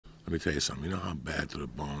Let me tell you something. You know how bad to the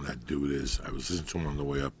bone that dude is? I was listening to him on the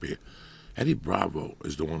way up here. Eddie Bravo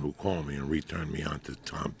is the one who called me and returned me on to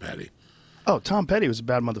Tom Petty. Oh, Tom Petty was a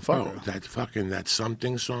bad motherfucker. Oh, that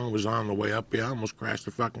Something song was on the way up here. I almost crashed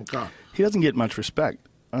the fucking car. He doesn't get much respect.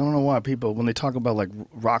 I don't know why people, when they talk about like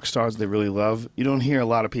rock stars they really love, you don't hear a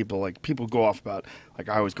lot of people, like people go off about, like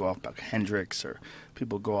I always go off about Hendrix, or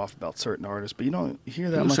people go off about certain artists, but you don't hear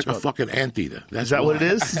that much like about... a fucking anteater. Is that what it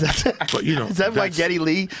is? But, you know, is that like Geddy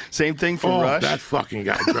Lee? Same thing from Rush? That fucking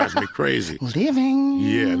guy drives me crazy. Living.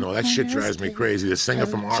 Yeah, no, that shit drives me crazy. The singer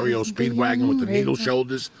from REO Speedwagon with the needle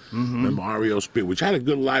shoulders. Remember REO Speed, which had a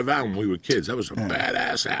good live album when we were kids. That was a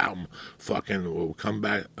badass album. Fucking, we'll come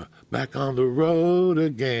back on the road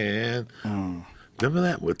again. Remember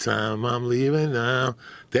that? What time I'm leaving now?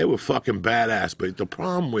 They were fucking badass. But the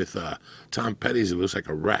problem with Tom Petty is he looks like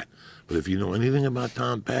a rat. But if you know anything about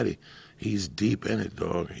Tom Petty, he's deep in it,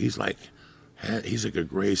 dog. He's like a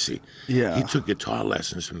Gracie. Yeah. He took guitar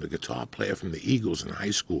lessons from the guitar player from the Eagles in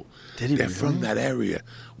high school. Did he? They're really? from that area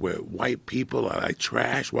where white people are like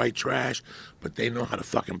white trash, but they know how to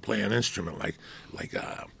fucking play an instrument. Like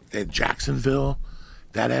they're Jacksonville,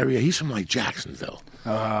 that area. He's from like Jacksonville.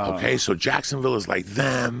 Oh. Okay, so Jacksonville is like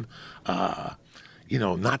them. You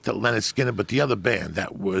know, not the Leonard Skinner, but the other band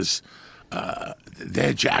that was.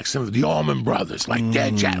 They're Jacksonville, the Allman Brothers, like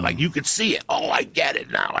like you could see it. Oh, I get it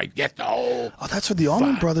now. I get the whole. Oh, that's what the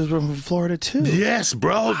Allman Brothers were from Florida too. Yes,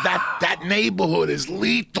 bro. That neighborhood is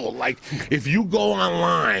lethal. Like if you go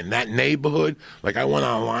online, that neighborhood. Like I went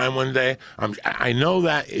online one day. I know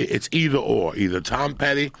that it's either or, either Tom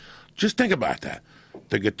Petty. Just think about that.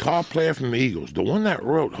 The guitar player from the Eagles, the one that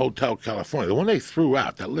wrote Hotel California, the one they threw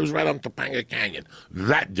out, that lives right on Topanga Canyon,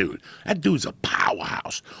 that dude's a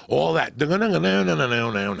powerhouse. All that,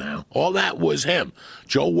 all that was him.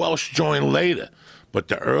 Joe Welsh joined later, but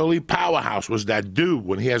the early powerhouse was that dude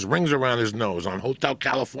when he has rings around his nose on Hotel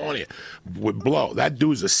California would blow. That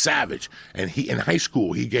dude's a savage, and he in high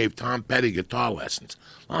school he gave Tom Petty guitar lessons.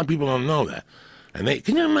 A lot of people don't know that. And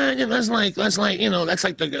can you imagine? That's like the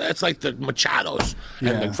Machados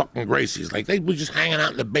and the fucking Gracies. Like they were just hanging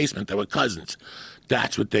out in the basement. They were cousins.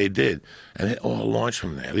 That's what they did, and it all launched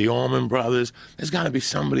from there. The Allman Brothers. There's got to be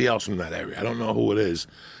somebody else from that area. I don't know who it is.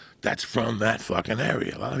 That's from that fucking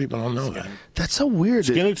area. A lot of people don't know that. That's so weird.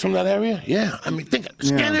 Skinner's from that area? Yeah. I mean, think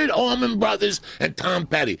Skinner, Allman Brothers, and Tom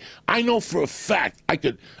Petty. I know for a fact I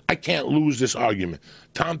can't lose this argument.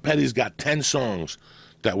 Tom Petty's got 10 songs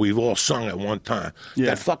that we've all sung at one time. Yeah.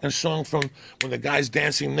 That fucking song from when the guy's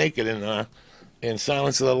dancing naked in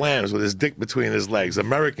Silence of the Lambs with his dick between his legs,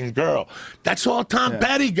 American Girl. That's all Tom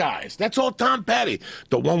Petty, guys. That's all Tom Petty.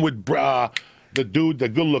 The one with the dude, the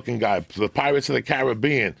good-looking guy, the Pirates of the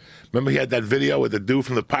Caribbean. Remember he had that video with the dude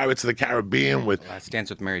from the Pirates of the Caribbean with... Last Dance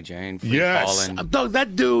with Mary Jane. Yes. Dog,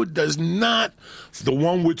 that dude does not... The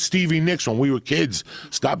one with Stevie Nicks when we were kids.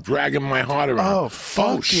 Stop dragging my heart around. Oh,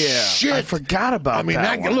 fuck yeah. Shit. I forgot about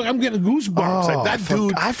that one. Look, I'm getting goosebumps. Oh, like that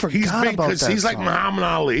dude, I forgot he's big about that he's like song. Muhammad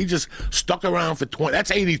Ali. He just stuck around for 20... That's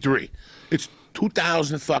 83. It's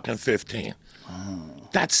 2015. Oh.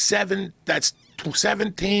 That's 17,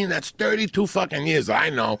 that's 32 fucking years. I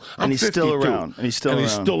know. I'm 52. Still around. And he's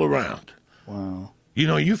still around. Wow. You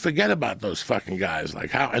know, you forget about those fucking guys.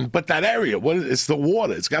 Like how, but that area, it's the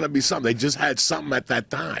water. It's got to be something. They just had something at that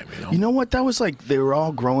time. You know what? That was like they were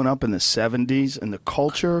all growing up in the 70s, and the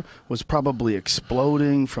culture was probably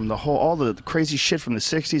exploding from all the crazy shit from the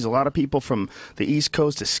 60s. A lot of people from the East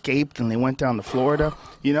Coast escaped, and they went down to Florida.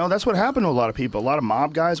 You know, that's what happened to a lot of people. A lot of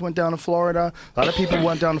mob guys went down to Florida. A lot of people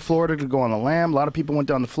went down to Florida to go on the lam. A lot of people went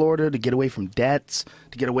down to Florida to get away from debts,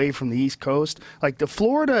 to get away from the East Coast. Like the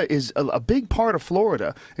Florida is a big part of Florida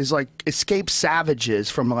is like escaped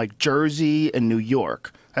savages from like Jersey and New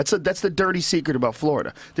York. That's the dirty secret about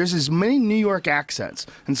Florida. There's as many New York accents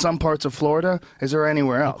in some parts of Florida as there are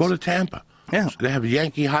anywhere else. Go to Tampa. Yeah. They have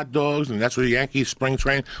Yankee hot dogs, and that's where the Yankee spring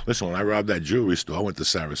train. Listen, when I robbed that jewelry store, I went to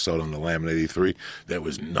Sarasota on the Lam in 83. There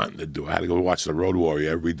was nothing to do. I had to go watch The Road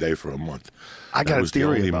Warrior every day for a month. I got a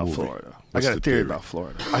theory about Florida. I got a theory about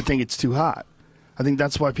Florida. I think it's too hot. I think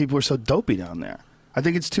that's why people are so dopey down there. I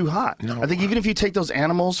think it's too hot. No, I think even if you take those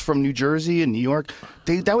animals from New Jersey and New York,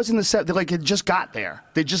 that was in the set. They just got there.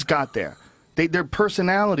 They just got there. Their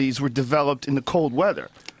personalities were developed in the cold weather.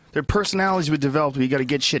 Their personalities were developed where you got to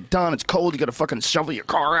get shit done. It's cold. You got to fucking shovel your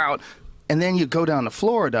car out. And then you go down to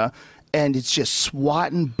Florida, and it's just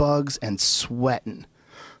swatting bugs and sweating.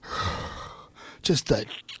 Just the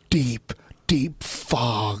deep, deep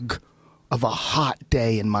fog of a hot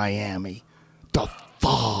day in Miami. The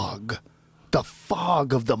fog. The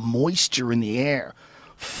fog of the moisture in the air.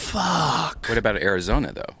 Fuck. What about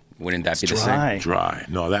Arizona, though? Wouldn't that be the dry. same? Dry.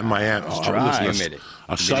 No, that Miami. dry. Listen,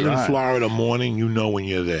 a southern Dry. Florida morning, you know when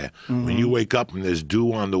you're there. When you wake up and there's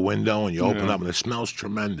dew on the window and you open up and it smells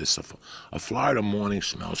tremendous. A Florida morning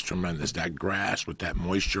smells tremendous. That grass with that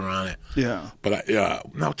moisture on it. Yeah. But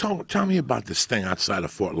now tell me about this thing outside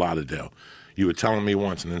of Fort Lauderdale. You were telling me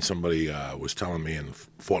once, and then somebody was telling me in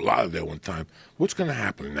Fort Lauderdale one time, what's going to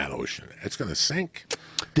happen in that ocean? It's going to sink?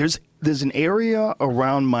 There's an area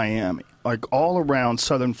around Miami, like all around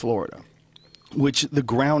southern Florida, which the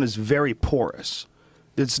ground is very porous.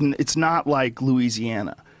 It's not like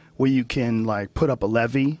Louisiana, where you can like put up a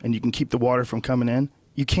levee and you can keep the water from coming in.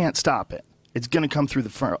 You can't stop it. It's going to come through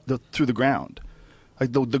through the ground.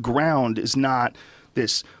 Like the ground is not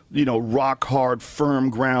this, rock hard, firm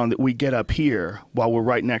ground that we get up here while we're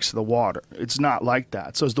right next to the water. It's not like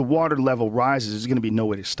that. So as the water level rises, there's going to be no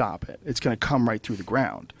way to stop it. It's going to come right through the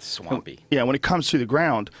ground. Swampy. Yeah, when it comes through the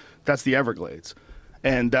ground, that's the Everglades.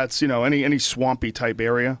 And that's, any swampy type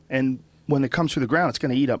area. And when it comes through the ground, it's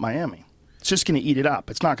going to eat up Miami. It's just going to eat it up.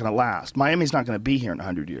 It's not going to last. Miami's not going to be here in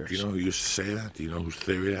 100 years. Do you know who used to say that? Do you know whose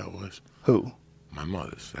theory that was? Who? My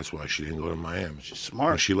mother's. That's why she didn't go to Miami. She's smart.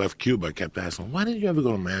 When she left Cuba, I kept asking, why didn't you ever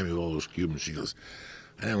go to Miami with all those Cubans? She goes,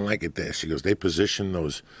 I didn't like it there. She goes, they positioned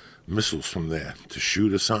those missiles from there to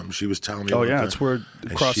shoot or something. She was telling me. Oh, one yeah, time. it's where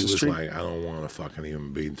across the street. And she was like, I don't want to fucking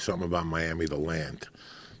even be. Something about Miami, the land.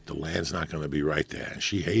 The land's not going to be right there. And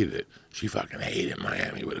she hated it. She fucking hated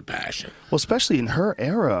Miami with a passion. Well, especially in her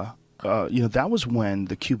era, that was when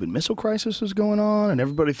the Cuban Missile Crisis was going on, and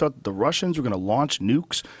everybody thought that the Russians were going to launch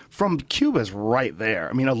nukes from Cuba's right there.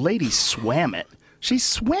 I mean, a lady swam it. She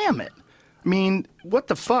swam it. I mean, what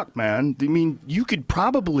the fuck, man? I mean, you could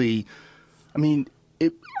probably,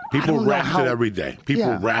 People raft it every day.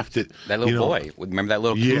 People raft it. That little boy. Remember that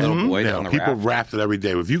little cute little boy on the people raft? raft it every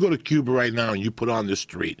day. If you go to Cuba right now and you put on the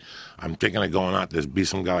street, I'm thinking of going out, there's be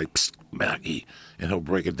some guy like, psst, Maggie, and he'll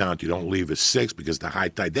break it down. You don't leave at 6 because the high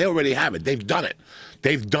tide. They already have it. They've done it.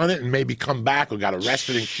 They've done it and maybe come back or got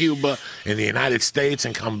arrested in Cuba, in the United States,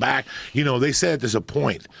 and come back. They said there's a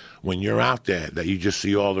point when you're out there that you just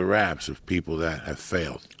see all the raps of people that have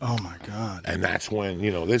failed. Oh, my God. And that's when,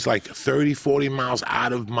 there's like 30, 40 miles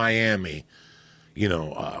out of Miami,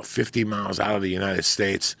 50 miles out of the United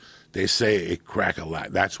States, they say it crack a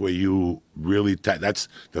lot. That's where you really, that's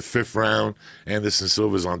the fifth round. Anderson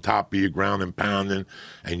Silva's on top of you, ground and pounding,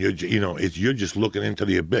 and you're just looking into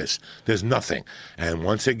the abyss. There's nothing. And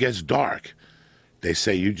once it gets dark, they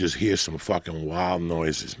say you just hear some fucking wild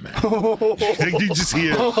noises, man. you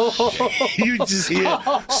just hear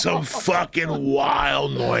some fucking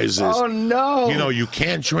wild noises. Oh, no. You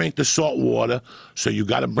can't drink the salt water, so you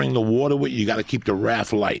got to bring the water with you. You got to keep the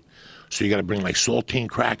raft light. So you got to bring like saltine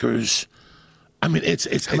crackers. I mean,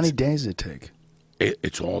 How many days does it take?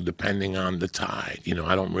 It's all depending on the tide.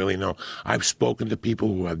 I don't really know. I've spoken to people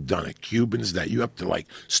who have done it. Cubans that you have to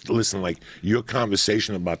listen, like your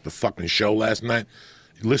conversation about the fucking show last night.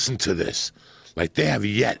 Listen to this. Like they have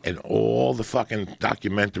yet, and all the fucking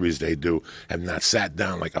documentaries they do have not sat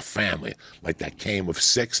down like a family. Like that came with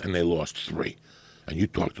 6 and they lost 3. And you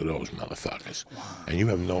talk to those motherfuckers. Wow. And you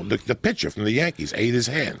have the pitcher from the Yankees ate his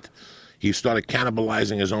hand. He started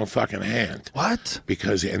cannibalizing his own fucking hand. What?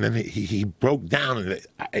 And then he broke down, and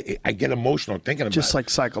I get emotional thinking about it. Just like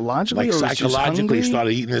psychologically? Like or psychologically, he just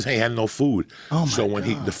started eating his hand. He had no food. Oh, my So when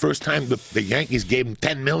God. the first time the Yankees gave him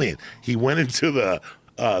 $10 million, he went into the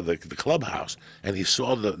clubhouse, and he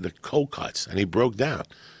saw the cold cuts, and he broke down.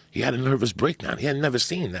 He had a nervous breakdown. He had never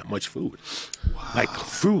seen that much food. Wow. Like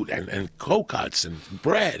fruit and cold cuts and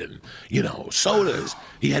bread and, sodas.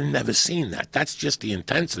 He had never seen that. That's just the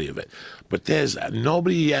intensity of it. But there's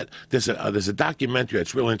nobody yet. There's a documentary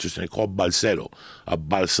that's real interesting called Balsero.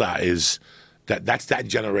 Balsa is that's that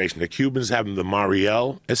generation. The Cubans having the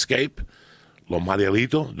Mariel escape. Los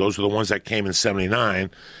Marielitos, those are the ones that came in 79,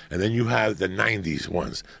 and then you have the 90s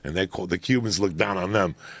ones, and the Cubans look down on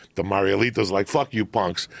them. The Marielitos like, fuck you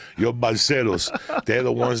punks, you're balseros. They're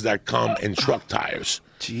the ones that come in truck tires.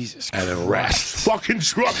 Jesus and Christ. in rest. Fucking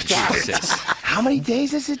truck tires. How many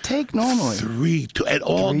days does it take normally? 3, 2, it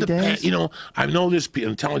all 3 depends. days? I know there's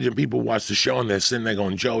intelligent people watch the show and they're sitting there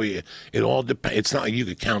going, Joey, it all depends. It's not like you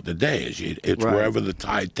could count the days. It's Right. wherever the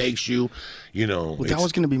tide takes you, Well, that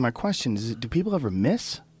was going to be my question. Do people ever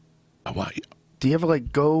miss? What? Do you ever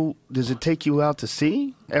go, does it take you out to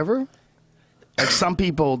sea ever? Like some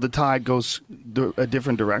people, the tide goes a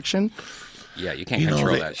different direction. Yeah, you can't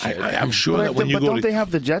control that shit. I'm sure that when you but go don't they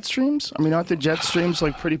have the jet streams? I mean, aren't the jet streams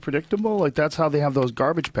pretty predictable? Like that's how they have those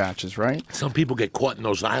garbage patches, right? Some people get caught in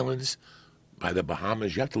those islands by the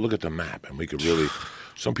Bahamas. You have to look at the map, and we could really.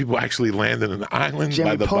 Some people actually land in an island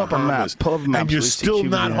Jamie, by the pull up a map. Bahamas, Pull up a map and so you're we see still Cuba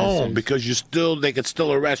not and the United home States. because they could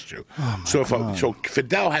still arrest you. So so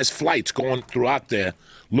Fidel has flights going throughout there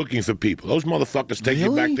looking for people. Those motherfuckers take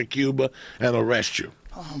you back to Cuba and arrest you.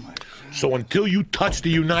 Oh my God. So until you touch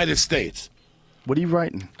the United States. What are you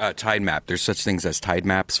writing? Tide map. There's such things as tide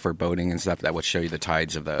maps for boating and stuff that would show you the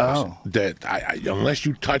tides of the ocean. That unless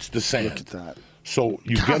you touch the sand. Look at that. So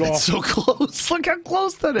you God, get off. it's so close. Look how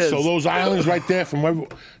close that is. So those islands right there,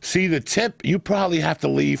 see the tip. You probably have to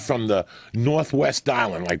leave from the northwest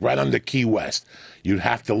island, like right under Key West. You'd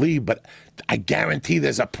have to leave, but I guarantee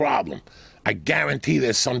there's a problem. I guarantee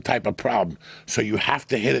there's some type of problem. So you have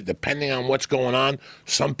to hit it depending on what's going on.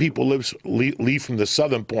 Some people leave from the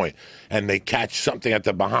southern point and they catch something at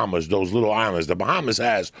the Bahamas, those little islands. The Bahamas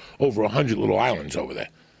has over 100 little islands over there.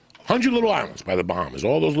 100 little islands by the Bahamas.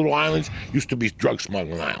 All those little islands used to be drug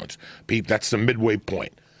smuggling islands. Pete, that's the midway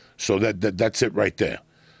point. So that's it right there.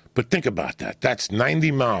 But think about that. That's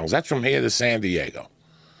 90 miles. That's from here to San Diego.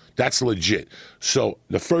 That's legit. So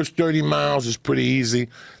the first 30 miles is pretty easy.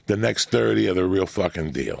 The next 30 are the real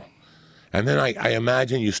fucking deal. And then I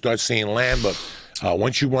imagine you start seeing land, but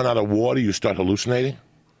once you run out of water, you start hallucinating.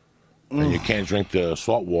 And you can't drink the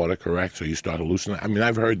salt water, correct? So you start hallucinating. I mean,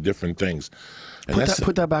 I've heard different things. And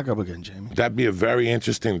put that back up again, Jamie. That'd be a very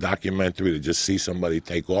interesting documentary to just see somebody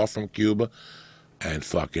take off from Cuba and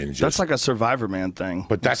fucking just... That's like a Survivor Man thing.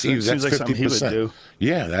 But that's seems like 50%. something he would do.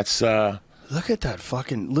 Yeah, that's... Look at that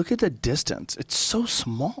look at the distance. It's so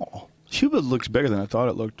small. Cuba looks bigger than I thought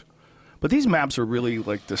it looked. But these maps are really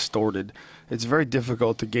like distorted. It's very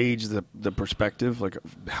difficult to gauge the perspective, like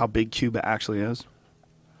how big Cuba actually is.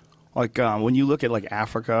 Like when you look at like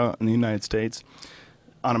Africa and the United States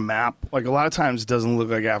on a map, like a lot of times it doesn't look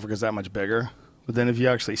like Africa's that much bigger. But then if you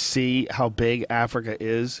actually see how big Africa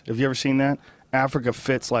is, have you ever seen that? Africa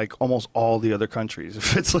fits like almost all the other countries. It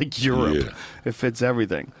fits like Europe. Yeah. It fits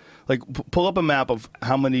everything. Like pull up a map of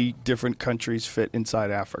how many different countries fit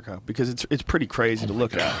inside Africa, because it's pretty crazy to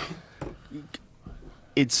look at.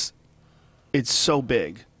 It's so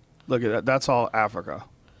big. Look at that. That's all Africa.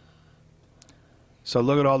 So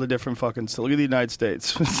look at all the different fucking... So look at the United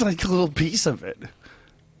States. It's like a little piece of it.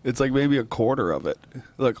 It's like maybe a quarter of it.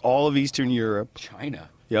 Look, all of Eastern Europe. China.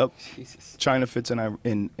 Yep. Jesus. China fits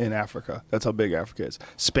in Africa. That's how big Africa is.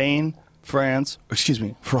 Spain, France,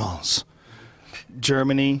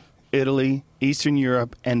 Germany, Italy, Eastern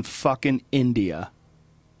Europe, and fucking India.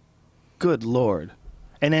 Good Lord.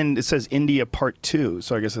 And then it says India Part 2,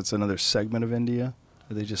 so I guess it's another segment of India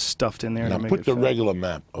that they just stuffed in there. Now to make put it the fit. regular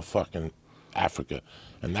map of fucking Africa,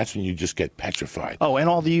 and that's when you just get petrified. Oh, and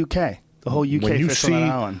all the UK. The whole UK fits on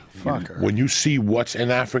that island. Fucker. When you see what's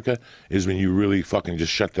in Africa is when you really fucking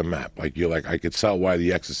just shut the map. Like you're like, I could tell why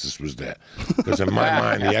The Exorcist was there. Because in my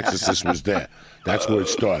mind, The Exorcist was there. That's where it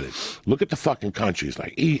started. Look at the fucking countries.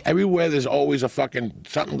 Like everywhere there's always a fucking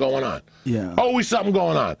something going on. Yeah. Always something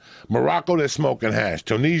going on. Morocco, they're smoking hash.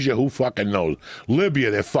 Tunisia, who fucking knows?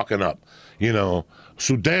 Libya, they're fucking up. You know,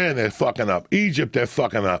 Sudan, they're fucking up. Egypt, they're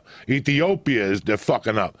fucking up. Ethiopia, they're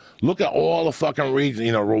fucking up. Look at all the fucking regions.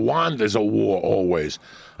 You know, Rwanda's a war always.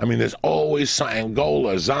 I mean, there's always something.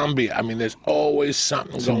 Angola, Zambia. I mean, there's always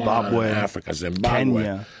something going on in Africa. Zimbabwe.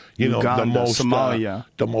 Kenya, you know, Uganda, Somalia.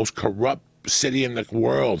 The most corrupt city in the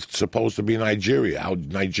world, supposed to be Nigeria. How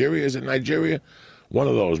Nigeria, is it Nigeria? One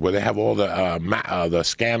of those where they have all the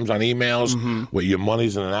scams on emails where your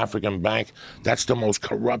money's in an African bank. That's the most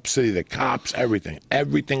corrupt city. The cops, everything.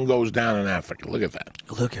 Everything goes down in Africa. Look at that.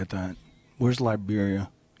 Look at that. Where's Liberia?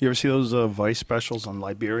 You ever see those Vice specials on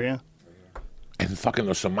Liberia? And fucking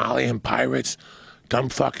the Somalian pirates, dumb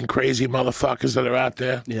fucking crazy motherfuckers that are out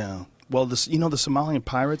there. Yeah. Well, the Somalian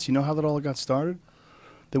pirates, you know how that all got started?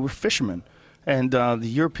 They were fishermen. And the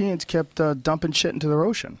Europeans kept dumping shit into their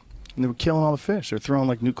ocean. And they were killing all the fish. They're throwing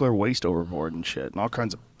like nuclear waste overboard and shit, and all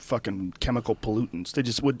kinds of fucking chemical pollutants. They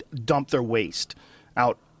just would dump their waste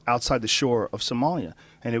outside the shore of Somalia,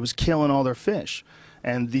 and it was killing all their fish.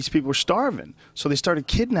 And these people were starving, so they started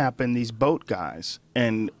kidnapping these boat guys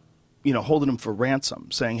and, you know, holding them for ransom,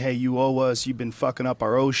 saying, "Hey, you owe us. You've been fucking up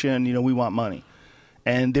our ocean. You know, we want money."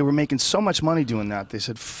 And they were making so much money doing that. They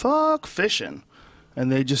said, "Fuck fishing," and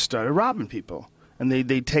they just started robbing people. And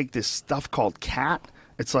they take this stuff called cat.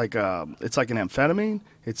 It's like an amphetamine.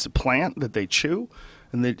 It's a plant that they chew,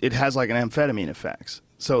 and it has like an amphetamine effects.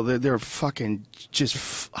 So they're fucking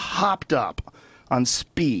just hopped up on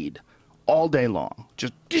speed all day long,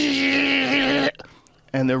 just, and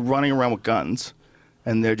they're running around with guns,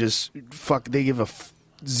 and they're just They give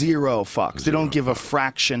zero fucks. They don't give a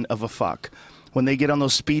fraction of a fuck. When they get on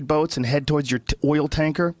those speedboats and head towards your oil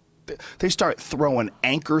tanker, They start throwing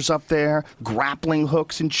anchors up there, grappling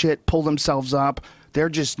hooks and shit, pull themselves up. They're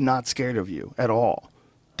just not scared of you at all.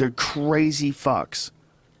 They're crazy fucks.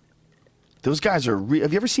 Those guys are have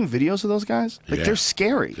you ever seen videos of those guys? Like, Yeah. they're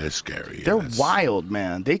scary. They're scary. Yeah, They're that's- wild,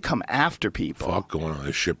 man. They come after people. Fuck going on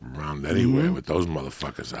a ship around anywhere Mm-hmm. with those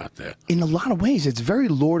motherfuckers out there. In a lot of ways, it's very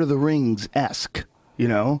Lord of the Rings-esque, you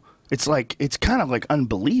know? It's kind of like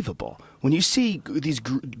unbelievable. When you see these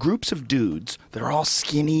groups of dudes that are all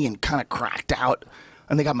skinny and kind of cracked out,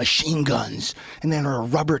 and they got machine guns, and then a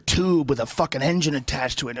rubber tube with a fucking engine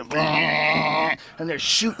attached to it, and they're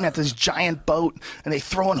shooting at this giant boat, and they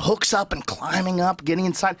throwing hooks up and climbing up, getting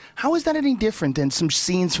inside. How is that any different than some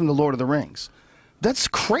scenes from The Lord of the Rings? That's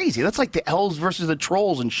crazy. That's like the elves versus the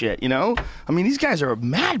trolls and shit, you know? I mean, these guys are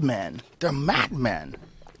madmen. They're madmen.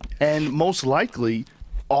 And most likely,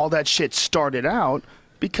 all that shit started out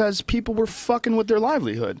because people were fucking with their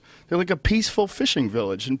livelihood. They're like a peaceful fishing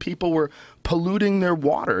village, and people were polluting their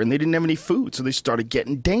water, and they didn't have any food, so they started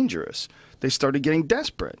getting dangerous. They started getting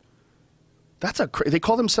desperate. They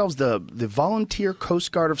call themselves the Volunteer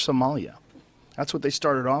Coast Guard of Somalia. That's what they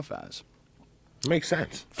started off as. Makes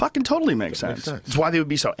sense. Fucking totally makes sense. It's why they would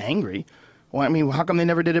be so angry. Well, I mean, how come they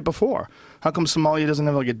never did it before? How come Somalia doesn't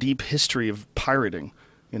have like a deep history of pirating?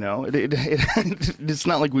 You know, it's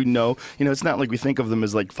not like we know. You know, it's not like we think of them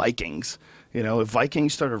as like Vikings. You know, if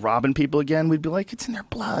Vikings started robbing people again, we'd be like, it's in their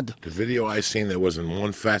blood. The video I seen, there wasn't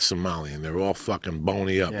one fat Somalian. They're all fucking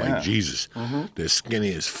bony up Yeah. like Jesus. They're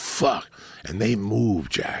skinny as fuck, and they move,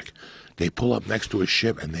 Jack. They pull up next to a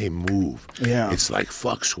ship and they move. Yeah. It's like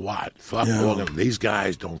fuck SWAT. Fuck all them. These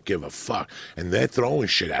guys don't give a fuck. And they're throwing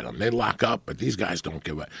shit at them. They lock up, but these guys don't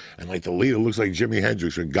give a... And like the leader looks like Jimi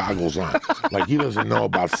Hendrix with goggles on. Like he doesn't know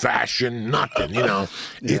about fashion, nothing, you know.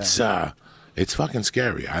 It's fucking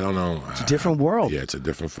scary. I don't know. It's a different world. Yeah, it's a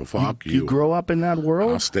different... Fuck you. You grow up in that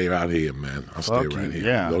world? I'll stay right here, man. I'll stay Fuck right you, here.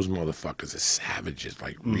 yeah. Those motherfuckers are savages,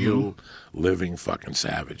 like real living fucking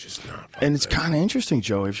savages. No, fuck And it's that. kind of interesting,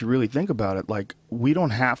 Joe, if you really think about it. Like, we don't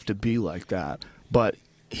have to be like that. But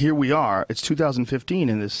here we are. It's 2015.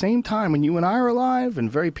 And at the same time, when you and I are alive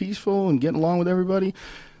and very peaceful and getting along with everybody,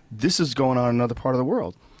 this is going on in another part of the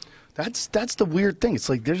world. That's the weird thing. It's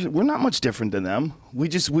like we're not much different than them.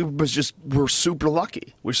 We're super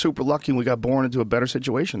lucky. We're super lucky and we got born into a better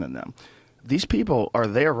situation than them. These people are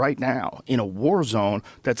there right now in a war zone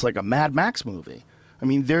that's like a Mad Max movie. I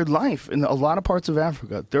mean, their life in a lot of parts of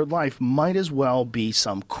Africa, their life might as well be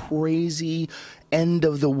some crazy end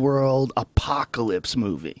of the world apocalypse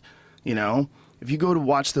movie. You know, if you go to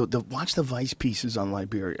watch the Vice pieces on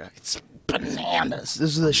Liberia, it's bananas.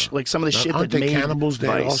 This is like some of the shit aren't that they made cannibals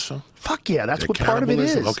there Vice. also? Fuck yeah, that's They're what part of it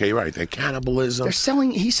is. cannibalism? Okay, right. They're cannibalism. They're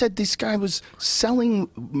selling. He said this guy was selling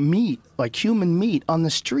meat, like human meat, on the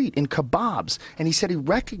street in kebabs, and he said he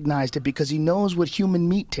recognized it because he knows what human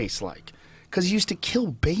meat tastes like. Because he used to kill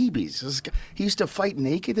babies. He used to fight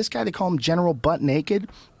naked. This guy, they call him General Butt Naked.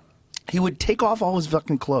 He would take off all his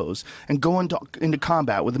fucking clothes and go into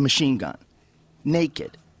combat with a machine gun,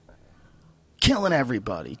 naked. Killing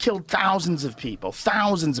everybody. Killed thousands of people.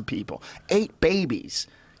 Ate babies.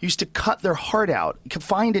 Used to cut their heart out. Could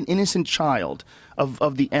find an innocent child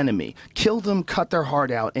of the enemy. Kill them, cut their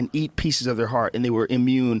heart out, and eat pieces of their heart. And they were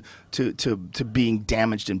immune to being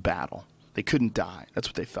damaged in battle. They couldn't die. That's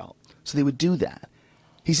what they felt. So they would do that.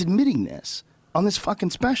 He's admitting this on this fucking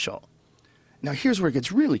special. Now here's where it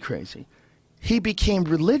gets really crazy. He became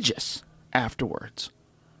religious afterwards.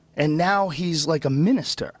 And now he's like a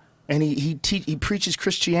minister. And he preaches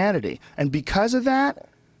Christianity. And because of that,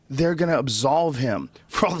 they're going to absolve him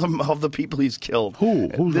for all the people he's killed. Who's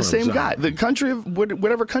the gonna same absolve guy. him? The country of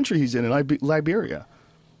whatever country he's in Liberia.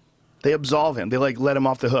 They absolve him. They like let him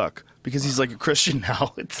off the hook because he's like a Christian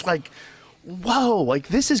now. It's like, whoa, like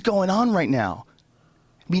this is going on right now.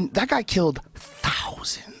 I mean, that guy killed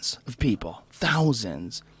thousands of people,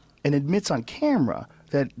 thousands, and admits on camera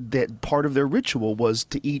that part of their ritual was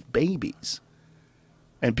to eat babies.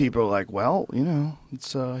 And people are like, well, you know,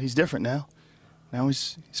 it's he's different now. Now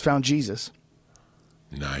he's found Jesus.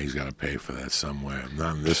 Nah, he's got to pay for that somewhere.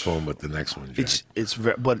 Not in this one, but the next one, Jack.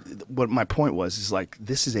 But what my point was is like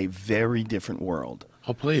this is a very different world.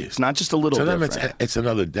 Oh, please. It's not just a little To them, different. it's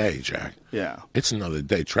another day, Jack. Yeah. It's another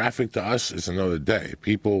day. Traffic to us is another day.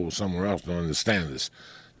 People somewhere else don't understand this.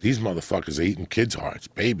 These motherfuckers are eating kids' hearts,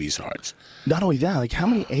 babies' hearts. Not only that, like how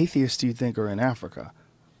many atheists do you think are in Africa?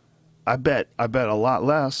 I bet a lot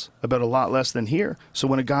less. I bet a lot less than here. So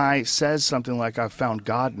when a guy says something like, I've found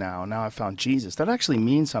God now I found Jesus, that actually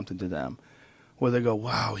means something to them. Where they go,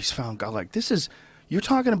 wow, he's found God. Like, you're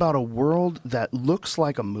talking about a world that looks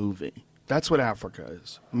like a movie. That's what Africa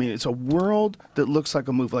is. I mean, it's a world that looks like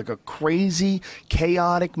a movie, like a crazy,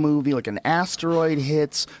 chaotic movie, like an asteroid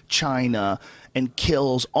hits China and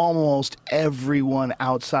kills almost everyone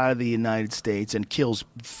outside of the United States and kills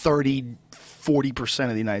 40%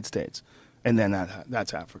 of the United States. And then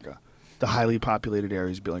that's Africa. The highly populated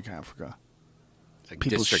areas be like Africa. Like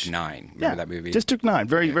District 9. Remember that movie? District 9.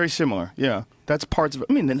 Very similar. Yeah. That's parts of it.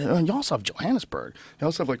 I mean, you also have Johannesburg. You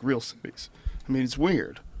also have, like, real cities. I mean, it's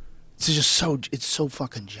weird. It's just it's so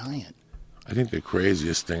fucking giant. I think the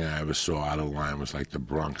craziest thing I ever saw out of line was like the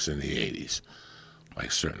Bronx in the 80s.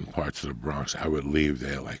 Like certain parts of the Bronx, I would leave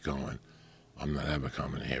there like going, I'm not ever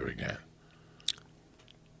coming here again.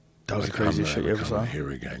 That was the craziest shit you ever saw? Here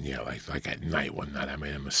again, yeah. Like at night one night I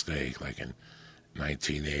made a mistake. Like in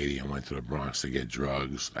 1980, I went to the Bronx to get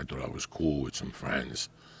drugs. I thought I was cool with some friends.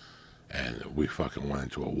 And we fucking went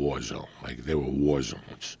into a war zone. Like they were war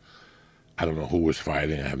zones. I don't know who was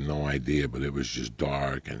fighting. I have no idea, but it was just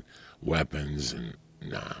dark and weapons and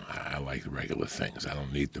I like regular things. I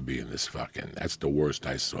don't need to be in this fucking. That's the worst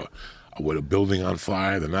I saw. With a building on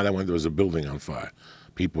fire. The night I went, there was a building on fire.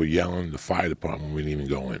 People yelling. The fire department wouldn't even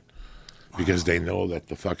go in because they know that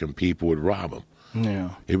the fucking people would rob them.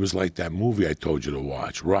 Yeah. It was like that movie I told you to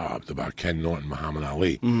watch, Robbed, about Ken Norton, Muhammad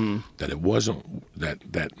Ali. That it wasn't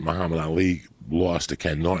that Muhammad Ali lost to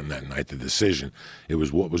Ken Norton that night, the decision. It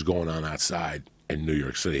was what was going on outside in New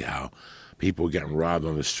York City, how people were getting robbed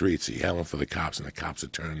on the streets, yelling for the cops, and the cops are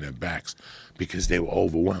turning their backs because they were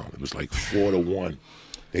overwhelmed. It was like 4-1.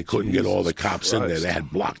 They couldn't get all the cops in there. They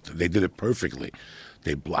had blocked. They did it perfectly.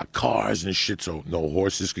 They blocked cars and shit so no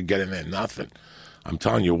horses could get in there, nothing. I'm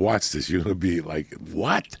telling you, watch this. You're going to be like,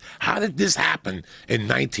 what? How did this happen in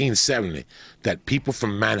 1970 that people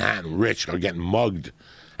from Manhattan, rich, are getting mugged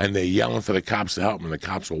and they're yelling for the cops to help them and the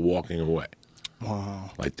cops were walking away?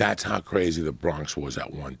 Wow. Like, that's how crazy the Bronx was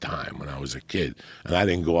at one time when I was a kid. And I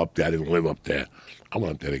didn't go up there. I didn't live up there. I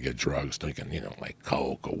went up there to get drugs thinking, like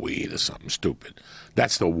coke or weed or something stupid.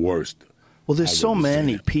 That's the worst. Well, there's so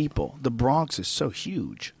many people. The Bronx is so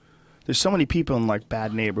huge. There's so many people in, like,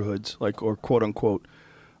 bad neighborhoods, like, or quote-unquote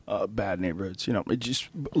bad neighborhoods. It's just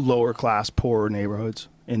lower-class, poorer neighborhoods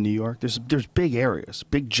in New York. There's big areas,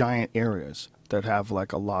 big, giant areas that have,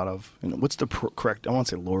 like, a lot of, what's the correct, I want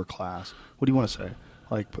to say lower class. What do you want to say?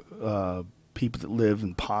 Like, people that live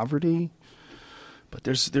in poverty? But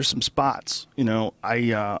there's some spots, one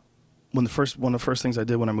of the first things I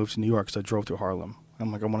did when I moved to New York is I drove through Harlem.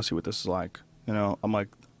 I'm like, I want to see what this is like. I'm like,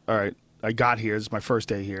 all right. I got here. It's my first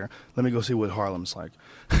day here. Let me go see what Harlem's like.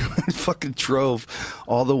 I fucking drove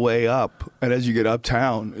all the way up. And as you get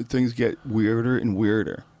uptown, things get weirder and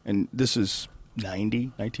weirder. And this is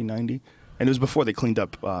 1990. And it was before they cleaned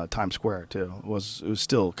up Times Square, too. It was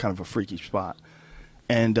still kind of a freaky spot.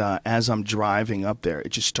 And as I'm driving up there, it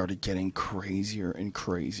just started getting crazier and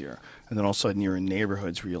crazier. And then all of a sudden you're in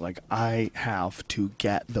neighborhoods where you're like, I have to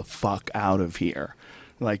get the fuck out of here.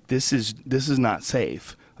 Like, this is not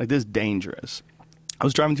safe. Like, this is dangerous. I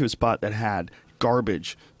was driving through a spot that had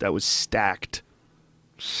garbage that was stacked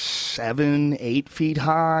 7-8 feet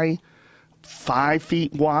high, 5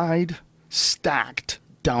 feet wide, stacked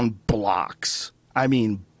down blocks. I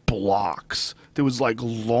mean, blocks. There was, like,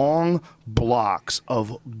 long blocks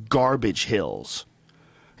of garbage hills.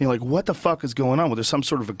 And you're like, what the fuck is going on? Well, there's some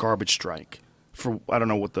sort of a garbage strike. I don't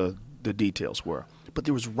know what the details were. But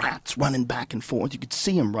there was rats running back and forth. You could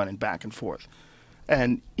see them running back and forth.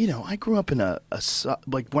 And, I grew up in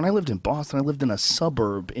when I lived in Boston, I lived in a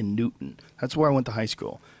suburb in Newton. That's where I went to high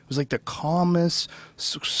school. It was like the calmest,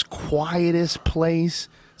 quietest place.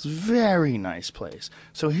 It's a very nice place.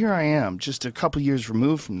 So here I am, just a couple years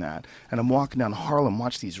removed from that, and I'm walking down Harlem,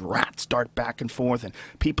 watch these rats dart back and forth, and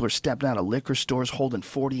people are stepping out of liquor stores holding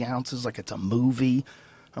 40 ounces like it's a movie.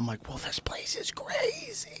 I'm like, well, this place is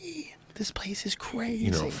crazy. This place is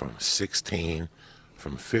crazy. From 16,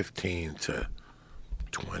 from 15 to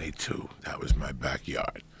 22, that was my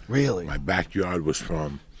backyard. Really? My backyard was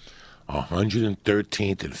from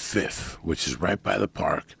 113th and 5th, which is right by the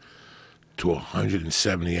park, to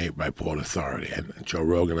 178 by Port Authority. And Joe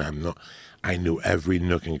Rogan, I knew every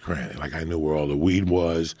nook and cranny. Like, I knew where all the weed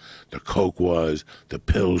was, the coke was, the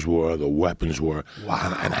pills were, the weapons were.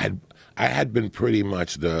 Wow. And I had been pretty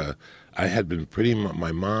much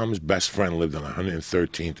my mom's best friend lived on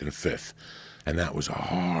 113th and 5th. And that was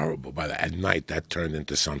horrible. At night, that turned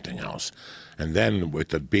into something else. And then with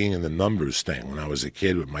the being in the numbers thing, when I was a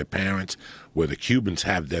kid with my parents, where the Cubans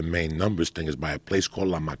have their main numbers thing is by a place called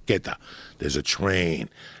La Maqueta. There's a train,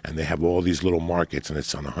 and they have all these little markets, and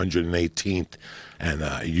it's on 118th. And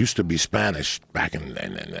it used to be Spanish back in the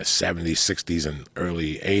 70s, 60s, and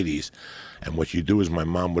early 80s. And what you do is my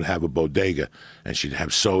mom would have a bodega, and she'd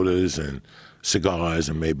have sodas and cigars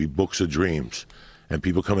and maybe books of dreams. And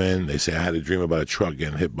people come in, they say, I had a dream about a truck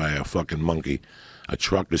getting hit by a fucking monkey. A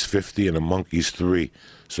truck is 50 and a monkey's 3.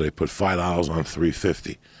 So they put $5 on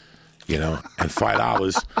 350, you know, and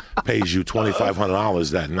 $5 pays you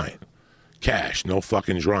 $2,500 that night. Cash, no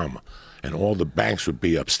fucking drama. And all the banks would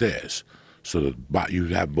be upstairs. So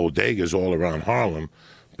you'd have bodegas all around Harlem,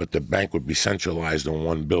 but the bank would be centralized in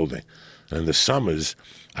one building. And in the summers,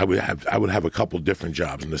 I would have a couple different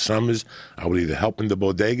jobs. In the summers, I would either help in the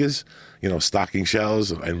bodegas, you know, stocking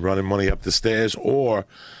shelves and running money up the stairs, or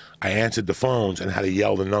I answered the phones and had to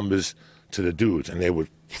yell the numbers to the dudes, and they would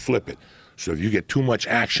flip it. So if you get too much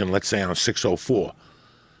action, let's say on 604,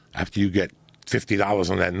 after you get $50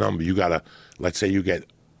 on that number, you got to, let's say you get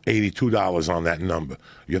 $82 on that number.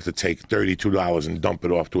 You have to take $32 and dump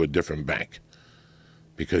it off to a different bank,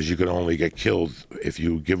 because you can only get killed if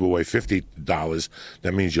you give away $50.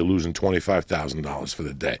 That means you're losing $25,000 for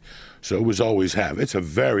the day. So it was always have. It's a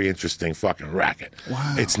very interesting fucking racket.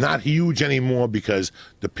 Wow. It's not huge anymore because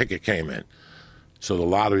the picket came in. So the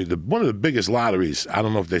lottery, one of the biggest lotteries, I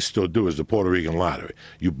don't know if they still do, is the Puerto Rican lottery.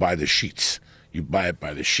 You buy the sheets. You buy it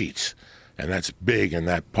by the sheets. And that's big in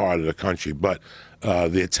that part of the country. But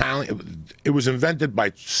the Italian, it was invented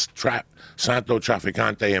by Santo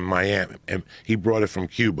Trafficante in Miami, and he brought it from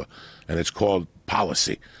Cuba, and it's called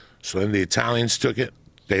policy. So then the Italians took it.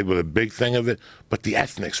 They were the big thing of it, but the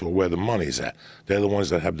ethnics were where the money's at. They're the ones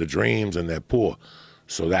that have the dreams, and they're poor.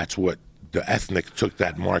 So that's what the ethnic took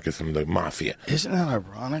that market from the mafia. Isn't that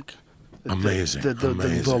ironic? Amazing.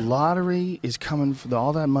 Amazing. The lottery is coming,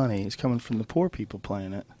 all that money is coming from the poor people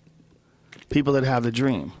playing it. People that have the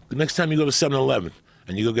dream. The next time you go to 7-Eleven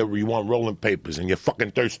and you go you want rolling papers and you're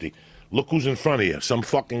fucking thirsty, look who's in front of you. Some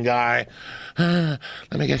fucking guy, let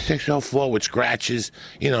me get 604 with scratches.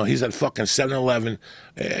 You know, he's at fucking 7-Eleven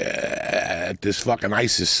at this fucking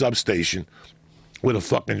ISIS substation with a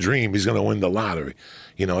fucking dream he's going to win the lottery.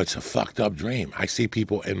 You know, it's a fucked up dream. I see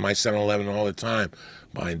people in my 7-Eleven all the time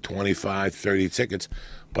buying 25, 30 tickets.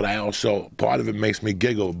 But I also, part of it makes me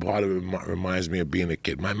giggle. Part of it reminds me of being a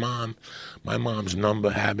kid. My mom's number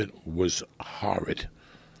habit was horrid.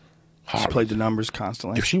 She played the numbers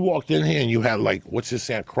constantly. If she walked in here and you had like, what's this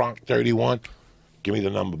saying, Kronk 31? Give me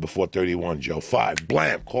the number before 31, Joe. 5,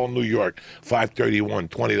 blam, call New York, 531,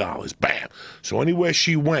 $20, bam. So anywhere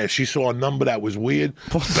she went, if she saw a number that was weird,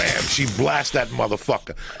 bam, she blast that motherfucker.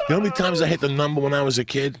 You know how many times I hit the number when I was a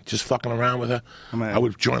kid, just fucking around with her? I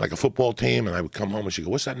would join like a football team, and I would come home and she'd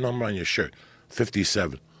go, what's that number on your shirt?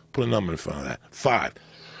 57. Put a number in front of that. 5.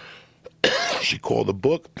 She called the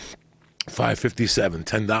book. 557,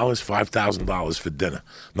 $10, $5,000 for dinner.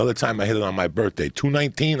 Another time I hit it on my birthday.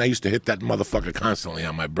 219, I used to hit that motherfucker constantly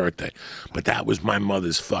on my birthday. But that was my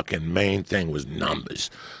mother's fucking main thing, was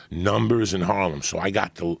numbers. Numbers in Harlem. So I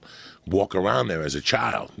got to walk around there as a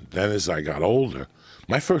child. Then as I got older,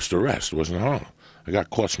 my first arrest was in Harlem. I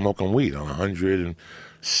got caught smoking weed on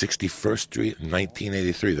 161st Street in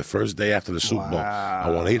 1983, the first day after the Super Bowl.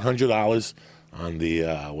 I won $800 on the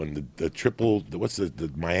when the triple, what's the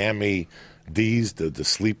Miami D's, the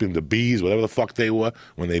sleeping, the bees, whatever the fuck they were,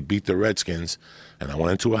 when they beat the Redskins. And I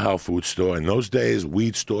went into a health food store. In those days,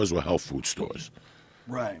 weed stores were health food stores.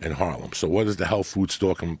 Right. In Harlem. So what does the health food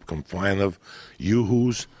store complain of?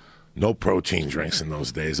 Yoo-hoos. No protein drinks in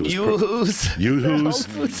those days. It was Yoo-hoos. Yoo-hoos. Health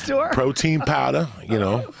food store. Protein powder, you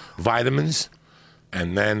know, vitamins.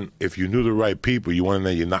 And then if you knew the right people, you went in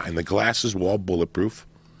there, you're not, and the glasses were all bulletproof.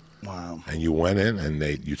 Wow. And you went in, and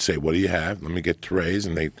you'd say, what do you have? Let me get trays.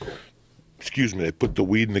 And they put the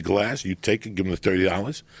weed in the glass. You'd take it, give them the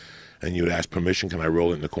 $30, and you'd ask permission, can I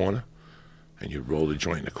roll it in the corner? And you'd roll the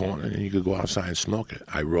joint in the corner, and you could go outside and smoke it.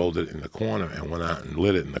 I rolled it in the corner and went out and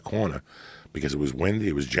lit it in the corner because it was windy.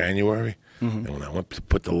 It was January. Mm-hmm. And when I went to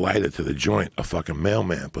put the lighter to the joint, a fucking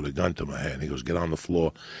mailman put a gun to my head. And he goes, get on the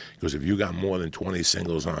floor. He goes, if you got more than 20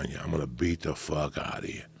 singles on you, I'm going to beat the fuck out of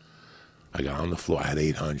you. I got on the floor. I had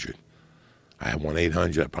 800. I had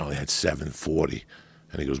 800. I probably had 740.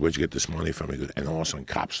 And he goes, where'd you get this money from? He goes, and all of a sudden,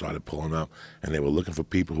 cops started pulling up, and they were looking for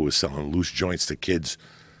people who were selling loose joints to kids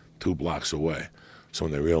 2 blocks away. So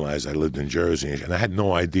when they realized I lived in Jersey, and I had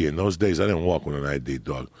no ID. In those days, I didn't walk with an ID,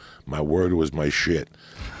 dog. My word was my shit.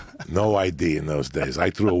 No ID in those days. I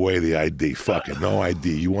threw away the ID. Fuck it, no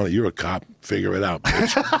ID. You're a cop. Figure it out,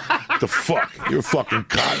 bitch. The fuck? You're a fucking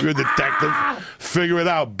cop. You're a detective. Figure it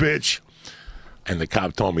out, bitch. And the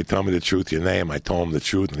cop told me, tell me the truth, your name. I told him the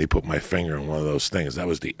truth, and he put my finger in one of those things. That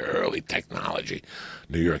was the early technology.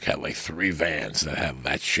 New York had like 3 vans that have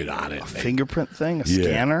that shit on it. A fingerprint thing? A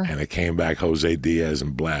scanner? And it came back Jose Diaz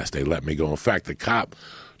and blast. They let me go. In fact, the cop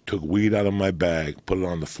took weed out of my bag, put it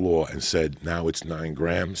on the floor, and said, now it's 9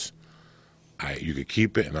 grams. You could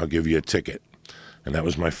keep it, and I'll give you a ticket. And that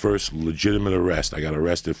was my first legitimate arrest. I got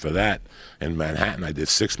arrested for that in Manhattan. I did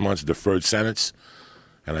 6 months deferred sentence.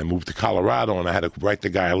 And I moved to Colorado, and I had to write the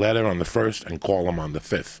guy a letter on the 1st and call him on the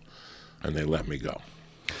 5th. And they let me go.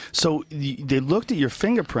 So they looked at your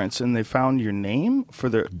fingerprints, and they found your name for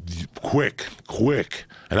the... Quick.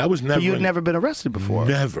 And I was never... But you had never been arrested before?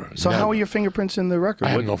 Never. So how are your fingerprints in the record?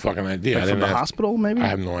 I have no fucking idea. Like from the hospital, maybe? I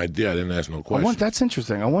have no idea. I didn't ask no questions. That's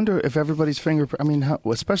interesting. I wonder if everybody's fingerprint... I mean,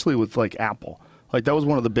 especially with, like, Apple... Like, that was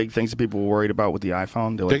one of the big things that people were worried about with the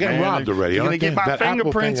iPhone. They're getting robbed already. You're going to get my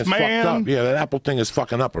fingerprints, man. Yeah, that Apple thing is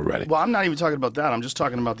fucking up already. Well, I'm not even talking about that. I'm just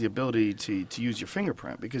talking about the ability to use your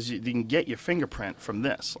fingerprint, because you can get your fingerprint from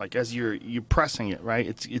this. Like, as you're pressing it, right?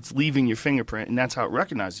 It's leaving your fingerprint, and that's how it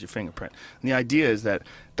recognizes your fingerprint. And the idea is that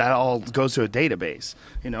all goes to a database.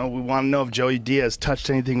 You know, we want to know if Joey Diaz touched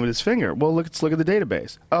anything with his finger. Well, let's look at the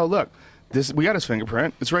database. Oh, look, we got his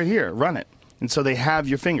fingerprint. It's right here. Run it. And so they have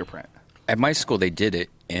your fingerprint. At my school, they did it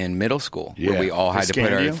in middle school, where we all had to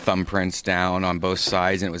put our thumbprints down on both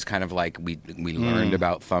sides, and it was kind of like we learned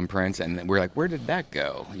about thumbprints, and we're like, where did that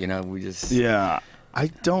go? You know, we just... Yeah. I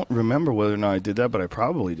don't remember whether or not I did that, but I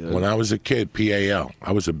probably did. When I was a kid, PAL.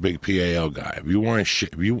 I was a big PAL guy. If you weren't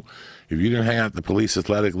shit, if you didn't hang out at the Police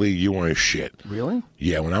Athletic League, you weren't shit. Really?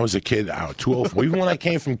 Yeah, when I was a kid, 204. Even when I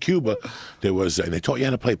came from Cuba, they taught you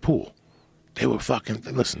how to play pool. They were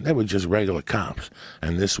they were just regular cops.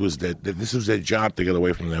 And this was their job to get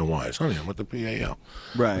away from their wives. Honey, I'm with the PAL.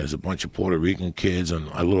 Right. There's a bunch of Puerto Rican kids and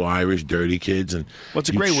a little Irish dirty kids. And it's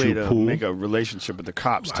a great way to make a relationship with the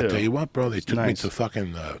cops, too. I'll tell you what, bro, they took me to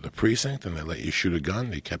fucking the precinct, and they let you shoot a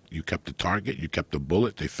gun. You kept the target. You kept the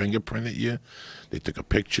bullet. They fingerprinted you. They took a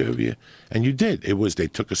picture of you. And you did. They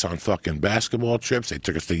took us on fucking basketball trips. They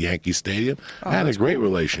took us to Yankee Stadium. I had a great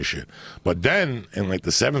relationship. But then, in like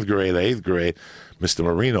the 7th grade, 8th grade, Mr.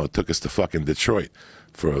 Marino took us to fucking Detroit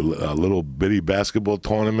for a little bitty basketball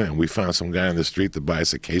tournament, and we found some guy on the street to buy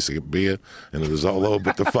us a case of beer, and it was all over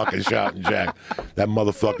but the fucking shot and jack. That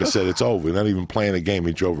motherfucker said, it's over. We're not even playing a game.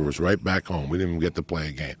 He drove us right back home. We didn't even get to play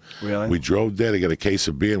a game. Really? We drove there to get a case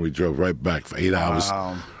of beer, and we drove right back for 8 hours.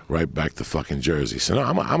 Right back to fucking Jersey. So no,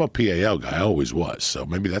 I'm a PAL guy. I always was. So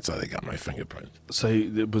maybe that's how they got my fingerprint. So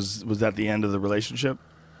was that the end of the relationship?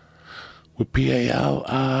 With PAL,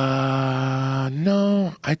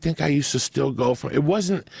 no. I think I used to still go from. It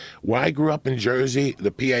wasn't where I grew up in Jersey.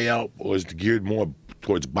 The PAL was geared more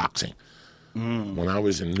towards boxing. When I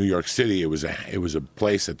was in New York City, it was a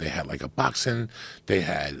place that they had like a boxing. They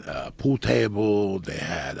had a pool table. They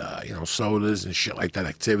had sodas and shit like that.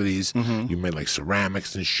 Activities. You made like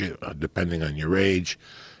ceramics and shit, depending on your age.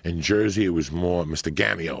 In Jersey, it was more Mr.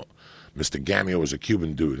 Gamio. Mr. Gamio was a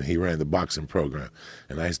Cuban dude, and he ran the boxing program.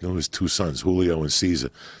 And I knew his 2 sons, Julio and Caesar.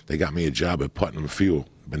 They got me a job at Putnam Fuel.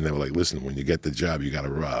 And they were like, listen, when you get the job, you got to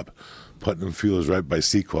rob. Putnam Fuel is right by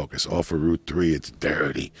Secaucus, off of Route 3. It's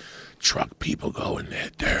dirty. Truck people go in there,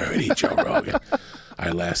 dirty, Joe Rogan. I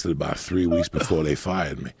lasted about 3 weeks before they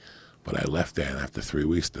fired me. But I left there, and after 3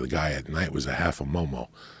 weeks, the guy at night was a half a Momo.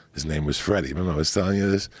 His name was Freddie. Remember I was telling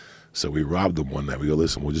you this? So we robbed him one night. We go,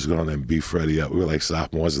 listen, we'll just go on there and beat Freddie up. We were like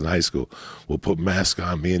sophomores in high school. We'll put masks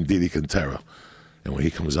on, me and Didi Quintero. And when he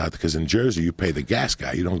comes out, because in Jersey, you pay the gas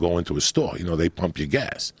guy. You don't go into a store. They pump your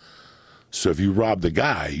gas. So if you rob the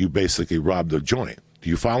guy, you basically rob the joint. Do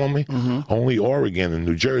you follow me? Only Oregon and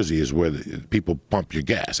New Jersey is where the people pump your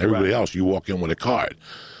gas. Everybody else, you walk in with a card.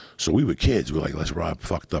 So we were kids. We're like, let's rob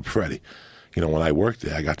fucked up Freddie. When I worked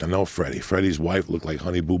there, I got to know Freddie. Freddie's wife looked like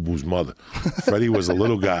Honey Boo Boo's mother. Freddie was a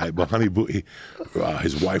little guy, but Honey Boo,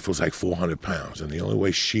 his wife was like 400 pounds, and the only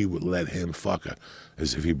way she would let him fuck her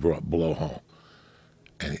is if he brought blow home.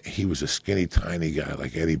 And he was a skinny, tiny guy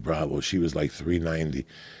like Eddie Bravo. She was like 390,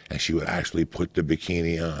 and she would actually put the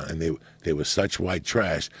bikini on. And they were such white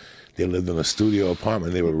trash. They lived in a studio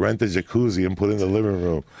apartment. They would rent a jacuzzi and put in the living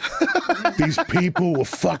room. These people were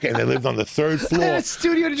fucking. They lived on the 3rd floor.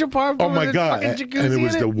 Studio in your apartment. Oh my God! And it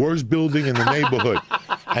was the worst building in the neighborhood.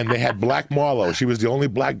 And they had Black Marlowe. She was the only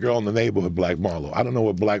black girl in the neighborhood, Black Marlowe. I don't know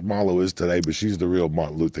what Black Marlowe is today, but she's the real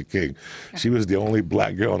Martin Luther King. She was the only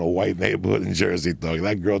black girl in a white neighborhood in Jersey, dog.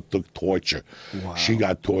 That girl took torture. Wow. She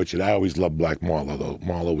got tortured. I always loved Black Marlowe, though.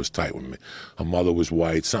 Marlowe was tight with me. Her mother was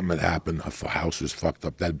white. Something had happened. Her house was fucked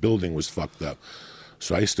up. That building was fucked up.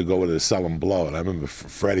 So I used to go with her to sell them blow. And I remember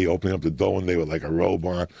Freddie opening up the door one day with like a robe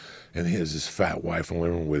on. And here's his fat wife in the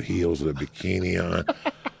living room with heels with a bikini on.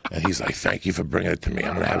 And he's like, thank you for bringing it to me.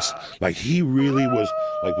 I'm going to have... Like, he really was...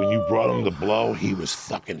 Like, when you brought him the blow, he was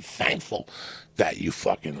fucking thankful that you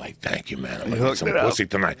fucking, like, thank you, man. I'm going to get some pussy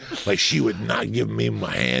tonight. Like, she would not give me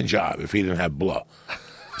my hand job if he didn't have blow.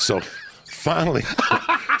 So... Finally,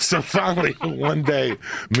 one day,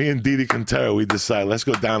 me and Didi Quintero, we decided, let's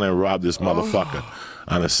go down there and rob this motherfucker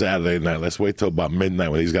on a Saturday night. Let's wait till about midnight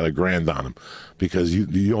when he's got $1,000 on him, because you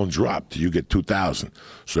don't drop till you get 2,000.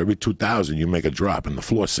 So every 2,000, you make a drop in the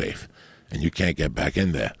floor safe, and you can't get back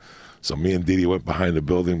in there. So me and Didi went behind the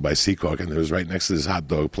building by Seacock, and it was right next to this hot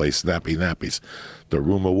dog place, Snappy Nappies. The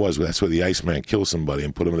rumor was that's where the Iceman killed somebody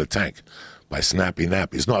and put him in a tank. By Snappy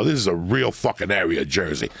Nappies. No, this is a real fucking area,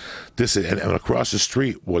 Jersey. This is, and across the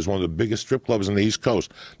street was one of the biggest strip clubs on the East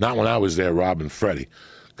Coast. Not when I was there, robbing Freddie.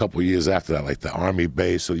 A couple of years after that, like the Army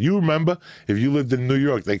base. So you remember, if you lived in New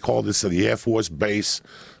York, they called this the Air Force base,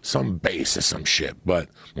 some base or some shit. But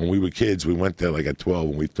when we were kids, we went there like at 12,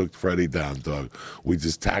 and we took Freddie down, dog. We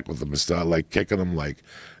just tackled them and started like kicking them like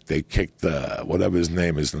they kicked whatever his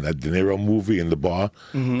name is in that De Niro movie in the bar.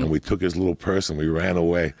 And we took his little purse and we ran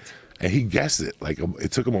away. And he guessed it. Like,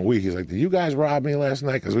 it took him a week. He's like, did you guys rob me last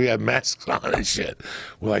night? Because we had masks on and shit.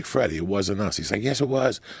 We're like, Freddie, it wasn't us. He's like, yes, it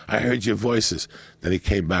was. I heard your voices. Then he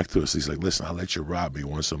came back to us. He's like, listen, I'll let you rob me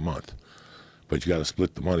once a month. But you got to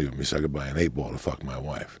split the money with me so I can buy an 8-ball to fuck my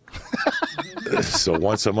wife. So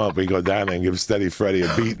once a month, we go down there and give Steady Freddie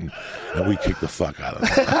a beating. And we kick the fuck out of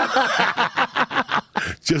him.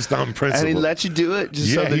 Just on principle. And he let you do it? Just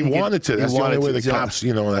yeah, so that he wanted to. That's the only way the to, cops,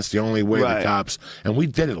 that's the only way the cops. And we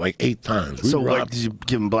did it like 8 times. So, like, did you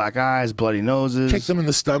give him black eyes, bloody noses? Kicked him in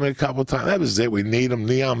the stomach a couple of times. That was it. We kneed him,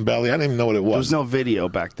 neon belly. I didn't even know what it was. There was no video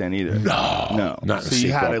back then either. No. Not so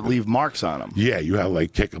you had to leave marks on him. Yeah, you had to,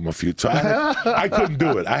 like, kick him a few times. I couldn't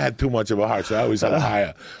do it. I had too much of a heart, so I always had to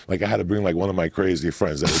hire. Like, I had to bring, like, one of my crazy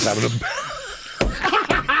friends that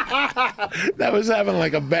was having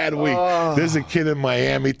like a bad week. There's a kid in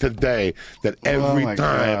Miami today that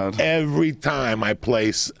every time I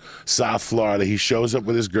play South Florida, he shows up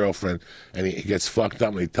with his girlfriend and he gets fucked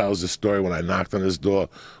up and he tells the story when I knocked on his door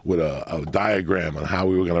with a diagram on how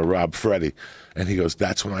we were going to rob Freddie. And he goes,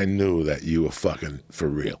 that's when I knew that you were fucking for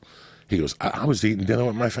real. He goes, I was eating dinner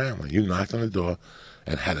with my family. You knocked on the door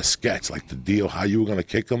and had a sketch, like the deal, how you were going to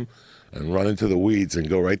kick him and run into the weeds and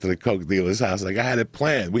go right to the coke dealer's house. Like, I had it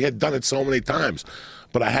planned. We had done it so many times,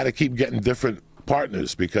 but I had to keep getting different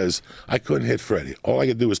partners because I couldn't hit Freddie. All I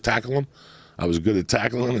could do was tackle him. I was good at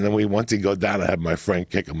tackling him, and then once he'd go down, I had my friend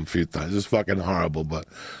kick him a few times. It was fucking horrible, but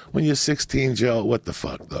when you're 16, Joe, what the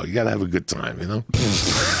fuck, dog? You gotta have a good time, you know?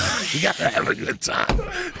 You gotta have a good time.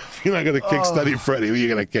 If you're not gonna kick Steady Freddie, who are you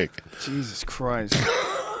gonna kick? Jesus Christ.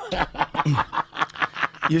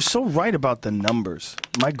 You're so right about the numbers.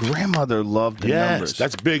 My grandmother loved the numbers. Yes,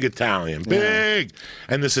 that's big Italian. Big.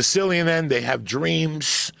 And the Sicilian end, they have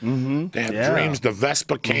dreams. They have dreams. The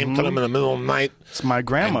Vespa came to them in the middle of the night. It's my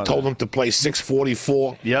grandmother. And told them to play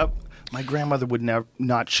 644. Yep. My grandmother would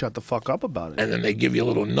not shut the fuck up about it. And then they give you a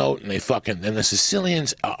little note, and and the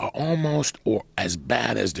Sicilians are almost or as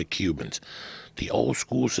bad as the Cubans. The old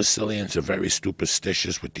school Sicilians are very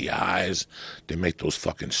superstitious with the eyes. They make those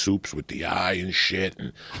fucking soups with the eye and shit.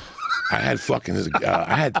 And I had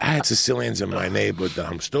I had Sicilians in my neighborhood that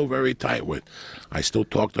I'm still very tight with. I still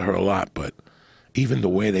talk to her a lot, but even the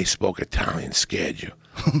way they spoke Italian scared you.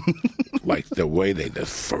 Like the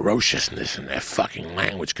ferociousness in their fucking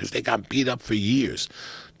language, because they got beat up for years.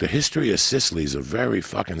 The history of Sicily is a very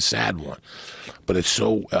fucking sad one, but it's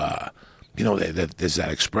so. There's that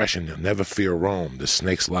expression, never fear Rome. The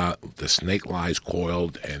snake lies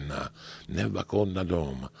coiled, and never called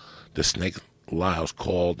Nadom. The snake lies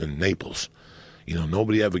coiled in Naples.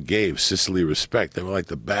 Nobody ever gave Sicily respect. They were like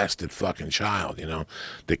the bastard fucking child,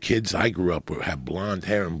 The kids I grew up with had blonde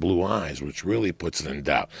hair and blue eyes, which really puts it in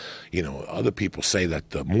doubt. Other people say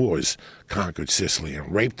that the Moors conquered Sicily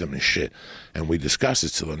and raped them and shit. And we discussed it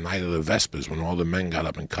till the night of the Vespers when all the men got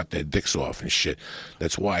up and cut their dicks off and shit.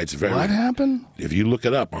 That's why it's very... What happened? If you look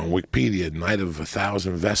it up on Wikipedia, Night of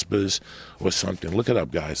 1,000 Vespers or something. Look it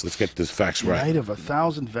up, guys. Let's get this facts right. Night of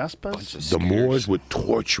 1,000 Vespers? The Moors were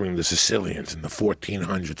torturing the Sicilians in the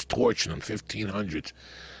 1400s, torturing them, 1500s.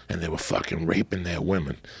 and they were fucking raping their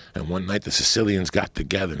women. And one night the Sicilians got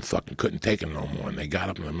together and fucking couldn't take it no more, and they got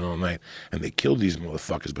up in the middle of the night and they killed these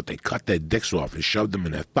motherfuckers, but they cut their dicks off and shoved them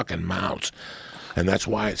in their fucking mouths. And that's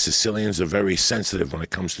why Sicilians are very sensitive when it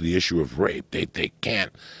comes to the issue of rape. They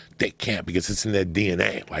can't because it's in their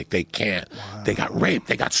DNA. Like, they can't. Wow. They got raped.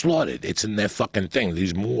 They got slaughtered. It's in their fucking thing.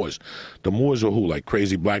 These Moors. The Moors are who? Like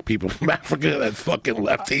crazy black people from Africa that fucking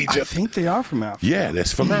left Egypt? I think they are from Africa. Yeah,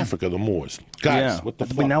 that's from Africa, the Moors. Guys, what the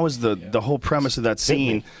fuck? I mean, that was the whole premise of that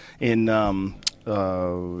scene in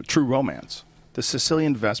True Romance. The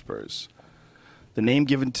Sicilian Vespers. The name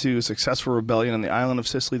given to a successful rebellion on the island of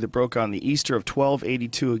Sicily that broke out in the Easter of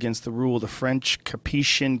 1282 against the rule of the French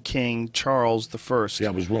Capetian king Charles I. Yeah,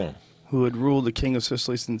 I was wrong. Who had ruled the king of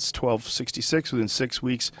Sicily since 1266. Within 6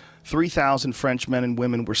 weeks, 3,000 French men and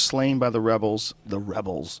women were slain by the rebels,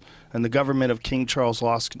 and the government of King Charles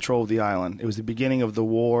lost control of the island. It was the beginning of the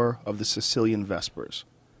War of the Sicilian Vespers.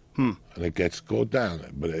 And it go down,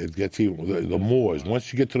 but it gets even the Moors.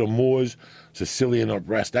 Once you get to the Moors, Sicilian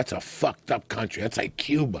unrest, that's a fucked up country. That's like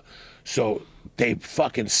Cuba. So they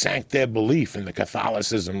fucking sank their belief in the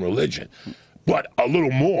Catholicism religion, but a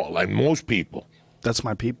little more, like most people. That's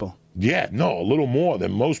my people. Yeah, no, a little more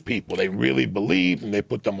than most people. They really believe, and they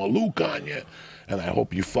put the malouk on you, and I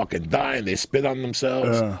hope you fucking die, and they spit on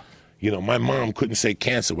themselves. You know, my mom couldn't say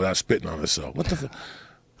cancer without spitting on herself. What the fuck?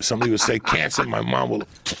 Somebody would say cancer, my mom will,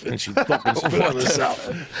 and she'd fucking spit on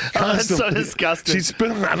herself. That's so disgusting. She'd spit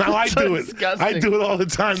on her. Now I do it. Disgusting. I do it all the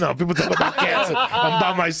time now. People talk about cancer. I'm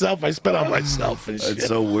by myself. I spit on myself and shit. It's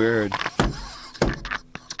so weird.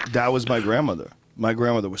 That was my grandmother. My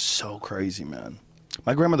grandmother was so crazy, man.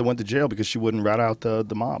 My grandmother went to jail because she wouldn't rat out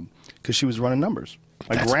the mob because she was running numbers.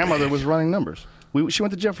 My grandmother was running numbers. She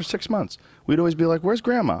went to jail for 6 months. We'd always be like, "Where's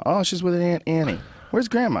Grandma?" "Oh, she's with Aunt Annie." "Where's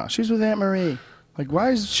Grandma?" "She's with Aunt Marie." Like,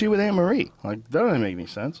 why is she with Aunt Marie? Like, that doesn't make any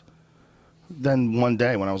sense. Then one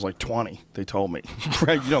day when I was like 20, they told me,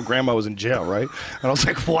 right? You know, Grandma was in jail, right? And I was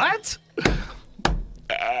like, what?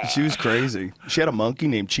 She was crazy. She had a monkey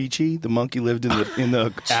named Chi-Chi. The monkey lived in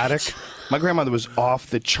the attic. My grandmother was off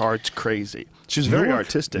the charts crazy. She was very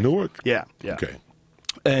artistic. Newark? Yeah. Okay.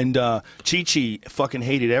 And Chi-Chi fucking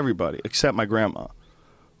hated everybody except my grandma.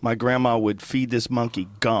 My grandma would feed this monkey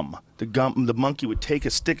gum. The monkey would take a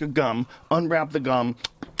stick of gum, unwrap the gum,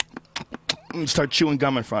 and start chewing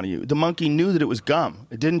gum in front of you. The monkey knew that it was gum.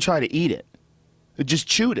 It didn't try to eat it. It just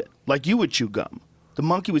chewed it like you would chew gum. The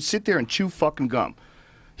monkey would sit there and chew fucking gum.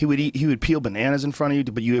 He would peel bananas in front of you,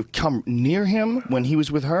 but you would come near him when he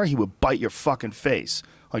was with her, he would bite your fucking face.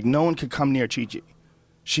 Like, no one could come near Chi-Chi.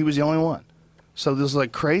 She was the only one. So this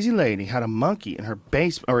like crazy lady had a monkey in her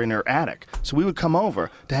in her attic. So we would come over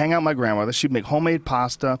to hang out with my grandmother. She'd make homemade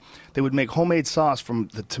pasta. They would make homemade sauce from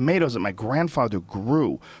the tomatoes that my grandfather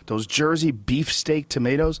grew. Those Jersey beefsteak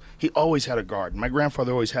tomatoes. He always had a garden. My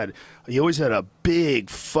grandfather always had a big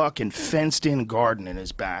fucking fenced-in garden in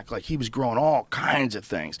his back. Like, he was growing all kinds of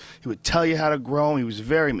things. He would tell you how to grow them. He was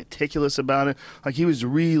very meticulous about it. Like, he was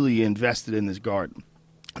really invested in this garden.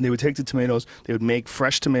 They would take the tomatoes, they would make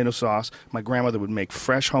fresh tomato sauce. My grandmother would make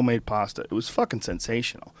fresh homemade pasta. It was fucking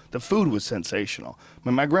sensational. The food was sensational. I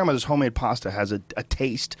mean, my grandmother's homemade pasta has a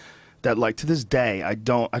taste that, like, to this day, I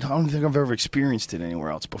don't think I've ever experienced it anywhere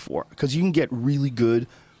else before. Because you can get really good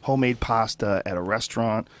homemade pasta at a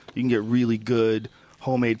restaurant. You can get really good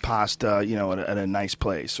homemade pasta, you know, at a nice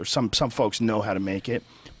place. Or some folks know how to make it.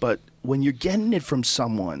 But when you're getting it from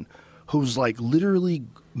someone who's, like, literally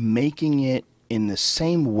making it in the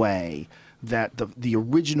same way that the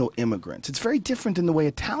original immigrants. It's very different than the way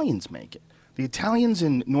Italians make it. The Italians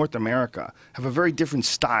in North America have a very different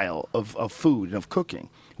style of food and of cooking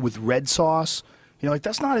with red sauce. You know, like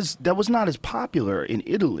that was not as popular in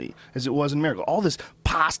Italy as it was in America. All this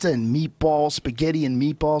pasta and meatballs, spaghetti and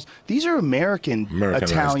meatballs. These are American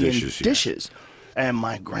Italian dishes. And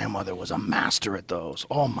my grandmother was a master at those.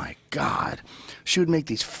 Oh, my God. She would make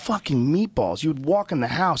these fucking meatballs. You would walk in the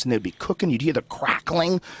house, and they'd be cooking. You'd hear the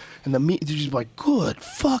crackling, and the meat. You'd be like, good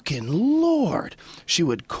fucking Lord. She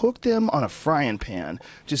would cook them on a frying pan.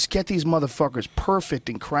 Just get these motherfuckers perfect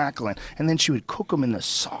and crackling. And then she would cook them in the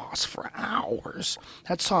sauce for hours.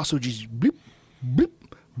 That sauce would just blip, blip,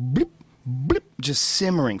 blip, blip, just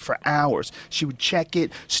simmering for hours. She would check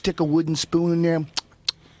it, stick a wooden spoon in there,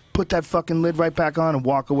 put that fucking lid right back on and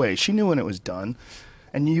walk away. She knew when it was done.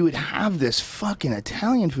 And you would have this fucking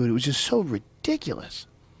Italian food. It was just so ridiculous.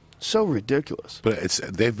 So ridiculous. But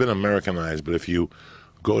they've been Americanized, but if you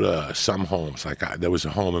go to some homes. Like there was a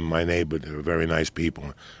home in my neighborhood. They were very nice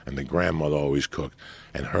people, and the grandmother always cooked.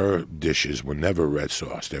 And her dishes were never red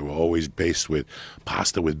sauce. They were always based with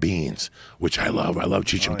pasta with beans, which I love. I love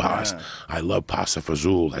chicken pasta. Yeah. I love pasta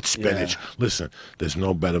fazool. That's spinach. Yeah. Listen, there's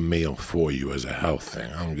no better meal for you as a health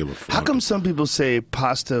thing. I don't give a fuck. How come some people say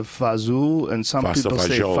pasta fazool and some people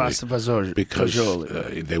say pasta fagioli? Because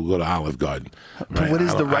they go to Olive Garden. Right? What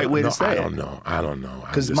is the right way to say it? I don't know.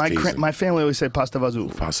 Because my family always say pasta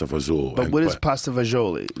fazool. Pasta fazool. But what is pasta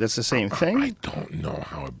fagioli? That's the same thing? I don't know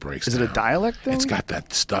how it breaks down. Is it a dialect thing? It's got that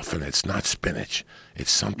stuff in it. It's not spinach. It's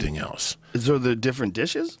something else. Is there the different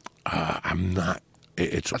dishes? I'm not. I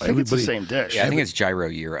think it's the same dish. Yeah, I think it's gyro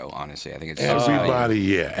gyro. Honestly, I think it's everybody.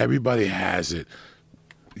 Yeah, everybody has it.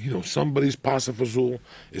 You know, somebody's pasta fazool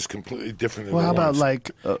is completely different than how about like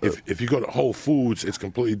if you go to Whole Foods, it's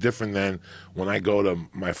completely different than when I go to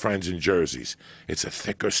my friends in Jersey's. It's a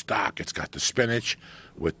thicker stock. It's got the spinach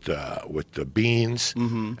with the beans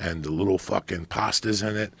and the little fucking pastas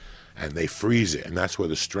in it. And they freeze it, and that's where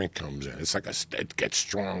the strength comes in. It's like it gets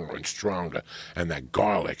stronger and stronger, and that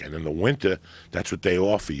garlic. And in the winter, that's what they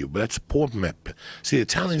offer you. But that's poor. See, the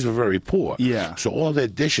Italians are very poor. Yeah. So all their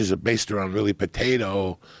dishes are based around really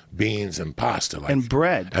potato, beans, and pasta. And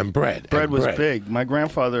bread. And bread. Bread was big. My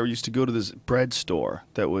grandfather used to go to this bread store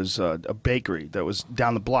that was a bakery that was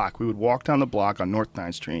down the block. We would walk down the block on North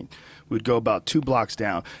 9th Street. We would go about 2 blocks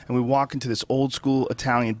down, and we walk into this old school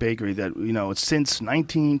Italian bakery that, you know, it's since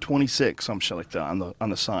 1926, some shit like that on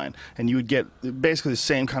the sign. And you would get basically the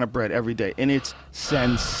same kind of bread every day, and it's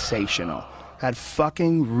sensational. Had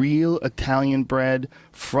fucking real Italian bread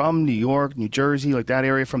from New York, New Jersey, like that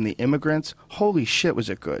area, from the immigrants. Holy shit, was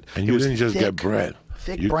it good. And you didn't just get bread.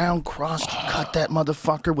 Thick brown crust. You cut that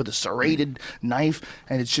motherfucker with a serrated knife,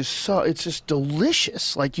 and it's just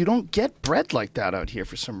delicious. Like, you don't get bread like that out here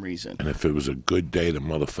for some reason. And if it was a good day, the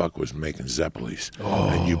motherfucker was making Zeppelis.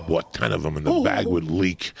 And you bought 10 of them, and the bag would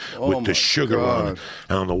leak with the sugar on it.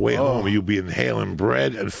 And on the way home, you'd be inhaling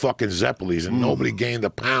bread and fucking Zeppelis, and nobody gained a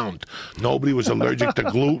pound. Nobody was allergic to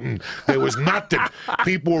gluten. There was nothing.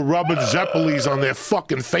 People were rubbing Zeppelis on their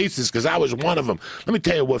fucking faces, because I was one of them. Let me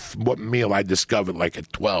tell you what meal I discovered, like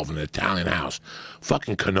at 12 in an Italian house.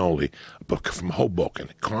 Fucking cannoli, but from Hoboken.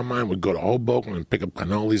 Carmine would go to Hoboken and pick up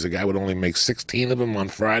cannolis. The guy would only make 16 of them on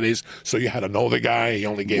Fridays, so you had to know the guy. He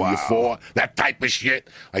only gave you 4. That type of shit.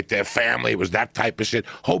 Like their family was that type of shit.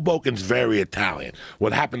 Hoboken's very Italian.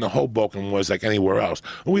 What happened to Hoboken was like anywhere else.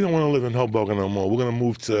 We don't want to live in Hoboken no more. We're going to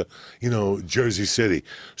move to, Jersey City.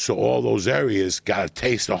 So all those areas got a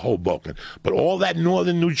taste of Hoboken. But all that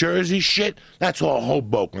northern New Jersey shit, that's all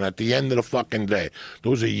Hoboken at the end of the fucking day.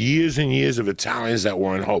 Those are years and years of Italians that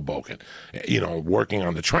were in Hoboken, working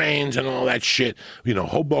on the trains and all that shit.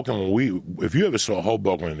 Hoboken, if you ever saw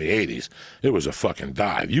Hoboken in the 80s, it was a fucking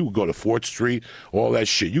dive. You would go to 4th Street, all that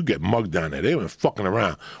shit. You get mugged down there. They were fucking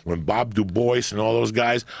around. When Bob Du Bois and all those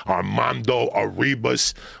guys, Armando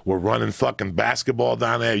Arribas, were running fucking basketball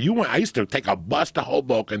down there. I used to take a bus to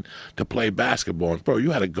Hoboken to play basketball. And, bro,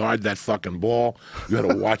 you had to guard that fucking ball. You had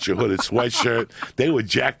to watch your hooded sweatshirt. They would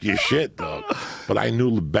jack your shit, dog. But I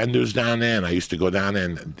knew the vendors down there, and I used to go down there,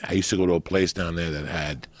 and I used to go to a place down there that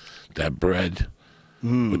had that bread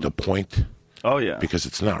with the point. Oh, yeah. Because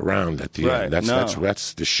it's not round at the end.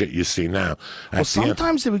 That's the shit you see now. Well,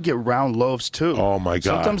 sometimes they would get round loaves, too. Oh, my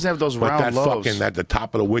God. Sometimes they have those round loaves. At the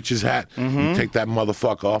top of the witch's hat, you take that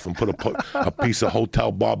motherfucker off and put a piece of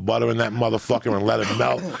Hotel Bar butter in that motherfucker and let it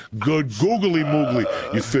melt. Good googly moogly.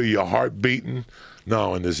 You feel your heart beating.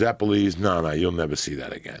 No, and the Zeppelis, no, you'll never see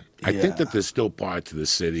that again. I think that there's still parts of the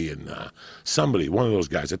city, and one of those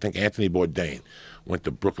guys, I think Anthony Bourdain, went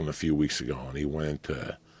to Brooklyn a few weeks ago, and he went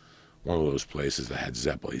into one of those places that had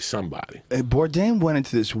Zeppelis, somebody. Bourdain went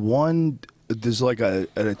into there's like an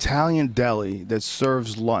Italian deli that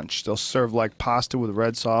serves lunch. They'll serve like pasta with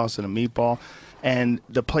red sauce and a meatball, and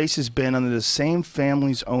the place has been under the same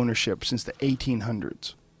family's ownership since the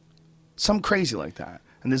 1800s. Some crazy like that.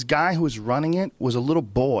 And this guy who was running it was a little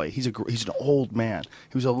boy. He's an old man.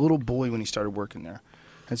 He was a little boy when he started working there.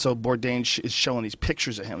 And so Bourdain is showing these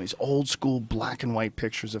pictures of him, these old school black and white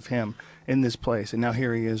pictures of him in this place. And now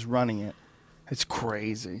here he is running it. It's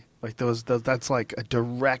crazy. Like that's like a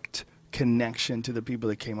direct connection to the people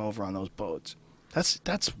that came over on those boats. That's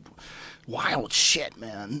wild shit,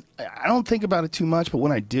 man. I don't think about it too much, but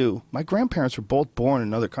when I do, my grandparents were both born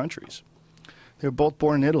in other countries. They were both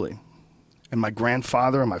born in Italy. And my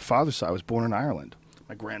grandfather on my father's side was born in Ireland.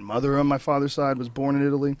 My grandmother on my father's side was born in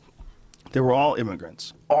Italy. They were all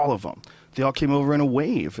immigrants, all of them. They all came over in a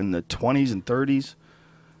wave in the 20s and 30s,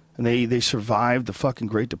 and they survived the fucking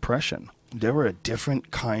Great Depression. They were a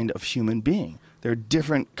different kind of human being. They're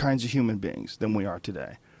different kinds of human beings than we are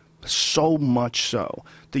today. So much so.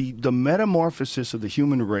 The metamorphosis of the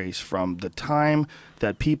human race from the time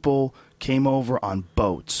that people came over on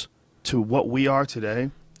boats to what we are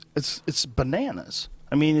today, it's bananas.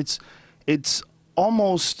 I mean, it's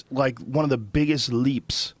almost like one of the biggest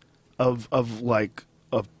leaps of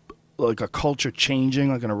a culture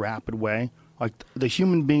changing like in a rapid way. Like the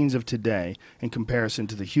human beings of today in comparison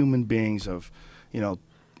to the human beings of,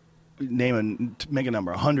 make a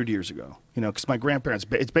number, 100 years ago. Because my grandparents,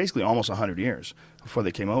 it's basically almost 100 years before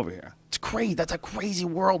they came over here. It's crazy. That's a crazy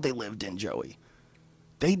world they lived in, Joey.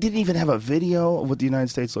 They didn't even have a video of what the United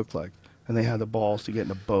States looked like. And they had the balls to get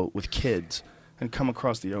in a boat with kids and come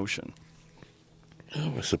across the ocean.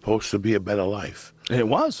 It was supposed to be a better life. And it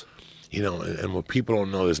was. And what people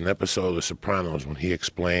don't know, there's an episode of The Sopranos when he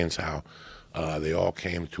explains how they all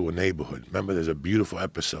came to a neighborhood. Remember, there's a beautiful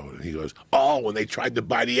episode. And he goes, when they tried to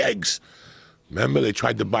buy the eggs. Remember, they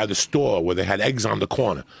tried to buy the store where they had eggs on the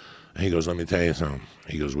corner. And he goes, let me tell you something.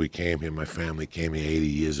 He goes, we came here, my family came here 80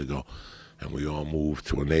 years ago, and we all moved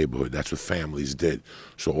to a neighborhood. That's what families did.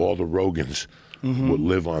 So all the Rogans would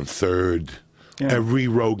live on 3rd. Yeah. Every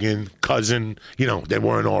Rogan, cousin, they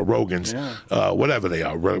weren't all Rogans. Yeah. Whatever they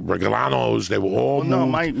are, Regalanos, they were all moved. No,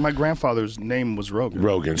 my grandfather's name was Rogan.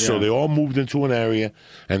 Rogan. Yeah. So they all moved into an area,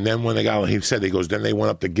 and then when then they went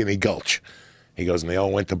up to Guinea Gulch. He goes, and they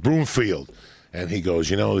all went to Broomfield. And he goes,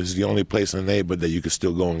 this is the only place in the neighborhood that you could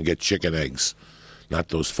still go and get chicken eggs, not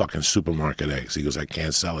those fucking supermarket eggs. He goes, I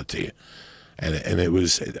can't sell it to you. And it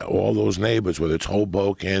was all those neighbors, whether it's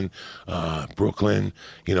Hoboken, Brooklyn,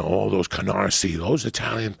 all those Canarsie, those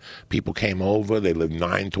Italian people came over. They lived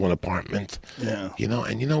 9 to an apartment. Yeah.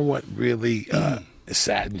 And you know what really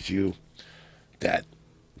saddens you? That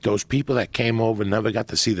those people that came over never got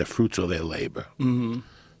to see the fruits of their labor. Mm-hmm.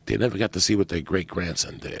 They never got to see what their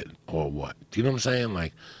great-grandson did or what. Do you know what I'm saying?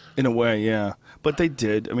 Like, in a way, yeah. But they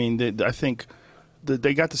did. I mean, I think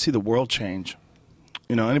they got to see the world change.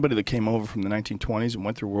 Anybody that came over from the 1920s and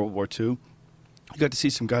went through World War II, you got to see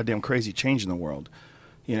some goddamn crazy change in the world.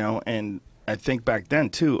 And I think back then,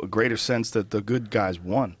 too, a greater sense that the good guys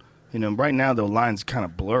won. Right now the line's kind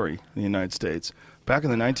of blurry in the United States. Back in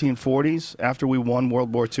the 1940s, after we won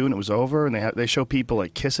World War II and it was over, and they show people,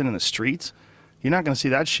 like, kissing in the streets, you're not going to see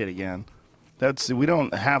that shit again. We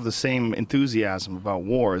don't have the same enthusiasm about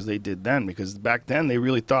war as they did then, because back then they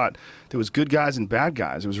really thought there was good guys and bad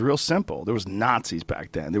guys. It was real simple. There was Nazis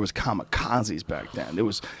back then. There was kamikazes back then. There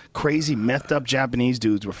was crazy, methed up Japanese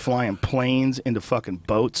dudes were flying planes into fucking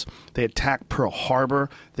boats. They attacked Pearl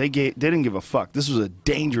Harbor. They didn't give a fuck. This was a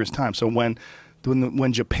dangerous time. So when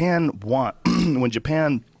Japan won, when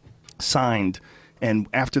Japan signed. And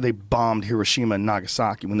after they bombed Hiroshima and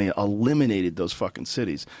Nagasaki, when they eliminated those fucking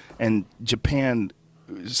cities, and Japan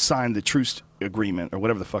signed the truce agreement or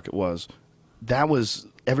whatever the fuck it was, it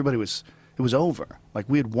was over. Like,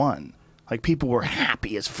 we had won. Like, people were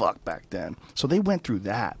happy as fuck back then. So they went through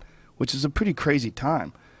that, which is a pretty crazy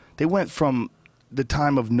time. They went from the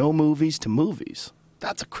time of no movies to movies.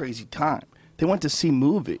 That's a crazy time. They went to see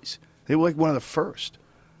movies. They were like one of the first.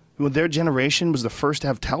 Their generation was the first to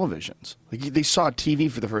have televisions. Like, they saw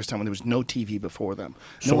TV for the first time when there was no TV before them.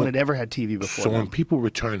 No one had ever had TV before them. So when people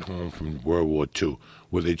returned home from World War II,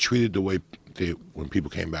 were they treated the way when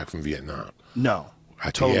people came back from Vietnam? No.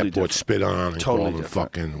 At the airport, spit on and call them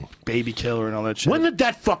fucking baby killer and all that shit. When did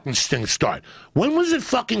that fucking thing start? When was it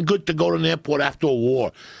fucking good to go to an airport after a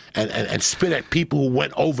war and spit at people who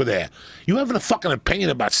went over there? You having a fucking opinion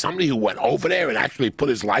about somebody who went over there and actually put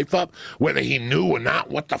his life up, whether he knew or not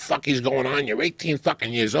what the fuck is going on? You're 18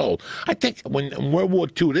 fucking years old. I think when in World War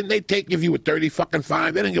II, didn't they take if you were 30 fucking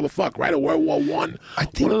 5? They didn't give a fuck, right? Or World War I?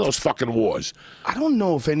 One of those fucking wars. I don't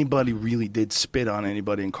know if anybody really did spit on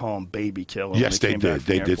anybody and call them baby killer. Yes, they did.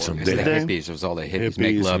 They did some. The hippies, it was all the hippies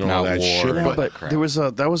make love, not war. Shit, yeah, but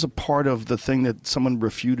that was a part of the thing that someone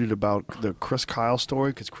refuted about the Chris Kyle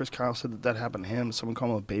story, because Chris Kyle said that happened to him. Someone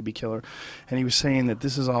called him a baby killer, and he was saying that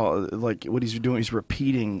this is all like what he's doing. He's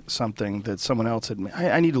repeating something that someone else had made.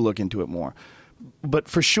 I need to look into it more. But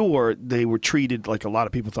for sure, they were treated like a lot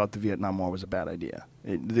of people thought the Vietnam War was a bad idea.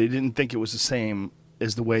 They didn't think it was the same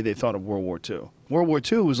as the way they thought of World War II. World War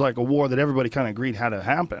II was like a war that everybody kind of agreed had to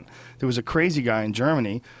happen. There was a crazy guy in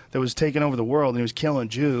Germany that was taking over the world, and he was killing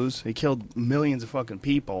Jews. He killed millions of fucking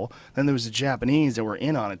people. Then there was the Japanese that were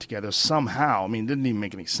in on it together somehow. I mean, it didn't even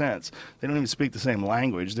make any sense. They don't even speak the same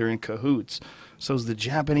language. They're in cahoots. So it was the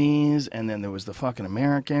Japanese, and then there was the fucking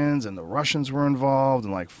Americans, and the Russians were involved,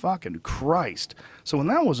 and like, fucking Christ. So when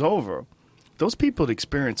that was over, those people had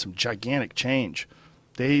experienced some gigantic change.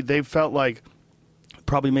 They felt like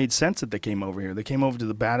probably made sense that they came over here. They came over to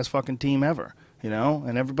the baddest fucking team ever.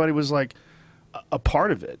 And everybody was like a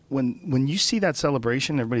part of it. When you see that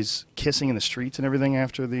celebration, everybody's kissing in the streets and everything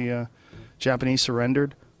after the Japanese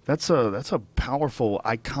surrendered. That's a powerful,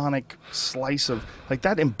 iconic slice of like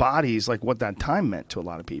that embodies like what that time meant to a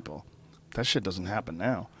lot of people. That shit doesn't happen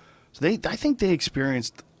now. So I think they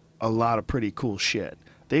experienced a lot of pretty cool shit.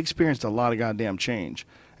 They experienced a lot of goddamn change.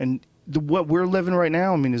 And what we're living right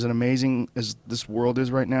now, I mean, as amazing as this world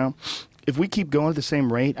is right now, if we keep going at the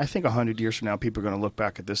same rate, I think 100 years from now, people are going to look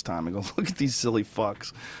back at this time and go, look at these silly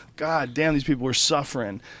fucks. God damn, these people were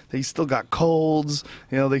suffering. They still got colds.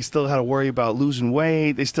 They still had to worry about losing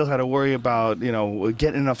weight. They still had to worry about,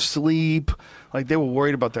 getting enough sleep. Like, they were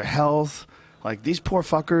worried about their health. Like, these poor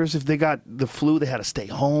fuckers, if they got the flu, they had to stay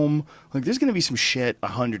home. Like, there's going to be some shit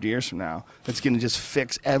 100 years from now that's going to just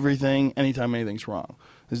fix everything anytime anything's wrong.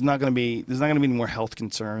 There's not going to be any more health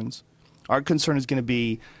concerns. Our concern is going to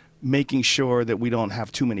be making sure that we don't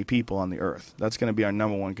have too many people on the earth. That's going to be our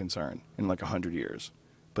number one concern in like 100 years.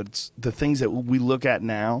 But it's the things that we look at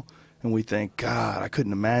now and we think, God, I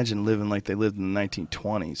couldn't imagine living like they lived in the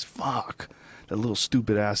 1920s. Fuck. That little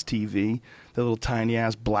stupid-ass TV, that little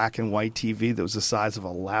tiny-ass black and white TV that was the size of a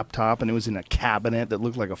laptop, and it was in a cabinet that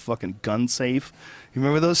looked like a fucking gun safe. You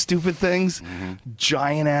remember those stupid things? Mm-hmm.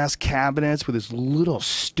 Giant-ass cabinets with this little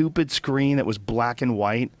stupid screen that was black and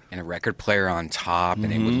white. And a record player on top,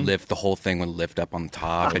 and it would lift, the whole thing would lift up on the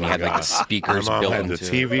top, and you had like the speakers built into it. The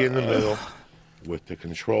TV in the middle with the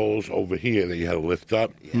controls over here that you had to lift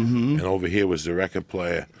up, and over here was the record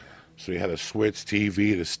player. So you had a switch,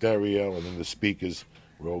 TV, the stereo, and then the speakers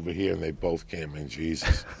were over here, and they both came in.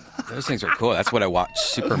 Jesus. Those things are cool. That's what I watched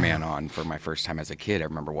Superman on for my first time as a kid. I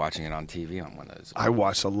remember watching it on TV on one of those. I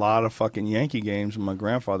watched a lot of fucking Yankee games with my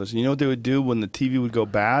grandfather's. You know what they would do when the TV would go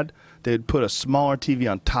bad? They'd put a smaller TV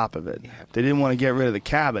on top of it. Yeah. They didn't want to get rid of the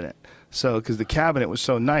cabinet, because the cabinet was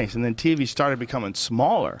so nice. And then TV started becoming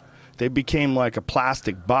smaller. They became like a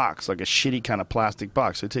plastic box, like a shitty kind of plastic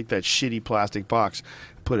box. So take that shitty plastic box,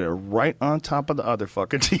 put it right on top of the other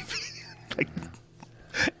fucking TV. Like,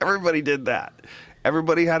 everybody did that.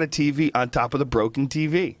 Everybody had a TV on top of the broken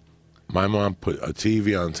TV. My mom put a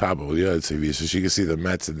TV on top of the other TV so she could see the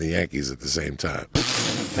Mets and the Yankees at the same time.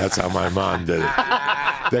 That's how my mom did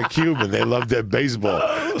it. They're Cuban. They love their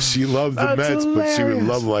baseball. She loved the Mets, hilarious. But she would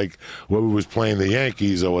love, like, when we was playing the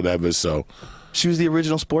Yankees or whatever, so... She was the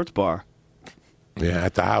original sports bar. Yeah,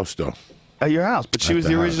 at the house, though. At your house, but she was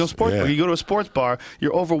the original sports bar. You go to a sports bar,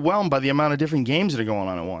 you're overwhelmed by the amount of different games that are going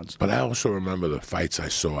on at once. But I also remember the fights I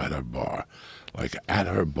saw at her bar. Like, at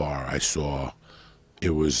her bar, I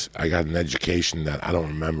got an education that I don't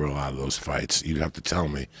remember a lot of those fights. You'd have to tell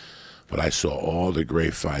me. But I saw all the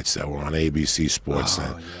great fights that were on ABC Sports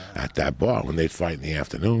at that bar when they'd fight in the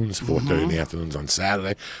afternoons, 4:30 in the afternoons on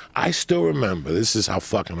Saturday. I still remember, this is how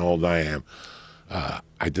fucking old I am.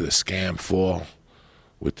 I did a scam fall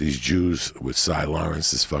with these Jews, with Cy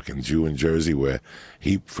Lawrence, this fucking Jew in Jersey, where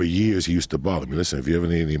for years he used to bother me. Listen, if you ever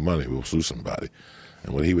need any money, we'll sue somebody.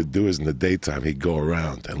 And what he would do is in the daytime, he'd go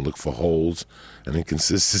around and look for holes and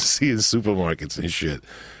inconsistency in supermarkets and shit.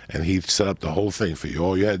 And he'd set up the whole thing for you.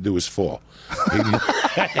 All you had to do was fall.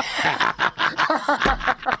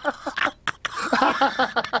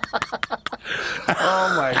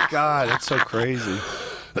 Oh, my God. That's so crazy.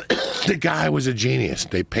 The guy was a genius.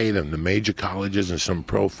 They paid him. The major colleges and some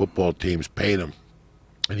pro football teams paid him.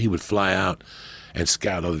 And he would fly out and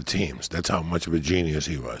scout other teams. That's how much of a genius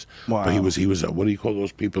he was. Wow. But he was what do you call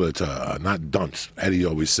those people? It's not dunce. Eddie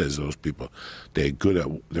always says those people. They're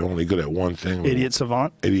only good at one thing. Idiot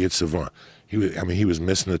savant? Idiot savant. He was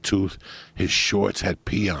missing a tooth. His shorts had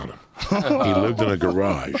pee on them. He lived in a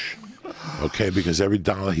garage. Okay, because every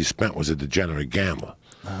dollar he spent was a degenerate gambler.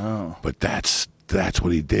 Oh. But that's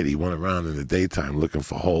what he did. He went around in the daytime looking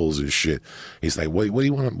for holes and shit. He's like, what do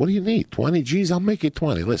you want? What do you need? 20 G's? I'll make it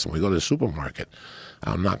 20. Listen, we go to the supermarket.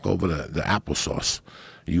 I'll knock over the applesauce.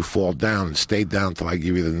 You fall down and stay down till I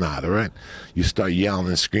give you the nod, all right? You start yelling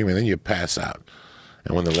and screaming, then you pass out.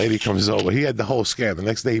 And when the lady comes over, he had the whole scam. The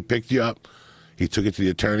next day he picked you up. He took you to the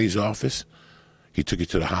attorney's office. He took you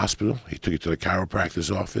to the hospital. He took you to the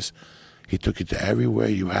chiropractor's office. He took you to everywhere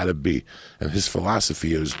you had to be. And his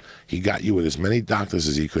philosophy is he got you with as many doctors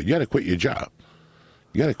as he could. You got to quit your job.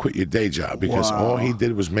 You got to quit your day job because all he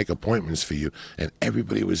did was make appointments for you, and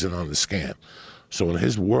everybody was in on the scam. So in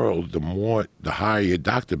his world, the higher your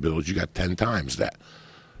doctor bills, you got 10 times that.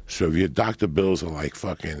 So if your doctor bills are like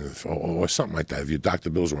fucking, or something like that, if your doctor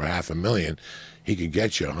bills were $500,000, he could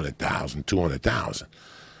get you $100,000, $200,000.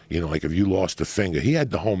 You know, like if you lost a finger, he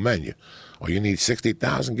had the whole menu. Or you need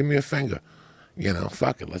 $60,000, give me a finger. You know,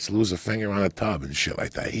 fuck it, let's lose a finger on a tub and shit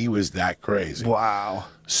like that. He was that crazy. Wow.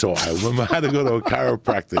 So I remember I had to go to a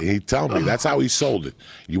chiropractor. He'd tell me, that's how he sold it.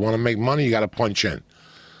 You want to make money, you got to punch in.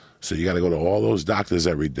 So you got to go to all those doctors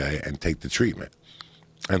every day and take the treatment.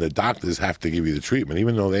 And the doctors have to give you the treatment,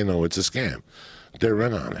 even though they know it's a scam. They're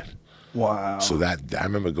in on it. Wow. So that I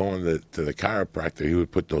remember going to the chiropractor. He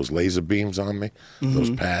would put those laser beams on me,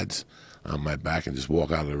 those pads on my back, and just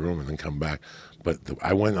walk out of the room and then come back. But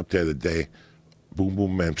I went up there the day Boom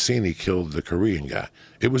Boom Mancini killed the Korean guy.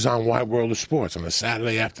 It was on Wide World of Sports on a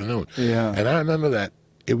Saturday afternoon. Yeah. And I remember that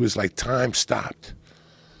it was like time stopped.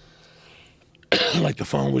 Like the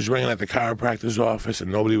phone was ringing at the chiropractor's office and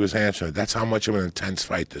nobody was answering. That's how much of an intense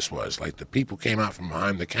fight this was. Like the people came out from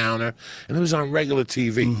behind the counter and it was on regular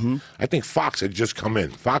TV. I think Fox had just come in.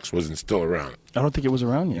 Fox wasn't still around. I don't think it was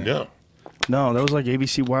around yet. No. No, that was like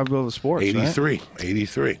ABC Wide World of Sports. 83. Right?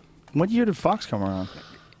 83. What year did Fox come around?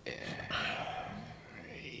 It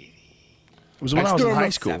was when I was in high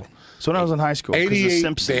school. So when I was in high school, 88, the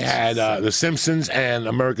Simpsons. they had The Simpsons and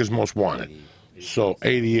America's Most Wanted. So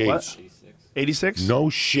 88. What? 86? No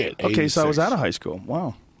shit. Okay, 86. so I was out of high school.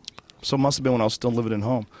 Wow. So it must have been when I was still living at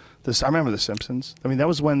home. I remember The Simpsons. I mean, that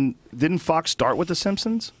was when, didn't Fox start with The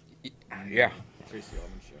Simpsons? Yeah.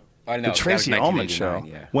 The Tracy Ullman Show.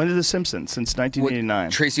 Yeah. When did The Simpsons? Since 1989.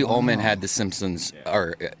 Well, Tracy Ullman had The Simpsons,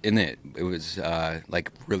 or in it. It was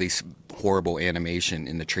like really horrible animation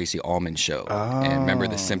in the Tracy Ullman Show. And remember,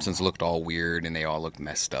 The Simpsons looked all weird and they all looked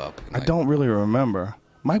messed up. I don't really remember.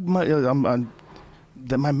 My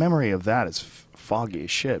memory of that is foggy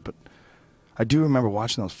as shit. But I do remember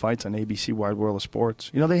watching those fights on ABC Wide World of Sports.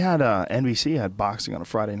 You know, they had NBC had boxing on a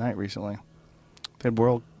Friday night recently. They had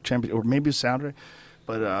World Champion, or maybe it was Saturday.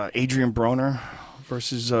 But Adrian Broner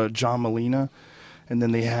versus John Molina. And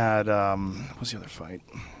then they had, what's the other fight?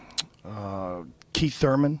 Keith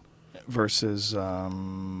Thurman versus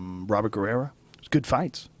Robert Guerrero. It was good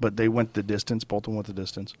fights, but they went the distance. Both of them went the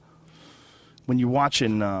distance. When you're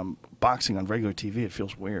watching boxing on regular TV, it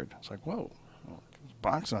feels weird. It's like, whoa,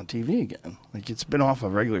 boxing on TV again. Like, it's been off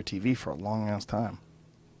of regular TV for a long-ass time.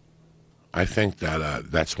 I think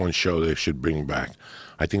that that's one show they should bring back.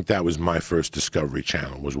 I think that was my first Discovery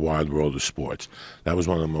Channel, was Wide World of Sports. That was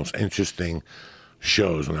one of the most interesting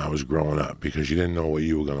shows when I was growing up because you didn't know what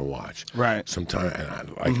you were going to watch. Right. Sometimes,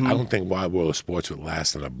 and I don't think Wide World of Sports would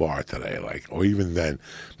last in a bar today, or even then,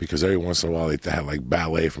 because every once in a while they had like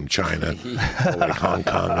ballet from China, or like Hong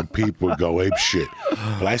Kong, and people would go ape shit.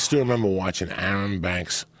 But I still remember watching Aaron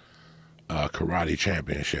Banks' karate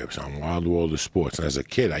championships on Wild World of Sports. And as a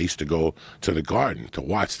kid, I used to go to the Garden to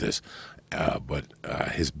watch this. But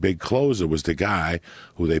his big closer was the guy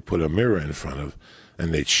who they put a mirror in front of,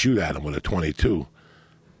 and they'd shoot at him with a .22,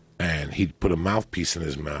 and he'd put a mouthpiece in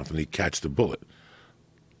his mouth, and he'd catch the bullet.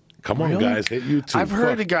 Come on, guys, hit YouTube. I've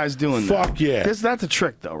heard the guys doing that. Fuck yeah. That's a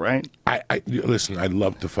trick, though, right? Listen, I'd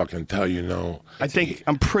love to fucking tell you no.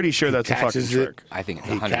 I'm pretty sure that's a fucking trick. I think it's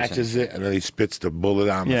he 100%. catches it, and then he spits the bullet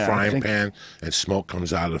out in the frying pan, and smoke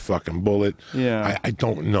comes out of the fucking bullet. Yeah. I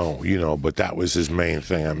don't know, but that was his main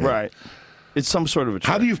thing. I mean, Right. It's some sort of a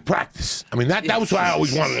trick. How do you practice? I mean, that was what I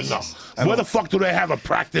always wanted to know. Where the fuck do they have a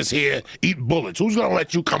practice here? Eat bullets. Who's going to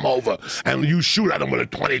let you come over and you shoot at him with a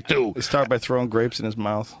 .22? They start by throwing grapes in his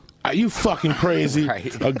mouth. Are you fucking crazy?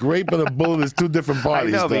 Right. A grape and a bullet is two different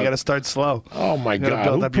bodies. I know, but you dog. got to start slow. Oh, my You gotta God.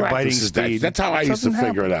 build Who up your biting practices that? speed. That's how I used to Doesn't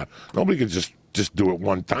figure it happen. out. Nobody could just do it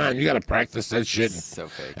one time. You got to practice that shit So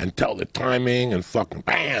fake. and tell the timing and fucking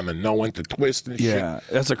bam and know when to twist and Yeah, shit.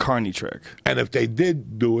 that's a carny trick. And if they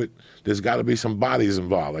did do it, there's got to be some bodies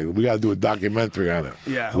involved. Like we got to do a documentary on it.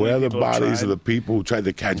 Yeah, how Where are many the people have bodies tried? of the people who tried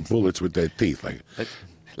to catch bullets with their teeth? Like,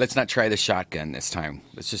 Let's not try the shotgun this time.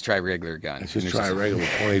 Let's just try a regular gun. let's just try a regular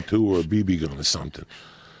 .22 or a BB gun or something.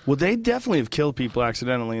 Well, they definitely have killed people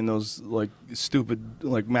accidentally in those like stupid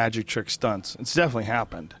like magic trick stunts. It's definitely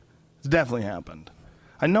happened. It's definitely happened.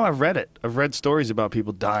 I know I've read it. I've read stories about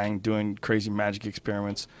people dying doing crazy magic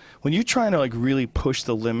experiments. When you're trying to like really push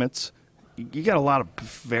the limits, you got a lot of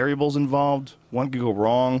variables involved. One could go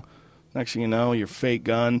wrong. Next thing you know, your fake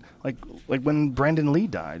gun. Like when Brandon Lee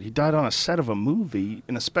died. He died on a set of a movie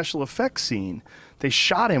in a special effects scene. They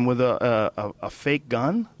shot him with a fake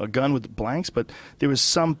gun, a gun with blanks, but there was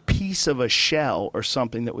some piece of a shell or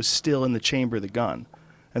something that was still in the chamber of the gun,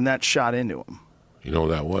 and that shot into him. You know what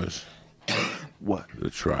that was? What? The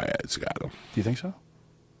triads got him. Do you think so?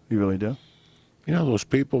 You really do? You know those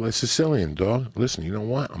people? They're Sicilian, dog. Listen, you know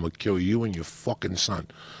what? I'm going to kill you and your fucking son.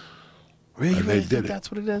 Really? And You really they did think it.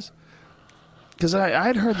 that's what it is? Because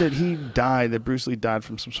I'd heard that he died, that Bruce Lee died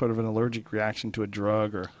from some sort of an allergic reaction to a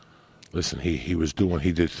drug or... Listen,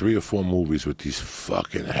 he did 3 or 4 movies with these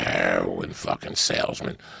fucking heroin fucking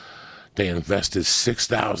salesmen. They invested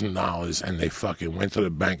 $6,000 and they fucking went to the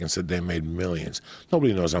bank and said they made millions.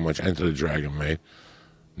 Nobody knows how much Enter the Dragon made.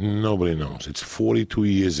 Nobody knows. It's 42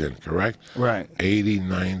 years in, correct? Right. 80,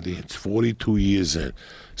 90, it's 42 years in.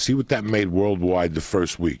 See what that made worldwide the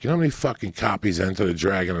first week. You know how many fucking copies Enter the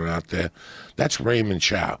Dragon are out there? That's Raymond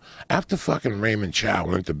Chow. After fucking Raymond Chow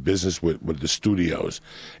went into business with the studios,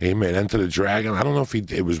 he made Enter the Dragon. I don't know if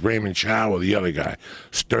it was Raymond Chow or the other guy,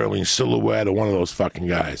 Sterling Silhouette or one of those fucking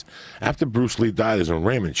guys. After Bruce Lee died is when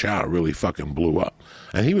Raymond Chow really fucking blew up.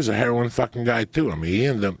 And he was a heroin fucking guy too. I mean,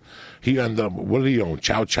 he ended up, what did he own?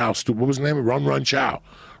 Chow, what was the name of it? Run Chow.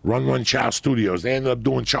 Run Chow Studios. They ended up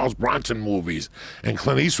doing Charles Bronson movies and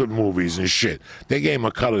Clint Eastwood movies and shit. They gave him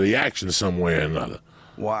a cut of the action some way or another.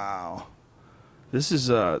 Wow. This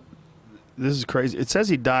is crazy. It says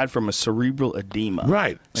he died from a cerebral edema.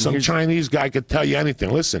 Right. And some Chinese guy could tell you anything.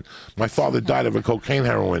 Listen, my father died of a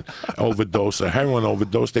heroin overdose.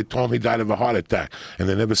 They told him he died of a heart attack, and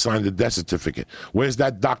they never signed the death certificate. Where's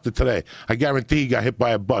that doctor today? I guarantee he got hit by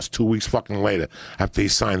a bus 2 weeks fucking later after he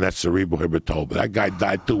signed that cerebral But that guy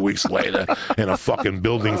died 2 weeks later in a fucking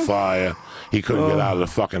building fire. He couldn't get out of the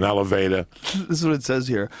fucking elevator. This is what it says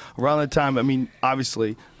here. Around the time, I mean,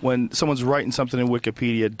 obviously, when someone's writing something in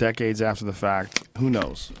Wikipedia decades after the fact, who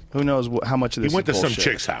knows? Who knows how much of this He went is to bullshit. some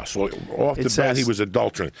chick's house. So off the bat, he was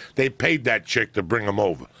adulterating. They paid that chick to bring him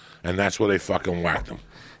over, and that's where they fucking whacked him.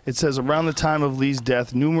 It says, around the time of Lee's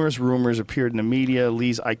death, numerous rumors appeared in the media.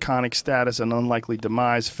 Lee's iconic status and unlikely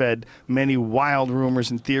demise fed many wild rumors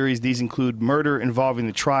and theories. These include murder involving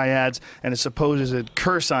the triads and a supposed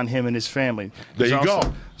curse on him and his family. There you go.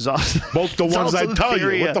 Both the ones I tell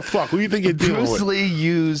you. What the fuck? Who do you think you're dealing with? Bruce Lee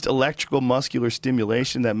used electrical muscular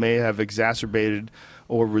stimulation that may have exacerbated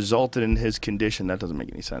or resulted in his condition. That doesn't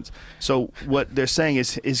make any sense. So what they're saying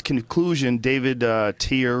is his conclusion, David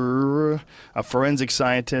Tier, a forensic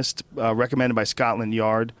scientist recommended by Scotland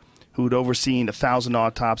Yard, who had overseen 1,000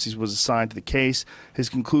 autopsies, was assigned to the case. His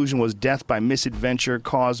conclusion was death by misadventure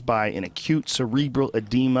caused by an acute cerebral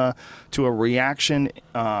edema to a reaction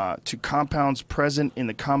to compounds present in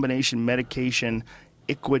the combination medication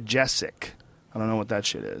Equagesic. I don't know what that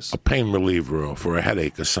shit is. A pain reliever or for a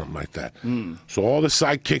headache or something like that. So all the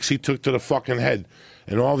sidekicks he took to the fucking head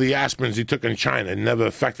and all the aspirins he took in China never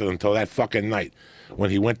affected him until that fucking night when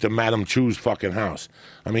he went to Madame Chu's fucking house.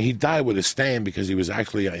 I mean, he died with a stain because he was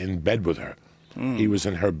actually in bed with her. He was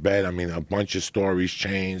in her bed. I mean, a bunch of stories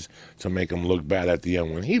changed to make him look bad at the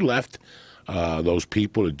end. When he left those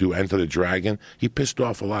people to do Enter the Dragon, he pissed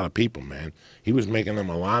off a lot of people, man. He was making them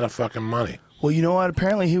a lot of fucking money. Well, you know what?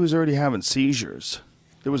 Apparently he was already having seizures.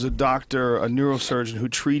 There was a doctor, a neurosurgeon, who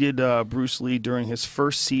treated Bruce Lee during his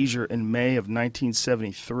first seizure in May of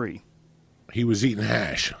 1973. He was eating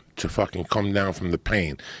hash to fucking come down from the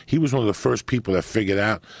pain. He was one of the first people that figured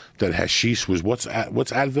out that hashish was, what's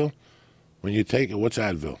Advil? When you take it, what's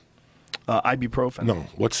Advil? Ibuprofen. No,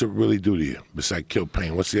 what's it really do to you besides kill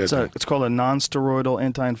pain? What's the other thing? It's called a non-steroidal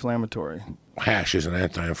anti-inflammatory. Hash is an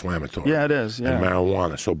anti-inflammatory. Yeah, it is, yeah. And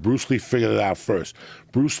marijuana. So Bruce Lee figured it out first.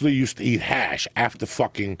 Bruce Lee used to eat hash after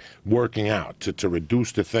fucking working out to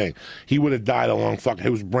reduce the thing. He would have died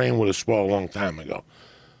his brain would have swelled a long time ago.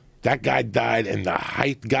 That guy died in the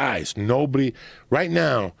height, guys. Nobody, right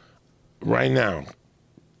now,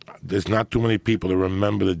 there's not too many people that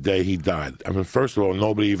remember the day he died. I mean, first of all,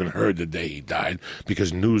 nobody even heard the day he died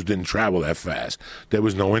because news didn't travel that fast. There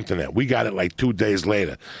was no internet. We got it like 2 days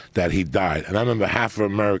later that he died. And I remember half of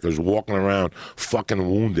America was walking around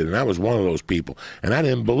fucking wounded, and I was one of those people. And I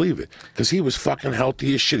didn't believe it because he was fucking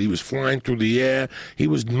healthy as shit. He was flying through the air. He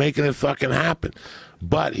was making it fucking happen.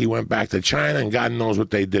 But he went back to China, and God knows what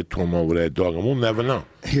they did to him over there, dog, and we'll never know.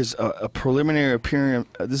 Here's a preliminary opinion.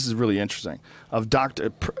 This is really interesting.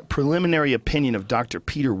 Preliminary opinion of Dr.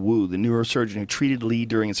 Peter Wu, the neurosurgeon who treated Lee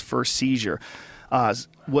during his first seizure,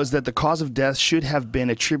 was that the cause of death should have been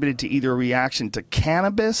attributed to either a reaction to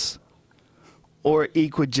cannabis or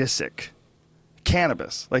Equagesic.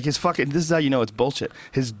 Cannabis. Like his fucking, this is how you know it's bullshit.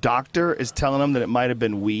 His doctor is telling him that it might have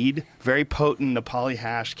been weed. Very potent Nepali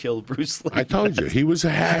hash killed Bruce Lee. I told you, he was a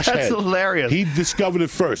hash head. That's hilarious. He discovered it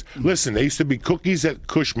first. Listen, there used to be cookies at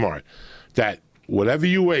Kushmart that whatever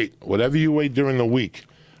you ate during the week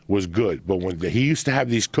was good. But when he used to have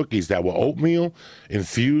these cookies that were oatmeal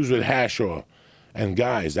infused with hash oil. And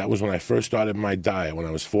guys, that was when I first started my diet when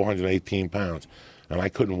I was 418 pounds. And I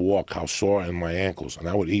couldn't walk, how sore in my ankles. And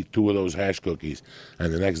I would eat 2 of those hash cookies,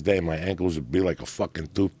 and the next day my ankles would be like a fucking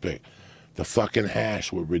toothpick. The fucking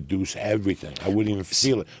hash would reduce everything. I wouldn't even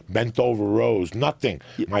feel it. Bent over rows, nothing.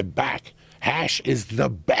 My back Hash is the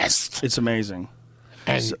best. It's amazing.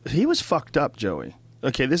 And so, he was fucked up, Joey.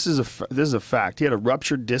 Okay, this is a fact. He had a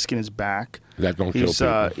ruptured disc in his back. That don't kill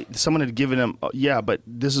people. Someone had given him, but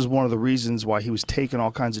this is one of the reasons why he was taking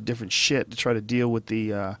all kinds of different shit to try to deal with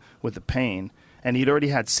the pain. And he'd already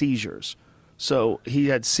had seizures. So he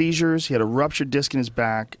had seizures, he had a ruptured disc in his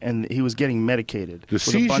back, and he was getting medicated. The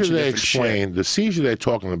seizure they explained, the seizure they're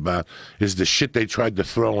talking about is the shit they tried to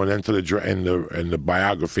throw into the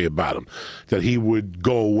biography about him, that he would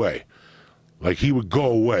go away. Like he would go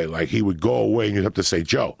away. Like he would go away, and you'd have to say,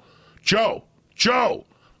 Joe.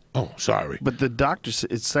 Oh, sorry. But the doctor,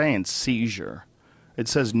 it's saying seizure. It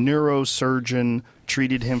says neurosurgeon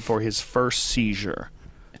treated him for his first seizure.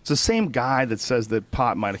 It's the same guy that says that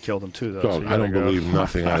pot might have killed him, too, though. Dog, I don't believe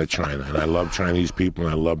nothing out of China. And I love Chinese people,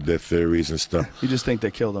 and I love their theories and stuff. You just think they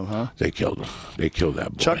killed him, huh? They killed him. They killed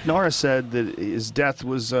that boy. Chuck Norris said that his death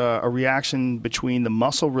was a reaction between the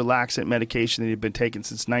muscle relaxant medication that he'd been taking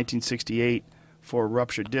since 1968 for a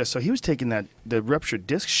ruptured disc. So he was taking the ruptured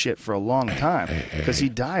disc shit for a long time because he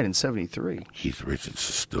died in 73. Keith Richards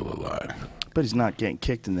is still alive. But he's not getting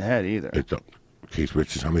kicked in the head either. Keith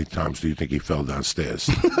Richards, how many times do you think he fell downstairs?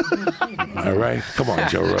 All right? Come on,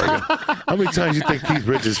 Joe Rogan. How many times do you think Keith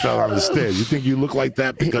Richards fell down the stairs? You think you look like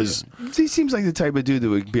that because... He seems like the type of dude that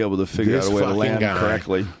would be able to figure out a way to land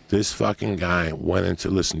correctly. This fucking guy went into...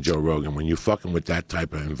 Listen, Joe Rogan, when you're fucking with that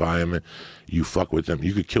type of environment, you fuck with them.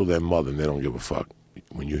 You could kill their mother and they don't give a fuck.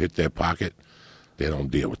 When you hit their pocket, they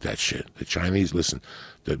don't deal with that shit. The Chinese, listen,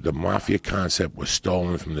 the mafia concept was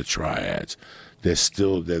stolen from the triads. They're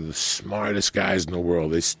the smartest guys in the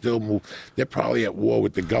world. They still move. They're probably at war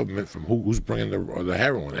with the government from who's bringing the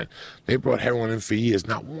heroin in. They brought heroin in for years.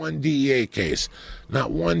 Not one DEA case. Not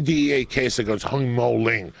one DEA case that goes Hung Mo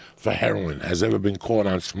Ling for heroin has ever been caught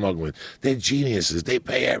on smuggling. They're geniuses. They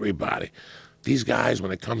pay everybody. These guys,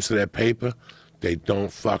 when it comes to their paper, they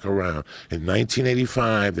don't fuck around. In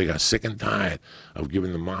 1985, they got sick and tired of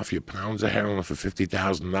giving the mafia pounds of heroin for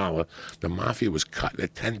 $50,000. The mafia was cut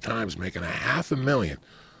at 10 times, making $500,000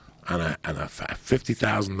 on a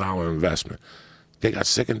 $50,000 investment. They got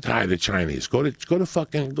sick and tired of the Chinese. Go to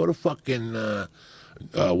fucking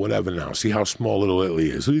whatever now. See how small Little Italy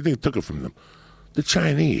is. Who do you think took it from them? The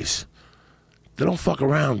Chinese. They don't fuck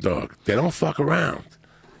around, dog. They don't fuck around.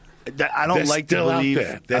 I don't like to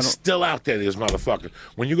believe they're still out there, these motherfuckers.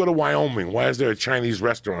 When you go to Wyoming, why is there a Chinese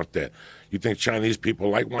restaurant there? You think Chinese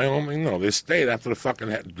people like Wyoming? No, they stayed after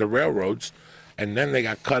the railroads, and then they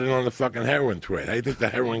got cut in on the fucking heroin trade. How do you think the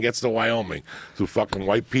heroin gets to Wyoming? Through fucking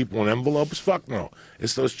white people in envelopes? Fuck no.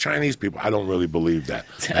 It's those Chinese people. I don't really believe that.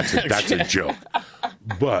 That's a joke.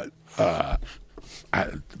 But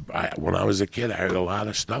when I was a kid, I heard a lot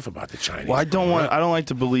of stuff about the Chinese. Well, I don't like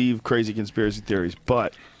to believe crazy conspiracy theories,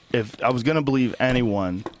 but if I was going to believe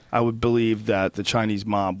anyone, I would believe that the Chinese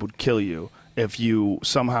mob would kill you if you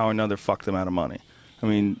somehow or another fuck them out of money. I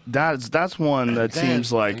mean, that's one that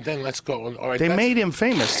seems like... And then let's go... All right, they made him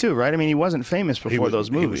famous, too, right? I mean, he wasn't famous before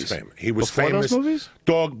those movies. He was before famous. Those movies?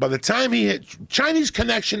 Dog, by the time he hit Chinese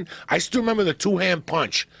Connection, I still remember the two-hand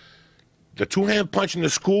punch. The two-hand punch in the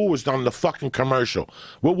school was on the fucking commercial.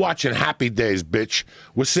 We're watching Happy Days, bitch.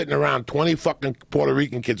 We're sitting around 20 fucking Puerto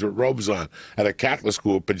Rican kids with robes on at a Catholic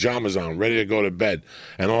school with pajamas on, ready to go to bed.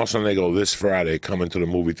 And all of a sudden they go, this Friday, coming to the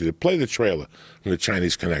movie theater. Play the trailer from the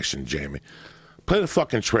Chinese Connection, Jamie. Play the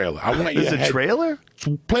fucking trailer. I want you There's a trailer?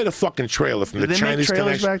 Play the fucking trailer from the Chinese Connection. Did they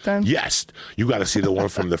make trailers back then? Yes. You got to see the one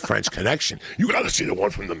from the French Connection. You got to see the one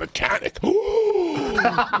from the Mechanic. Ooh.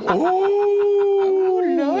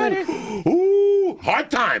 Ooh. Lordy. Ooh.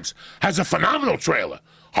 Hard Times has a phenomenal trailer.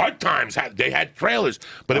 Hard Times, they had trailers,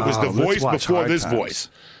 but it was the voice before this voice.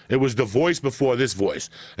 It was the voice before this voice.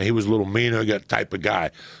 And he was a little meaner type of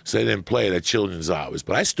guy, so they didn't play it at children's hours.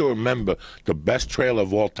 But I still remember the best trailer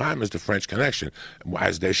of all time is The French Connection.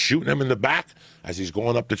 As they're shooting him in the back, as he's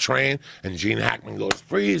going up the train, and Gene Hackman goes,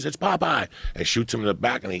 freeze, it's Popeye, and shoots him in the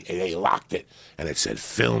back, and they locked it. And it said,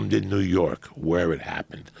 filmed in New York, where it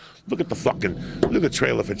happened. Look at the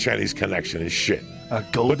trailer for Chinese Connection and shit. A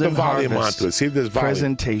golden Put the volume harvest onto it. See if there's volume.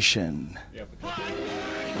 Presentation.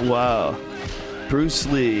 Wow. Bruce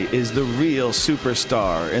Lee is the real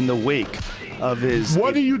superstar in the wake of his...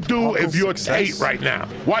 What do you do if you're success? 8 right now?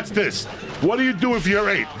 Watch this. What do you do if you're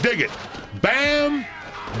 8? Dig it. Bam,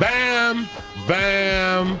 bam,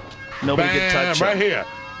 bam, Nobody bam, can touch right him. here.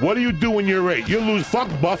 What do you do when you're 8? You lose. Fuck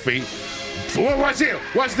Buffy. Watch here.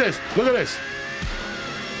 Watch this. Look at this.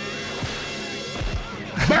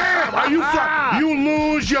 Bam! Are you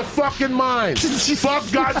lose your fucking mind. Fuck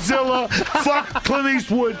Godzilla. Fuck Clint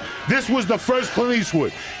Eastwood. This was the first Clint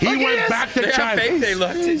Eastwood. He went back to China. They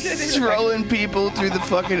looked. Throwing people through the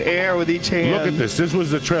fucking air with each hand. Look at this. This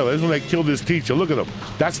was the trailer. This is when they killed his teacher. Look at him.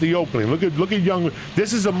 That's the opening. Look at young.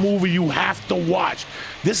 This is a movie you have to watch.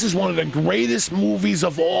 This is one of the greatest movies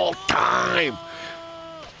of all time.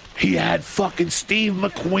 He had fucking Steve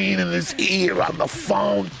McQueen in his ear on the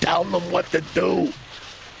phone telling him what to do.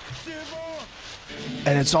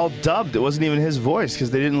 And it's all dubbed. It wasn't even his voice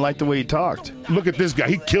because they didn't like the way he talked. Look at this guy.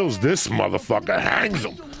 He kills this motherfucker, hangs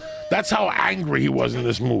him. That's how angry he was in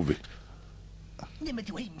this movie.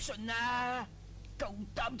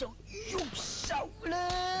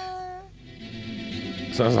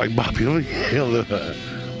 Sounds like Bobby.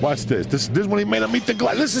 Watch this. This is when he made him meet the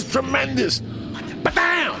glass. This is tremendous. But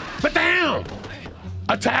down!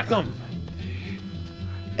 Attack him!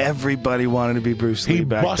 Everybody wanted to be Bruce Lee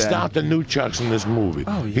back then. He bust out the nunchucks in this movie.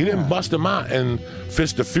 Oh, yeah. He didn't bust them out in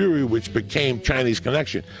Fist of Fury, which became Chinese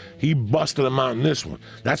Connection. He busted them out in this one.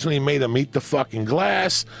 That's when he made him eat the fucking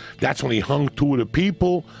glass. That's when he hung two of the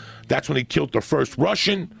people. That's when he killed the first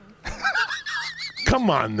Russian.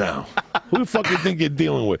 Come on now. Who the fuck you think you're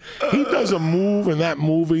dealing with? He does a move in that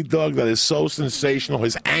movie, Doug, that is so sensational.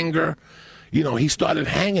 His anger. You know, he started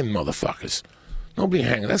hanging motherfuckers. Nobody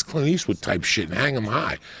hanging. That's Clint Eastwood type shit and hang him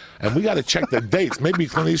high. And we got to check the dates. Maybe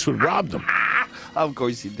Clint Eastwood robbed him. Of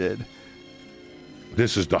course he did.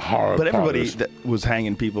 This is the horror. But everybody that was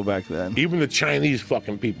hanging people back then. Even the Chinese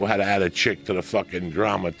fucking people had to add a chick to the fucking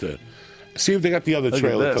drama to see if they got the other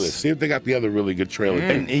trailer for this. See if they got the other really good trailer.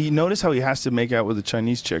 And you notice how he has to make out with a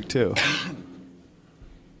Chinese chick too.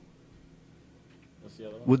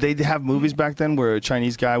 Would they have movies back then where a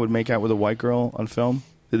Chinese guy would make out with a white girl on film?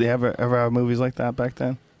 Did they ever have movies like that back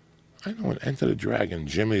then? I know in Enter the Dragon,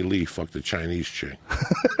 Jimmy Lee fucked a Chinese chick.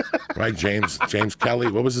 Right? James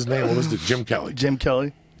Kelly. What was his name? What was the Jim Kelly? Jim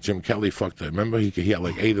Kelly. Jim Kelly fucked her. Remember he had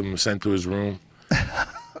like 8 of them sent to his room?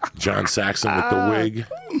 John Saxon with the wig.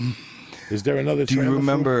 Is there another Do you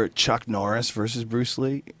remember Chuck Norris versus Bruce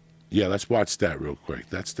Lee? Yeah, let's watch that real quick.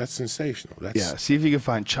 That's sensational. Yeah, see if you can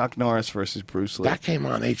find Chuck Norris versus Bruce Lee. That came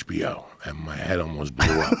on HBO, and my head almost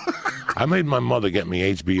blew up. I made my mother get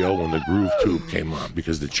me HBO when the Groove Tube came on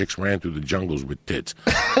because the chicks ran through the jungles with tits.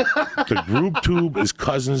 The Groove Tube is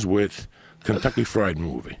cousins with Kentucky Fried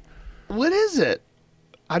Movie. What is it?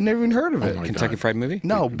 I've never even heard of it. Kentucky Fried Movie?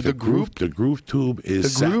 No, the Groove Tube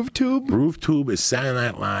is the Groove Tube. Groove Tube is Saturday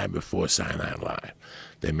Night Live before Saturday Night Live.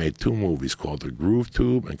 They made 2 movies called The Groove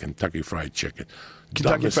Tube and Kentucky Fried Chicken.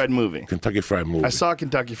 Kentucky Fried Movie. Kentucky Fried Movie. I saw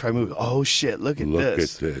Kentucky Fried Movie. Oh, shit. Look at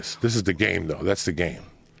this. Look at this. This is the game, though. That's the game.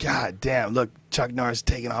 God damn. Look, Chuck Norris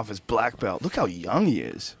taking off his black belt. Look how young he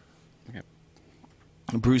is. Yep.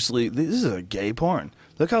 Bruce Lee. This is a gay porn.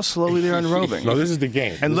 Look how slowly they're unrobing. No, this is the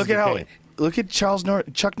game. And look at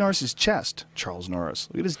Chuck Norris's chest. Charles Norris.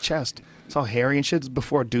 Look at his chest. It's all hairy and shit. It's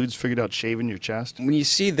before dudes figured out shaving your chest. When you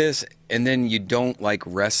see this and then you don't like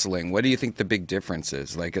wrestling, what do you think the big difference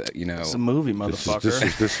is? Like, It's a movie, motherfucker.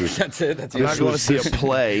 This is That's it. I'm not going to see a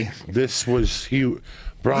play. This was huge.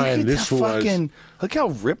 Brian, this was... Look how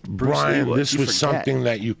ripped Bruce Brian, Lee was. this was something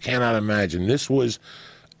that you cannot imagine. This was...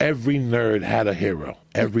 Every nerd had a hero.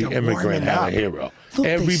 Every immigrant had a hero. Look,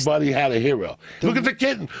 everybody had a hero. Look at the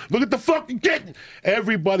kitten. Look at the fucking kitten.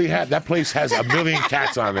 Everybody had... That place has 1 million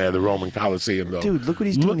cats on there, the Roman Coliseum, though. Dude, look what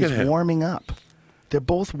he's doing. He's warming up. They're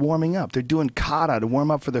both warming up. They're doing kata to warm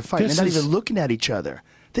up for their fight. They're not even looking at each other.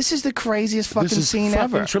 This is the craziest fucking scene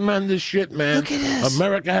ever. This is tremendous shit, man. Look at this.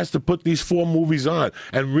 America has to put these 4 movies on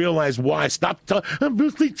and realize why. Stop telling...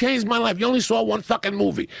 Bruce Lee changed my life. You only saw 1 fucking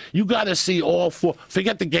movie. You got to see all 4.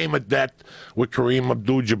 Forget The Game of Death with Kareem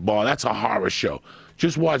Abdul-Jabbar. That's a horror show.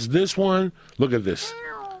 Just watch this one. Look at this.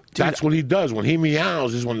 Dude, that's what he does. When he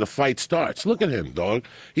meows is when the fight starts. Look at him, dog.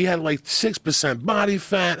 He had like 6% body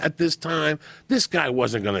fat at this time. This guy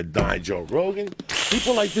wasn't going to die, Joe Rogan.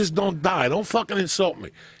 People like this don't die. Don't fucking insult me.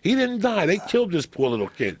 He didn't die. They killed this poor little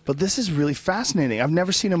kid. But this is really fascinating. I've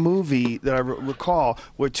never seen a movie that I recall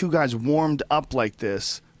where 2 guys warmed up like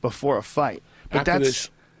this before a fight. But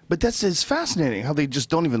it's fascinating how they just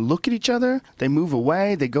don't even look at each other. They move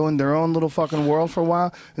away. They go in their own little fucking world for a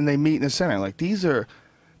while, and they meet in the center. Like,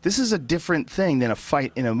 this is a different thing than a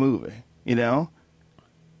fight in a movie, you know?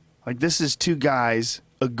 Like, this is 2 guys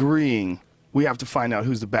agreeing we have to find out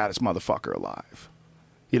who's the baddest motherfucker alive.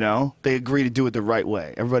 You know? They agree to do it the right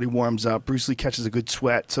way. Everybody warms up. Bruce Lee catches a good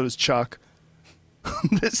sweat. So does Chuck.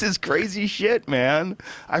 This is crazy shit, man.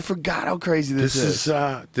 I forgot how crazy this is.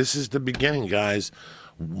 This is the beginning, guys.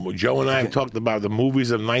 Joe and I have talked about the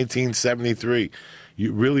movies of 1973.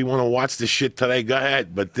 You really want to watch the shit today? Go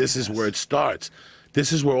ahead. But this is where it starts.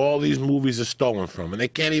 This is where all these movies are stolen from, and they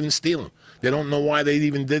can't even steal them. They don't know why they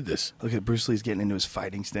even did this. Look at Bruce Lee's getting into his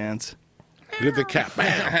fighting stance. Look at the cap.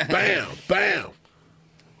 Bam, bam, bam.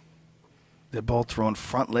 They're both throwing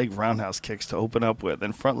front leg roundhouse kicks to open up with,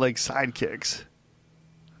 and front leg side kicks.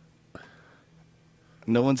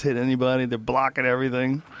 No one's hit anybody. They're blocking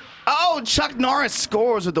everything. Oh, Chuck Norris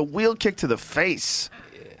scores with a wheel kick to the face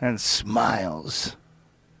and smiles.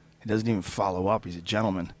 He doesn't even follow up. He's a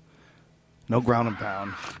gentleman. No ground and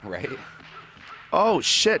pound. Right. Oh,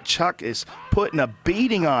 shit. Chuck is putting a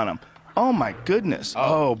beating on him. Oh, my goodness.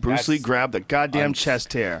 Oh, Bruce Lee grabbed the goddamn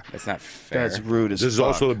chest hair. That's not fair. That's rude as fuck. This is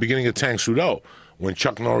also the beginning of Tang Soo Do, when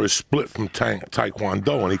Chuck Norris split from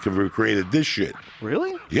Taekwondo and he recreated this shit.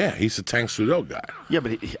 Really? Yeah, he's a Tang Soo Do guy. Yeah,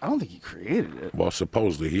 but I don't think he created it. Well,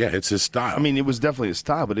 supposedly, yeah, it's his style. I mean, it was definitely his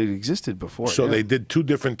style, but it existed before. So yeah. they did two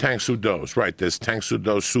different Tang Soo Dos, right? There's Tang Soo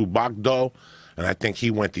Do Soo Bak Do, and I think he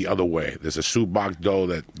went the other way. There's a Soo Bak Do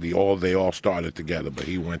that they all started together, but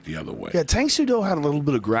he went the other way. Yeah, Tang Soo Do had a little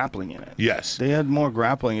bit of grappling in it. Yes. They had more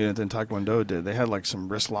grappling in it than Taekwondo did. They had like some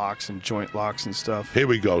wrist locks and joint locks and stuff. Here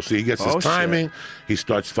we go. See, he gets his timing. Shit. He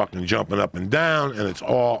starts fucking jumping up and down, and it's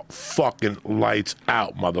all fucking lights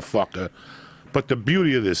out, motherfucker. But the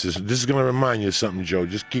beauty of this is going to remind you of something, Joe.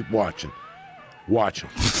 Just keep watching. Watch him.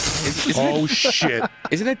 Oh, shit.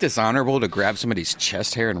 Isn't it dishonorable to grab somebody's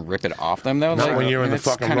chest hair and rip it off them, though? Not when you're in the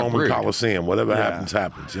fucking Roman Coliseum. Whatever happens,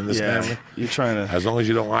 happens. You understand me? You're trying to... As long as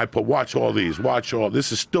you don't... watch all these. Watch all...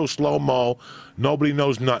 This is still slow-mo. Nobody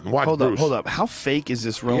knows nothing. Watch Bruce. Hold up. How fake is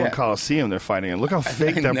this Roman Coliseum they're fighting in? Look how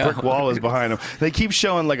fake that brick wall is behind them. They keep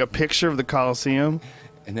showing, like, a picture of the Coliseum.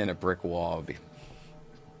 And then a brick wall.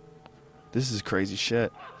 This is crazy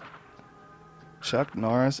shit. Chuck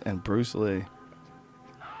Norris and Bruce Lee.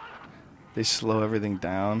 They slow everything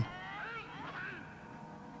down.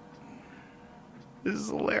 This is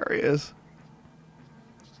hilarious.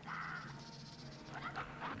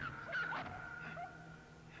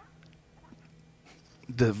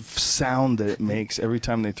 The sound that it makes every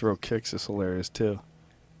time they throw kicks is hilarious, too.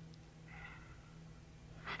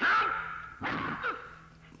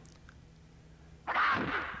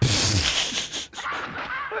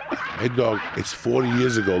 Hey, dog, it's 40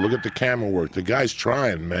 years ago. Look at the camera work. The guy's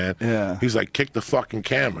trying, man. Yeah. He's like, kick the fucking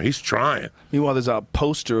camera. He's trying. Meanwhile, there's a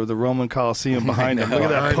poster of the Roman Coliseum behind him. Look at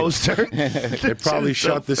that poster. They probably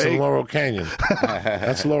shot this in Laurel Canyon.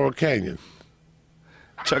 That's Laurel Canyon.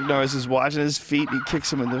 Chuck Norris is watching his feet, and he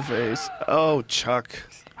kicks him in the face. Oh, Chuck.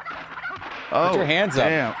 Oh, put your hands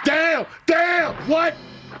up. Damn! What?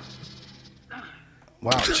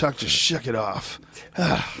 Wow, Chuck just shook it off.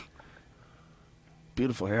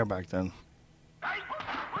 Beautiful hair back then.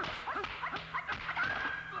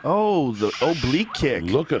 Oh, the oblique kick.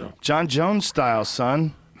 Look at him. John Jones style,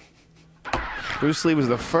 son. Bruce Lee was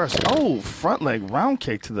the first. Oh, front leg round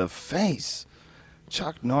kick to the face.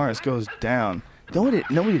 Chuck Norris goes down. Nobody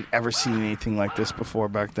had ever seen anything like this before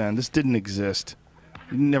back then. This didn't exist.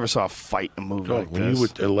 You never saw a fight in a movie like when this. you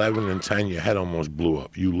were 11 and 10, your head almost blew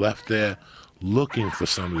up. You left there looking for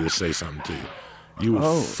somebody to say something to you. You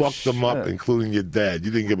would fuck them up, including your dad.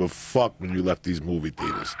 You didn't give a fuck when you left these movie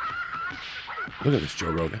theaters. Look at this,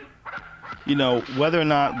 Joe Rogan. You know, whether or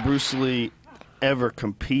not Bruce Lee ever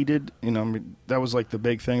competed, you know, I mean, that was like the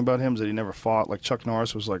big thing about him, is that he never fought. Like Chuck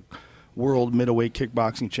Norris was like world middleweight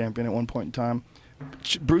kickboxing champion at one point in time.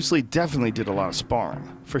 Bruce Lee definitely did a lot of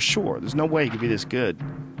sparring, for sure. There's no way he could be this good.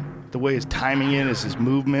 The way his timing is, his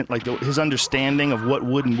movement, like his understanding of what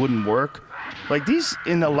would and wouldn't work. Like these,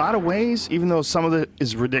 in a lot of ways, even though some of it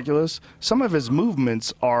is ridiculous, some of his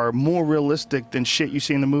movements are more realistic than shit you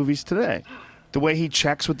see in the movies today. The way he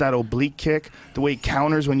checks with that oblique kick, the way he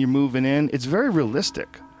counters when you're moving in, it's very realistic.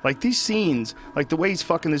 Like these scenes, like the way he's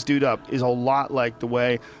fucking this dude up is a lot like the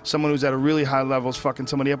way someone who's at a really high level is fucking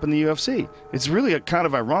somebody up in the UFC. It's really kind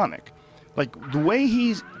of ironic. Like the way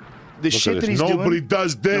he's... The shit that he's doing. Nobody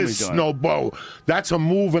does this, Snowbo. That's a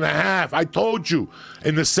move and a half. I told you.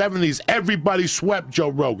 In the 70s, everybody swept Joe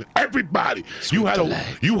Rogan. Everybody. You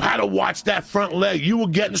had to watch that front leg. You were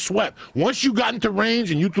getting swept. Once you got into range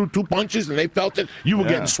and you threw two punches and they felt it, you were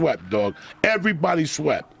getting swept, dog. Everybody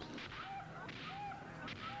swept.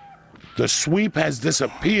 The sweep has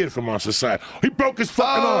disappeared from our society. He broke his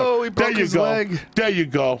fucking arm. He broke his leg. There you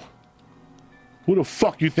go. Who the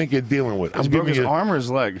fuck you think you're dealing with? He broke his arm or his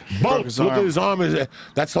leg? Both. Look at his arm.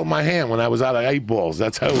 That's on my hand when I was out of 8 balls.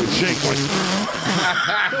 That's how it would shake.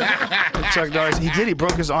 Chuck Norris, he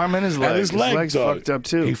broke his arm and his leg. His leg's fucked up,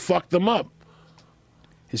 too. He fucked them up.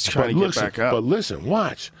 He's trying to get back up. But listen,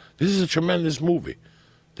 watch. This is a tremendous movie.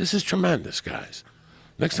 This is tremendous, guys.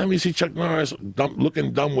 Next time you see Chuck Norris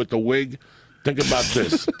looking dumb with the wig, think about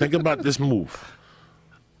this. Think about this move.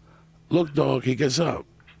 Look, dog, he gets up.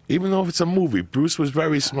 Even though if it's a movie, Bruce was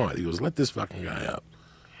very smart. He goes, let this fucking guy up.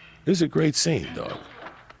 This is a great scene, dog.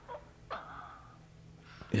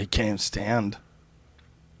 He can't stand.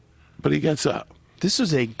 But he gets up. This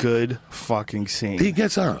is a good fucking scene. He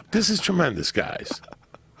gets up. This is tremendous, guys.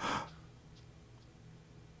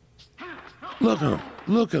 Look at him.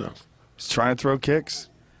 Look at him. He's trying to throw kicks.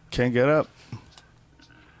 Can't get up.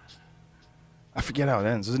 I forget how it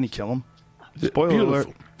ends. Doesn't he kill him? Spoiler alert.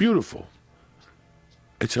 Beautiful.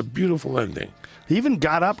 It's a beautiful ending. He even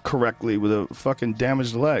got up correctly with a fucking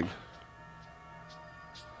damaged leg.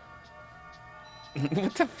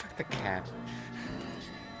 What the fuck, the cat?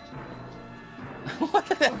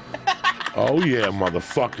 Oh, yeah,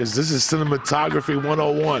 motherfuckers. This is cinematography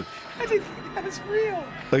 101. I didn't think that was real.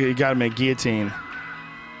 Look, you got him at guillotine.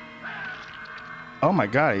 Oh, my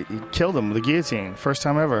God. He killed him with a guillotine. First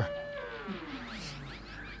time ever.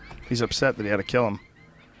 He's upset that he had to kill him.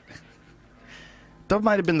 That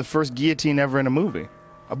might have been the first guillotine ever in a movie.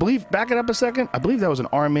 I believe, back it up a second, I believe that was an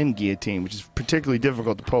arm-in guillotine, which is particularly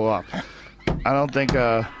difficult to pull off. I don't think,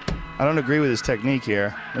 I don't agree with his technique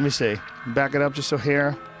here. Let me see. Back it up just so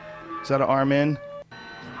here. Is that an arm-in?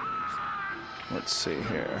 Let's see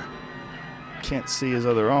here. Can't see his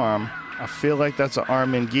other arm. I feel like that's an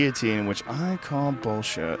arm-in guillotine, which I call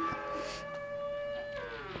bullshit.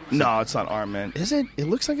 No, it's not arm-in. Is it? It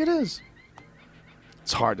looks like it is.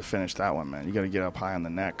 It's hard to finish that one, man. You got to get up high on the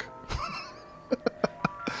neck.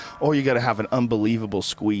 Or you got to have an unbelievable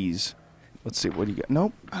squeeze. Let's see. What do you got?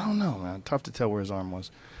 Nope. I don't know, man. Tough to tell where his arm was.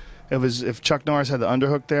 If Chuck Norris had the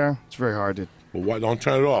underhook there, it's very hard to. Well, why don't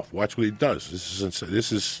turn it off? Watch what he does. This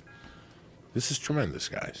is tremendous,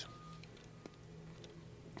 guys.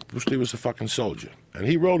 Bruce Lee was a fucking soldier, and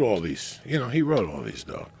he wrote all these. You know, he wrote all these,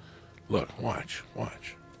 though. Look, watch.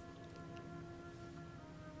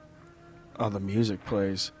 Oh, the music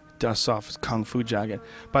plays. Dusts off his kung fu jacket.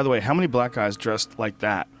 By the way, how many black guys dressed like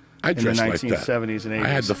that I in the dressed 1970s and 80s? I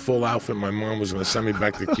had the full outfit. My mom was going to send me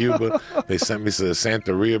back to Cuba. They sent me to the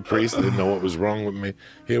Santeria priest. They didn't know what was wrong with me.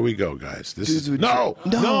 Here we go, guys. This is no.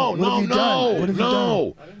 What have you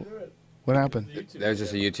done? What happened? That was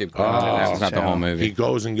just a YouTube comment. That was not the whole movie. He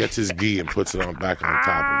goes and gets his gi and puts it back on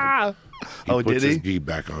top of him. He puts his gi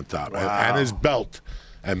back on top. Wow. And his belt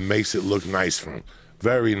and makes it look nice for him.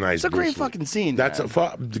 Very nice. It's a great fucking scene. That's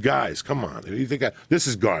guys, come on. You think this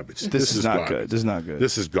is garbage. This is not garbage. Good. This is not good.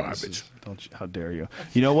 This is garbage. How dare you?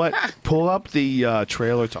 You know what? Pull up the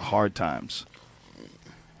trailer to Hard Times.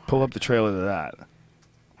 Pull up the trailer to that.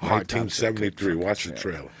 1973. Watch the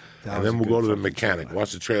trailer. And then we'll go to the mechanic.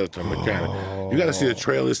 Watch the trailer to the mechanic. You got to see the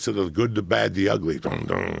trailers to the good, the bad, the ugly. Dun,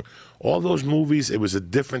 dun. All those movies, it was a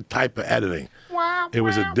different type of editing. It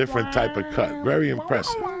was a different type of cut. Very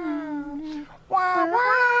impressive.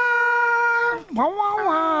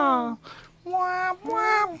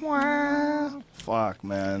 Fuck,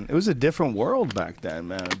 man. It was a different world back then,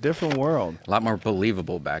 man. A different world. A lot more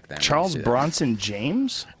believable back then. Charles Bronson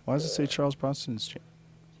James? Why does it say Charles Bronson James?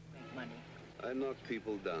 I knock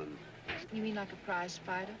people down. You mean like a prize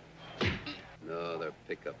fighter? No, they're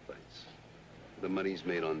pickup fights. The money's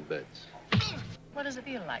made on bets. What does it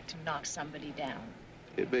feel like to knock somebody down?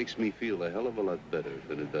 It makes me feel a hell of a lot better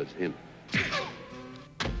than it does him.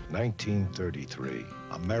 1933.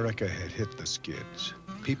 America had hit the skids.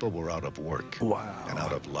 People were out of work. Wow. And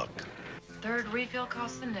out of luck. Third refill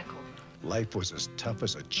costs a nickel. Life was as tough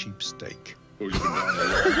as a cheap steak. It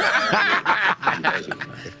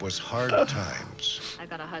was hard times. I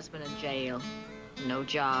got a husband in jail, no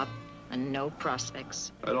job, and no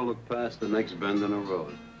prospects. I don't look past the next bend in the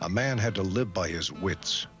road. A man had to live by his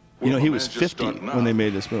wits. You know, he was 50 when they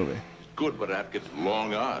made this movie. Good, but I'd get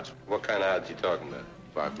long odds. What kind of odds you talking about?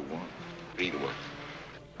 5 to 1, 3 to 1.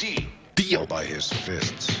 Deal by his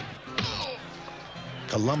fists.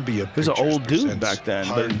 Columbia He was an Pictures old dude presents back then,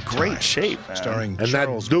 but in Hard great Times, shape, man. Starring And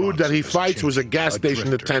Charles that dude that he Bronson as fights was a gas Chinky, station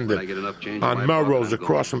drifter. attendant on Melrose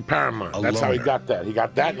across from Paramount. A That's how he loner. got that. He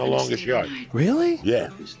got that in the longest yard. Really? Yeah.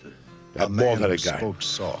 A That man who bald-headed guy. spoke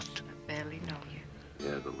soft I barely know you.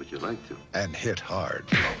 Yeah, but would you like to? and hit hard.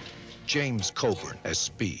 James Coburn as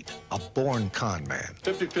Speed, a born con man.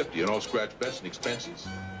 50-50 on all scratch bets and expenses.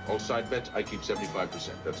 All side bets, I keep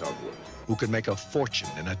 75%. That's how it works. Who can make a fortune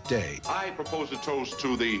in a day I propose a toast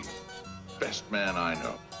to the best man I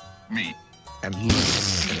know. Me. and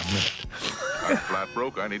lose in a minute. I'm flat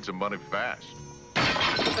broke. I need some money fast.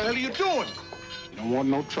 What the hell are you doing? You don't want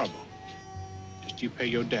no trouble. Just you pay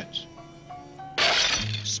your debts.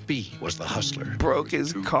 Speed Speed was the hustler. Broke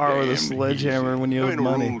his car with a sledgehammer when you had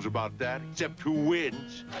money. rules about that, except who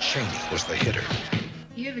wins. Cheney was the hitter.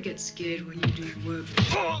 You ever get scared when you do work?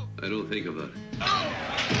 I don't think about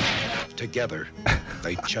it. Together,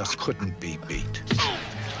 they just couldn't be beat.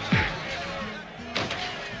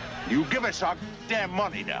 You give us our damn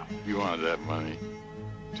money now. You want that money?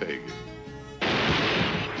 Take it.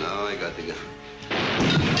 No, I got the gun.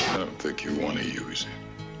 I don't think you want to use it.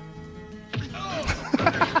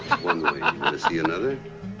 One way. You want to see another?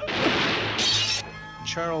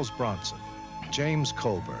 Charles Bronson, James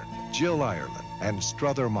Coburn, Jill Ireland, and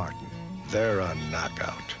Strother Martin. They're a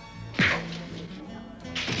knockout.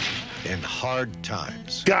 In hard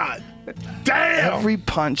times. God damn! Every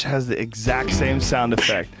punch has the exact same sound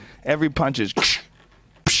effect. Every punch is.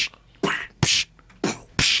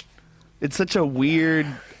 It's such a weird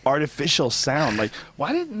artificial sound. Like,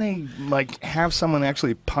 why didn't they like have someone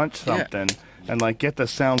actually punch something and like get the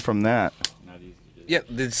sound from that? Yeah,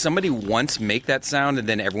 did somebody once make that sound and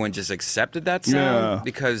then everyone just accepted that sound? Yeah.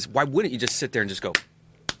 Because why wouldn't you just sit there and just go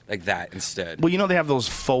like that instead? Well, you know they have those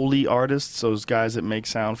Foley artists, those guys that make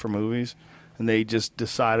sound for movies, and they just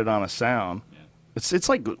decided on a sound. It's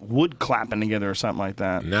like wood clapping together or something like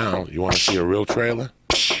that. Now, you want to see a real trailer?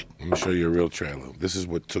 Let me show you a real trailer. This is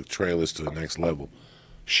what took trailers to the next level.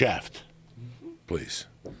 Shaft, please.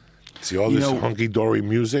 See all this hunky-dory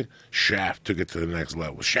music? Shaft took it to the next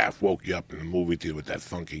level. Shaft woke you up in the movie theater with that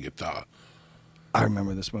funky guitar. I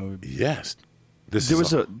remember this movie. Yes.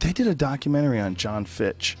 They did a documentary on John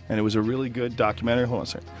Fitch, and it was a really good documentary. Hold on a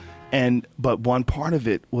second. But one part of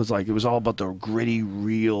it was like it was all about the gritty,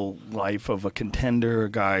 real life of a contender, a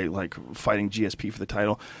guy like fighting GSP for the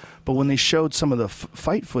title. But when they showed some of the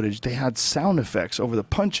fight footage, they had sound effects over the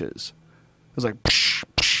punches. It was like, psh,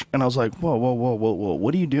 psh, and I was like, whoa, whoa, whoa, whoa, whoa,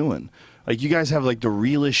 what are you doing? Like, you guys have like the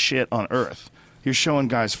realest shit on earth. You're showing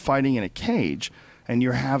guys fighting in a cage, and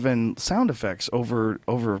you're having sound effects over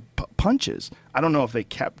punches. I don't know if they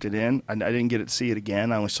kept it in. I didn't get to see it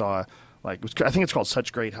again. I only saw I think it's called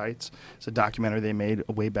Such Great Heights. It's a documentary they made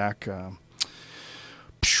way back.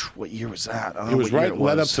 What year was that? It was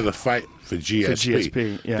led up to the fight for GSP. For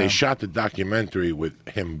GSP, yeah. They shot the documentary with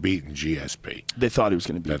him beating GSP. They thought he was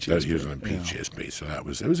going to beat GSP. He was going to beat GSP, so it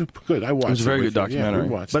was good. I watched it. It was a very good documentary.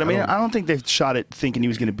 But I mean, I don't think they shot it thinking he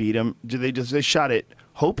was going to beat him. They shot it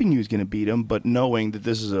hoping he was going to beat him, but knowing that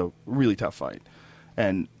this is a really tough fight.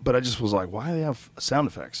 But I just was like, why do they have sound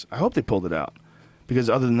effects? I hope they pulled it out, because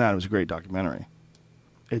other than that, it was a great documentary.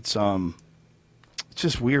 It's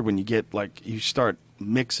just weird when you get like you start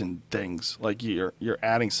mixing things, like you're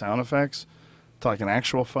adding sound effects to like an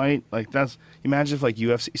actual fight. Like that's, imagine if like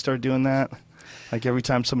UFC started doing that. Like every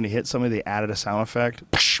time somebody hit somebody, they added a sound effect.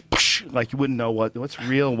 Like you wouldn't know what's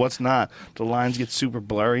real, what's not. The lines get super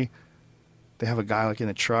blurry. They have a guy like in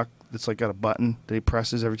a truck that's like got a button that he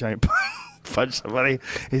presses every time he punch somebody.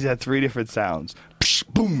 He's got 3 different sounds.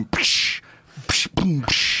 Boom, boom.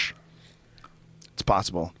 It's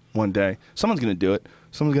possible one day. Someone's gonna do it.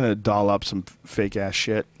 Someone's going to doll up some fake-ass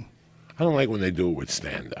shit. I don't like when they do it with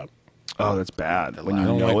stand-up. Oh, that's bad. I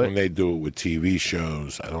don't like when they do it with TV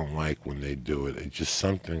shows. I don't like when they do it. It's just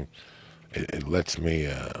something, it lets me,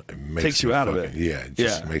 it makes takes you out of it. Yeah, it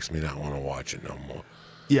just makes me not want to watch it no more.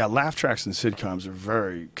 Yeah, laugh tracks in sitcoms are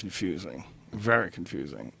very confusing. Very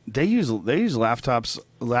confusing. They use laugh tracks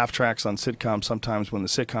on sitcoms sometimes when the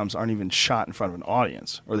sitcoms aren't even shot in front of an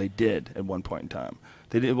audience, or they did at one point in time.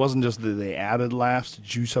 It wasn't just that they added laughs to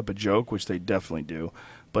juice up a joke, which they definitely do,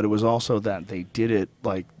 but it was also that they did it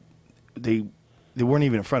like they weren't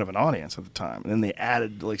even in front of an audience at the time, and then they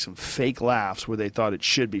added like some fake laughs where they thought it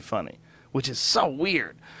should be funny, which is so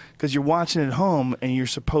weird because you're watching it at home and you're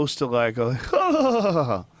supposed to like go,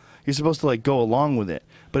 you're supposed to like go along with it,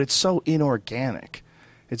 but it's so inorganic.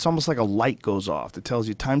 It's almost like a light goes off that tells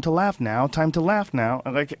you time to laugh now,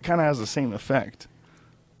 and like it kind of has the same effect.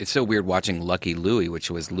 It's so weird watching Lucky Louie, which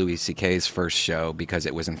was Louis C.K.'s first show, because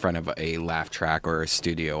it was in front of a laugh track or a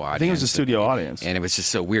studio audience. I think it was a studio audience. And it was just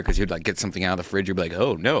so weird because you'd like get something out of the fridge, you'd be like,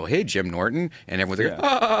 oh no, hey, Jim Norton. And everyone's like,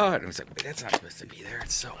 ah. And it was like, wait, that's not supposed to be there.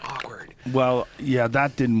 It's so awkward. Well, yeah,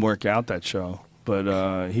 that didn't work out, that show.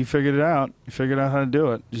 But he figured it out. He figured out how to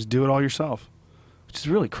do it. Just do it all yourself. Which is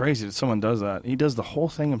really crazy that someone does that. He does the whole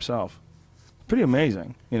thing himself. Pretty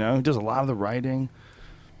amazing. You know, he does a lot of the writing.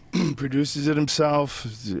 Produces it himself,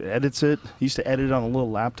 edits it. He used to edit it on a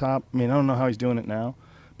little laptop. I mean, I don't know how he's doing it now.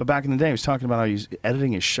 But back in the day, he was talking about how he's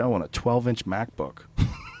editing his show on a 12-inch MacBook.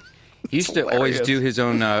 He used to always do his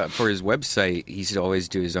own, for his website, he used to always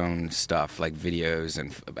do his own stuff, like videos,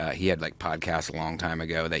 and he had like podcasts a long time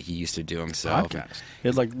ago that he used to do himself. Podcasts? He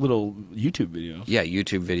had like little YouTube videos. Yeah,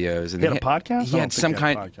 YouTube videos. And he had a podcast? He had some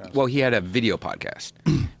kind, well, he had a video podcast.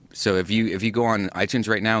 So if you go on iTunes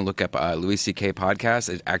right now and look up Louis C.K. podcast,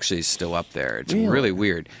 it actually is still up there. It's really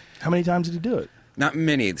weird. How many times did he do it? Not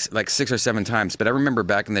many. It's like 6 or 7 times. But I remember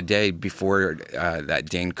back in the day before that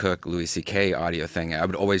Dane Cook, Louis C.K. audio thing, I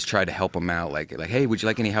would always try to help him out. Like, hey, would you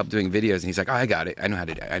like any help doing videos? And he's like, oh, I got it. I know how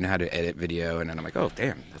to edit video. And then I'm like, oh,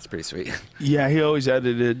 damn, that's pretty sweet. Yeah, he always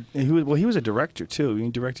edited. He was a director too. He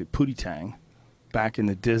directed Pootie Tang back in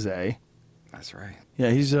the Diz-A. That's right. Yeah,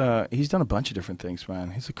 he's done a bunch of different things,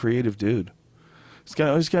 man. He's a creative dude. He's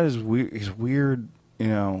got his weird,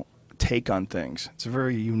 take on things. It's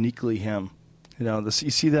very uniquely him. You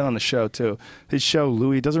see that on the show too. His show,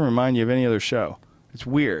 Louis, doesn't remind you of any other show. It's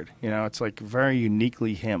weird. It's like very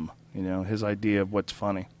uniquely him. His idea of what's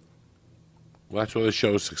funny. Well, that's why the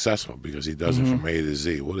show is successful, because he does it from A to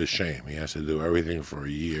Z. What a shame. He has to do everything for a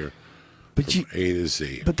year. From A to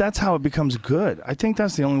Z. But that's how it becomes good. I think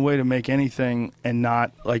that's the only way to make anything, and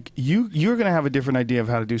not like you're going to have a different idea of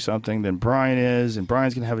how to do something than Brian is, and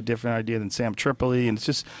Brian's going to have a different idea than Sam Tripoli, and it's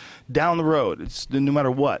just down the road. It's no matter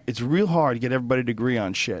what. It's real hard to get everybody to agree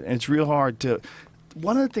on shit, and it's real hard to.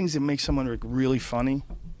 One of the things that makes someone really funny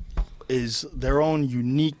is their own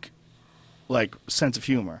unique, sense of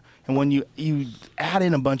humor. And when you add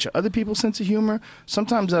in a bunch of other people's sense of humor,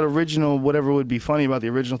 sometimes that original, whatever would be funny about the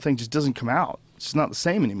original thing, just doesn't come out. It's not the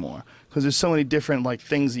same anymore because there's so many different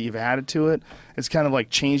things that you've added to it. It's kind of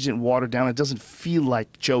changed it and watered down. It doesn't feel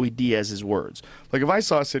like Joey Diaz's words. Like if I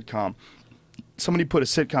saw a sitcom, somebody put a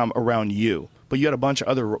sitcom around you, but you had a bunch of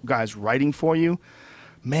other guys writing for you,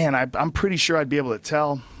 man, I'm pretty sure I'd be able to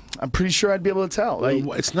tell.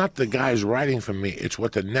 Well, it's not the guys writing for me. It's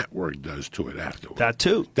what the network does to it afterwards. That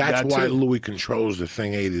too. That's why Louis controls the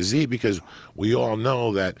thing A to Z, because we all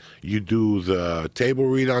know that you do the table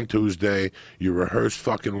read on Tuesday, you rehearse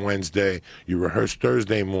fucking Wednesday, you rehearse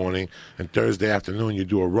Thursday morning, and Thursday afternoon you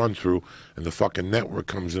do a run-through, and the fucking network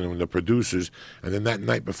comes in with the producers, and then that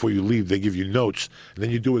night before you leave, they give you notes, and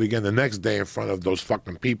then you do it again the next day in front of those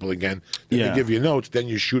fucking people again. Then they give you notes, then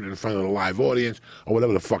you shoot it in front of the live audience, or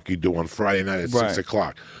whatever the fuck you do on Friday night at 6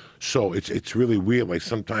 o'clock. So it's really weird. Like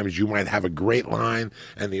sometimes you might have a great line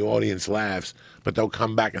and the audience laughs, but they'll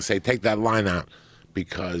come back and say, take that line out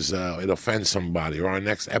because it offends somebody, or our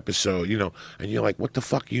next episode, and you're like, what the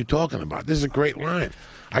fuck are you talking about? This is a great line.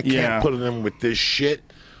 I can't put it in with this shit.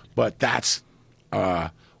 But that's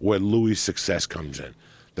where Louis' success comes in.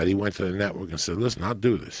 That he went to the network and said, listen, I'll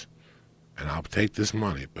do this. And I'll take this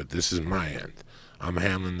money, but this is my end. I'm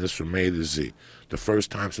handling this from A to Z. The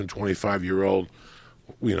first time some 25-year-old,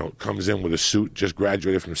 comes in with a suit, just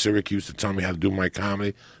graduated from Syracuse to tell me how to do my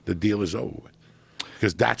comedy, the deal is over with.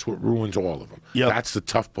 Because that's what ruins all of them. Yep. That's the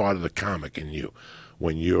tough part of the comic in you.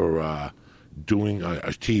 When you're doing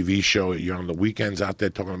a TV show, you're on the weekends out there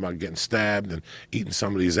talking about getting stabbed and eating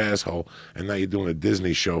somebody's asshole, and now you're doing a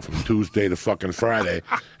Disney show from Tuesday to fucking Friday,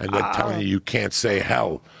 and they're telling you can't say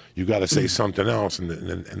hell. You got to say something else, and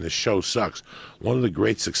the show sucks. One of the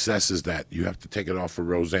great successes that you have to take it off for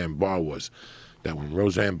Roseanne Barr was that when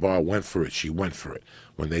Roseanne Barr went for it, she went for it.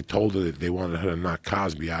 When they told her that they wanted her to knock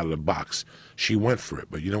Cosby out of the box, she went for it.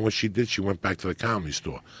 But you know what she did? She went back to the Comedy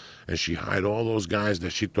Store, and she hired all those guys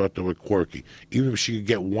that she thought they were quirky. Even if she could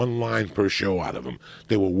get one line per show out of them,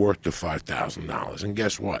 they were worth the $5,000. And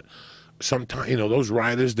guess what? Sometimes, those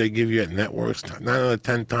writers they give you at networks, 9 out of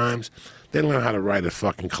 10 times, they learn how to write at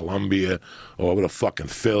fucking Columbia or over to fucking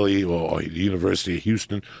Philly or the University of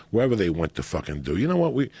Houston, wherever they went to fucking do. You know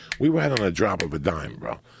what? We write on a drop of a dime,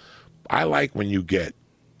 bro. I like when you get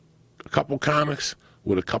a couple comics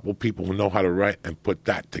with a couple people who know how to write and put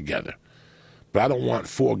that together. But I don't want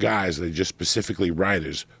 4 guys that are just specifically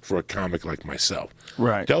writers for a comic like myself.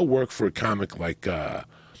 Right. They'll work for a comic like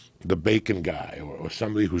the Bacon guy or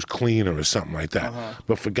somebody who's cleaner or something like that.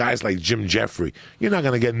 But for guys like Jim Jeffrey, you're not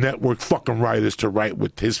going to get network fucking writers to write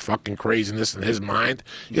with his fucking craziness in his mind.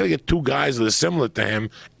 You got to get 2 guys that are similar to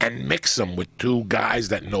him and mix them with 2 guys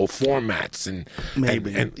that know formats. And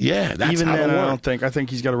yeah, that's even how then, it works. I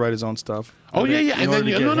think he's got to write his own stuff. Oh, yeah. And then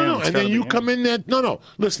and then you come in there. No.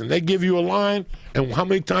 Listen, they give you a line, and how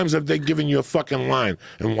many times have they given you a fucking line?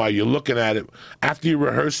 And while you're looking at it, after you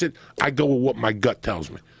rehearse it, I go with what my gut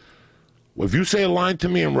tells me. If you say a line to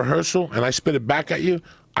me in rehearsal and I spit it back at you,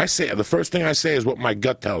 I say the first thing I say is what my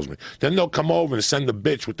gut tells me. Then they'll come over and send the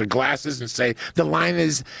bitch with the glasses and say the line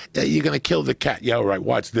is you're gonna kill the cat. Yeah, all right.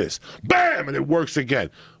 Watch this. Bam, and it works again.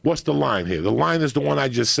 What's the line here? The line is the one I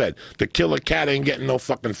just said. To kill a cat ain't getting no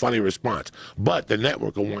fucking funny response. But the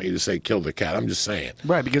network will want you to say kill the cat. I'm just saying.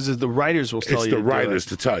 Right, because the writers will tell it's you. It's the writers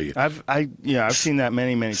to tell you. I've seen that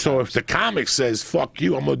many times. So if the comic says fuck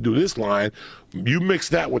you, I'm gonna do this line. You mix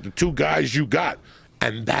that with the two guys you got,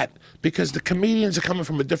 and that. Because the comedians are coming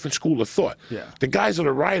from a different school of thought. Yeah. The guys are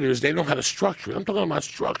the writers, they know how to structure it. I'm talking about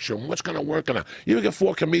structure and what's going to work on it. You ever get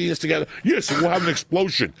 4 comedians together? Yes, and we'll have an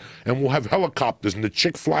explosion, and we'll have helicopters, and the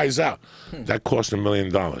chick flies out. That cost $1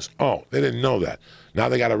 million. Oh, they didn't know that. Now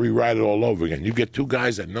they got to rewrite it all over again. You get 2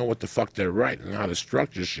 guys that know what the fuck they're writing and how to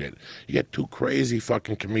structure shit. You get 2 crazy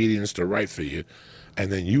fucking comedians to write for you,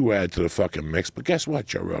 and then you add to the fucking mix. But guess what,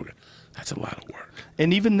 Joe Rogan? That's a lot of work.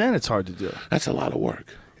 And even then, it's hard to do. That's a lot of work.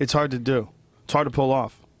 It's hard to do. It's hard to pull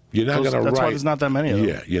off. You're not going to write. That's why there's not that many of them.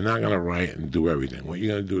 Yeah, you're not going to write and do everything. What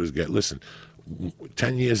you're going to do is listen,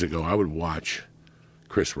 10 years ago, I would watch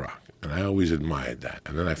Chris Rock, and I always admired that.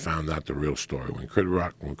 And then I found out the real story. When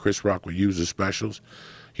Chris Rock would use his specials,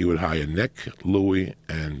 he would hire Nick, Louie,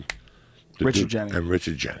 and Richard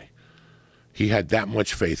Jenney. He had that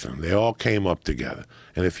much faith in them. They all came up together.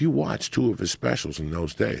 And if you watch 2 of his specials in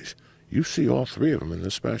those days, you see all 3 of them in the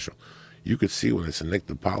special. You could see when it's a Nick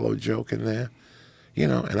DiPaolo joke in there,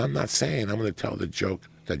 and I'm not saying I'm going to tell the joke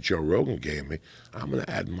that Joe Rogan gave me. I'm going to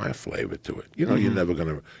add my flavor to it. You're never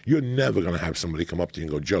going to have somebody come up to you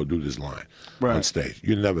and go, Joe, do this line on stage.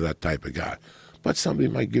 You're never that type of guy. But somebody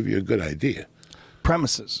might give you a good idea.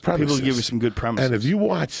 Premises. People give you some good premises. And if you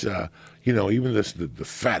watch, even the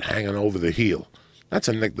fat hanging over the heel, that's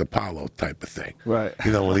a Nick DiPaolo type of thing. Right.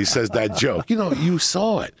 When he says that joke, you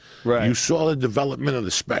saw it. Right. You saw the development of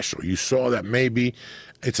the special. You saw that maybe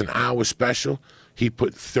it's an hour special. He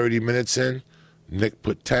put 30 minutes in. Nick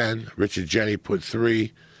put 10. Richard Jenney put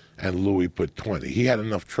 3. And Louis put 20. He had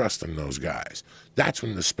enough trust in those guys. That's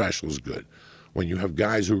when the special's good. When you have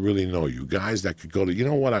guys who really know you. Guys that could go to, you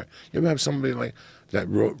ever have somebody like that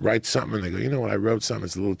write something and they go, you know what, I wrote something,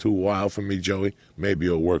 it's a little too wild for me, Joey. Maybe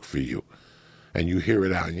it'll work for you. And you hear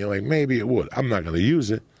it out, and you're like, maybe it would. I'm not going to use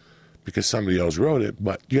it because somebody else wrote it,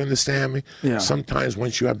 but do you understand me? Yeah. Sometimes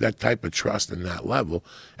once you have that type of trust in that level,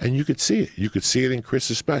 and you could see it. You could see it in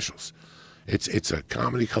Chris's specials. It's a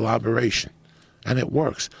comedy collaboration, and it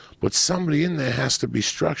works. But somebody in there has to be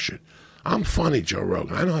structured. I'm funny, Joe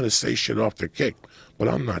Rogan. I know how to say shit off the kick, but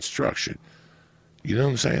I'm not structured. You know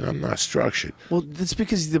what I'm saying? I'm not structured. Well, that's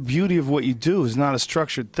because the beauty of what you do is not a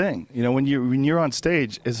structured thing. When you're on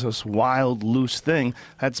stage, it's this wild, loose thing.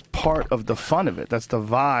 That's part of the fun of it. That's the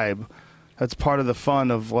vibe. That's part of the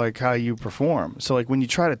fun of like how you perform. So like when you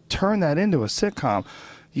try to turn that into a sitcom,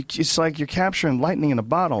 it's like you're capturing lightning in a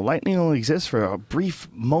bottle. Lightning only exists for a brief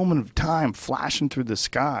moment of time, flashing through the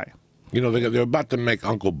sky. They're about to make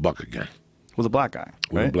Uncle Buck again. With a black guy,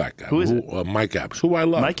 right? With a black guy. Who is it? Mike Epps, who I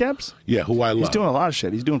love. Mike Epps? Yeah, who I love. He's doing a lot of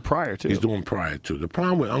shit. He's doing Pryor, too. He's doing Pryor, too. The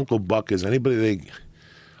problem with Uncle Buck is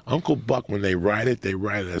Uncle Buck, when they write it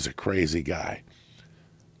as a crazy guy.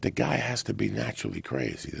 The guy has to be naturally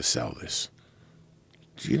crazy to sell this.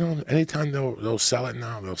 Anytime they'll sell it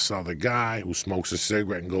now, they'll sell the guy who smokes a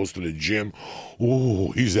cigarette and goes to the gym.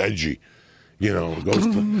 Ooh, he's edgy. He's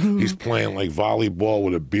playing like volleyball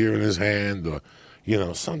with a beer in his hand or,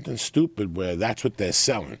 something stupid where that's what they're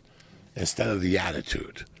selling instead of the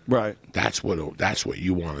attitude. Right. That's what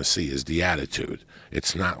you want to see is the attitude.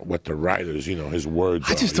 It's not what the writers, his words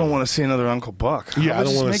are. I just don't want to see another Uncle Buck. Yeah, I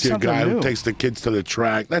don't want to see a guy new. who takes the kids to the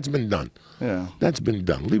track. That's been done. Yeah. That's been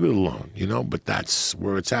done. Leave it alone, but that's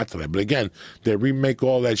where it's at today. But again, they remake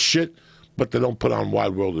all that shit, but they don't put on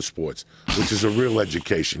Wide World of Sports, which is a real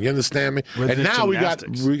education. You understand me? And now we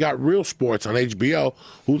got Real Sports on HBO,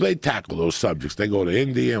 who they tackle those subjects. They go to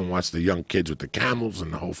India and watch the young kids with the camels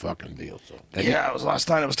and the whole fucking deal. So yeah, it was last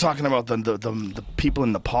night. I was talking about the people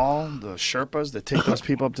in Nepal, the Sherpas that take those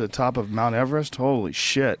people up to the top of Mount Everest. Holy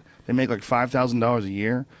shit! They make like $5,000 a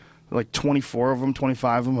year. Like 24 of them,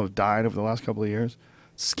 25 of them have died over the last couple of years.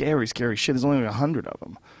 Scary, scary shit. There's only like 100 of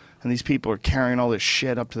them. And these people are carrying all this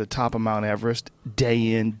shit up to the top of Mount Everest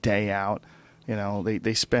day in, day out.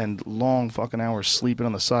 They spend long fucking hours sleeping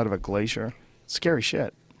on the side of a glacier. Scary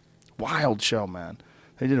shit. Wild show, man.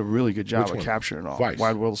 They did a really good job of capturing it all. Vice.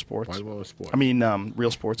 Wide World of Sports. Wide World of Sports. I mean,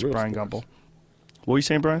 Real Sports with Brian Gumbel. What were you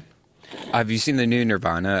saying, Brian? Have you seen the new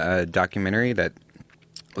Nirvana documentary that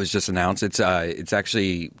was just announced? It's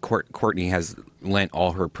actually Courtney has lent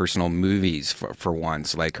all her personal movies for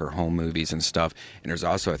once, like her home movies and stuff. And there's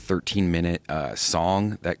also a 13-minute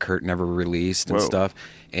song that Kurt never released and stuff.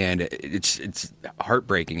 And it's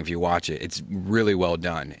heartbreaking if you watch it. It's really well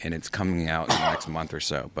done, and it's coming out in the next month or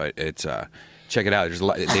so. But it's check it out. There's a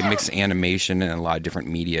lot. They mix animation and a lot of different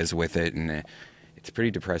medias with it, and it's a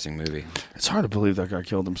pretty depressing movie. It's hard to believe that guy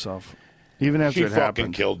killed himself, even after She it fucking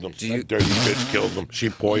happened. killed him. That dirty bitch killed him. She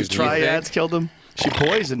poisoned him. Triads killed him. She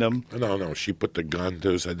poisoned him. No. She put the gun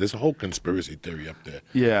to his head. There's a whole conspiracy theory up there.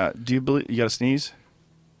 Yeah. Do you believe? You got to sneeze?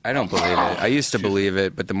 I don't believe it. I used to believe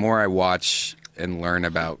it, but the more I watch and learn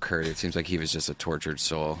about Kurt, it seems like he was just a tortured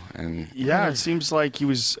soul. And yeah, it seems like he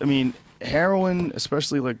was. I mean, heroin,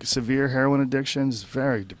 especially like severe heroin addiction, is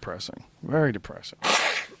very depressing. Very depressing.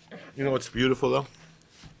 You know what's beautiful though?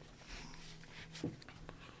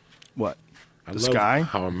 What? I The love sky?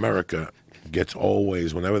 how America gets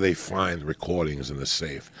always, whenever they find recordings in the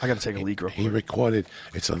safe. I got to take a leak real He quick. recorded,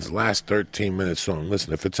 it's on his last 13-minute song.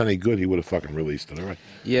 Listen, if it's any good, he would have fucking released it, all right?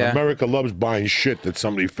 Yeah. America loves buying shit that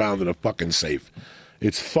somebody found in a fucking safe.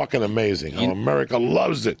 It's fucking amazing how America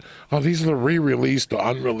loves it. Oh, these are the re-released or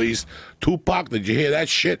unreleased. Tupac, did you hear that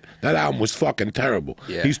shit? That album was fucking terrible.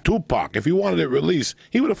 Yeah. He's Tupac. If he wanted it released,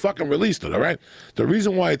 he would have fucking released it, all right? The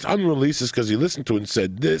reason why it's unreleased is because he listened to it and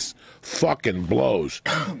said, this fucking blows.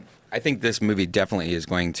 I think this movie definitely is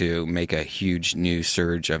going to make a huge new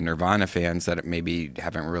surge of Nirvana fans that maybe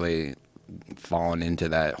haven't really fallen into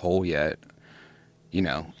that hole yet. You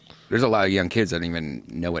know, there's a lot of young kids that don't even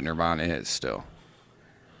know what Nirvana is still.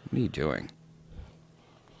 What are you doing?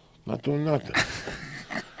 Not doing nothing.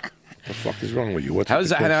 The fuck is wrong with you? What's How's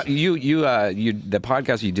with the that? kids? You the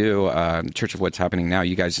podcast you do, Church of What's Happening Now.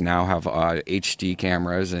 You guys now have HD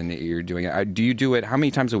cameras, and you're doing it. Do you do it? How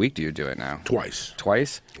many times a week do you do it now? Twice.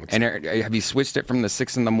 Twice. And have you switched it from the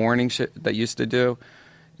 6 a.m. shit that you used to do?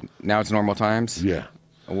 Now it's normal times. Yeah.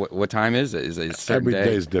 What time is it? Is it a certain Every day?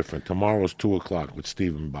 day is different. Tomorrow's 2 o'clock with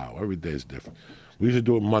Stephen Bow. Every day is different. We usually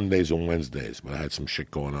do it Mondays and Wednesdays, but I had some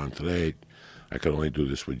shit going on today. I could only do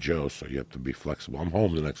this with Joe, so you have to be flexible. I'm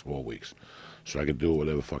home the next 4 weeks, so I can do it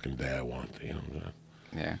whatever fucking day I want. You know what I'm saying?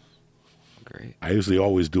 Yeah. Great. I usually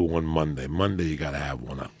always do one Monday. Monday, you got to have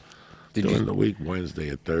one up. Did During you- the week,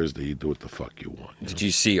 Wednesday or Thursday, you do what the fuck you want. Did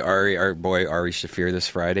you see our boy Ari Shaffir this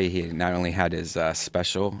Friday? He not only had his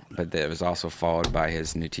special, but it was also followed by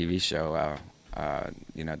his new TV show,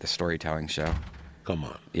 the storytelling show. Come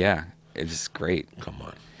on. Yeah, it was great. Come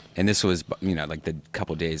on. And this was, like the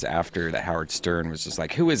couple days after that Howard Stern was just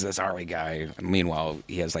like, who is this Ari guy? Meanwhile,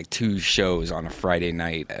 he has like 2 shows on a Friday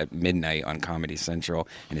night at midnight on Comedy Central,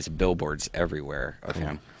 and his billboards everywhere of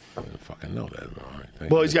him. I didn't fucking know that. All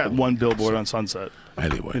right. Well, he's got one billboard on Sunset.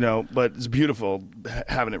 Anyway. But it's beautiful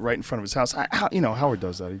having it right in front of his house. Howard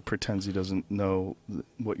does that. He pretends he doesn't know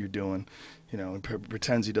what you're doing. He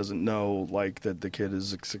pretends he doesn't know like that the kid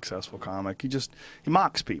is a successful comic. He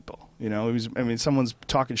mocks people. Someone's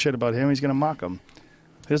talking shit about him, he's going to mock them.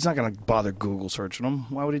 He's not going to bother Google searching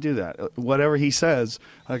him. Why would he do that? Whatever he says,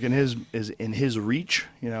 like in his reach,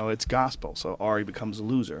 it's gospel. So Ari becomes a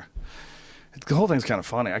loser. The whole thing's kind of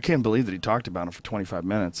funny. I can't believe that he talked about it for 25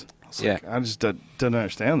 minutes. I just didn't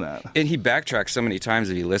understand that. And he backtracked so many times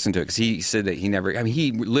if you listen to it, because he said that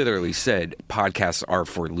he literally said podcasts are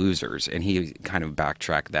for losers, and he kind of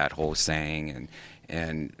backtracked that whole saying,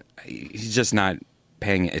 and he's just not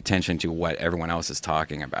paying attention to what everyone else is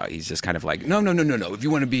talking about. He's just kind of like, no, if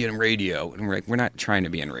you want to be in radio, and we're not trying to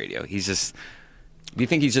be in radio. He's just... Do you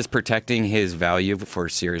think he's just protecting his value for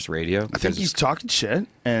Sirius Radio? I think he's talking shit,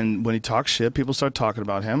 and when he talks shit, people start talking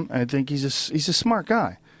about him. And I think he's a smart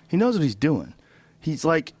guy. He knows what he's doing. He's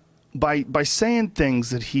like by saying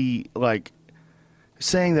things that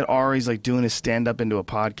saying that Ari's like doing his stand up into a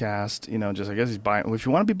podcast. I guess he's buying. If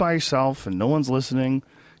you want to be by yourself and no one's listening,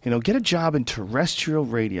 get a job in terrestrial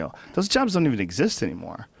radio. Those jobs don't even exist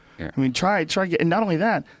anymore. Yeah. I mean, try. And not only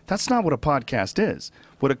that, that's not what a podcast is.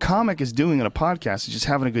 What a comic is doing in a podcast is just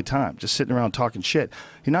having a good time, just sitting around talking shit.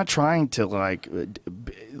 You're not trying to like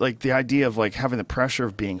the idea of like having the pressure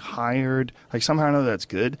of being hired. Like somehow I know that's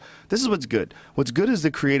good. This is what's good. What's good is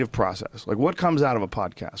the creative process. Like what comes out of a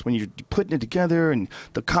podcast when you're putting it together and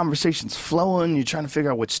the conversation's flowing. You're trying to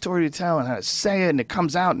figure out what story to tell and how to say it, and it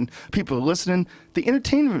comes out and people are listening. The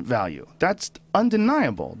entertainment value, that's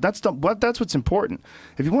undeniable. That's what's important.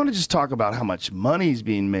 If you want to just talk about how much money's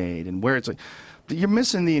being made and where it's like. You're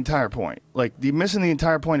missing the entire point. Like, you're missing the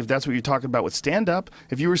entire point if that's what you're talking about with stand-up.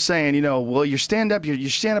 If you were saying, you're stand-up,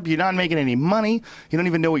 you're not making any money, you don't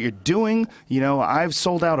even know what you're doing, I've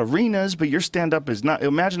sold out arenas, but your stand-up is not.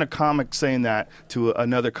 Imagine a comic saying that to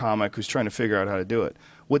another comic who's trying to figure out how to do it.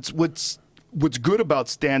 What's what's good about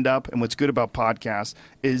stand-up and what's good about podcasts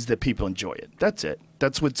is that people enjoy it. That's it.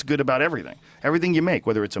 That's what's good about everything. Everything you make,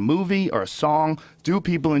 whether it's a movie or a song, do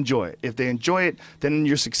people enjoy it? If they enjoy it, then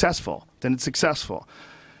you're successful. Then it's successful.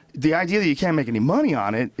 The idea that you can't make any money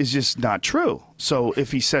on it is just not true. So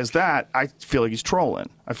if he says that, I feel like he's trolling.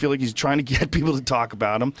 I feel like he's trying to get people to talk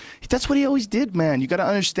about him. That's what he always did, man. You got to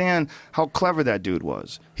understand how clever that dude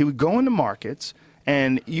was. He would go into markets,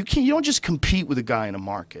 and you don't just compete with a guy in a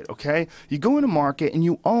market, okay? You go in a market and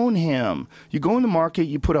you own him. You go in the market,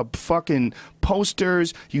 you put up fucking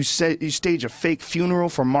posters, you stage a fake funeral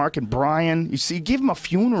for Mark and Brian. You give him a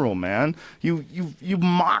funeral, man. You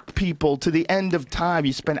mock people to the end of time.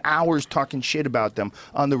 You spend hours talking shit about them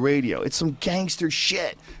on the radio. It's some gangster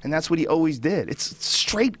shit, and that's what he always did. It's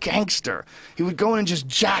straight gangster. He would go in and just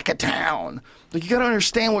jack a town. Like, you got to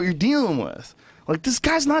understand what you're dealing with. Like, this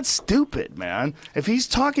guy's not stupid, man. If he's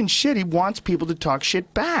talking shit, he wants people to talk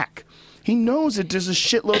shit back. He knows that there's a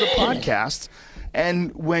shitload of podcasts,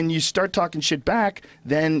 and when you start talking shit back,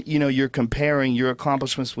 then, you're comparing your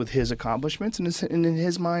accomplishments with his accomplishments, and in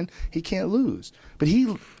his mind, he can't lose. But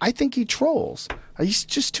I think he trolls. He's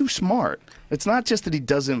just too smart. It's not just that he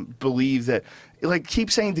doesn't believe that, like,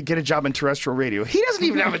 keep saying to get a job in terrestrial radio. He doesn't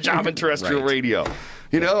even have a job in terrestrial radio.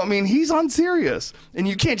 He's on Sirius. And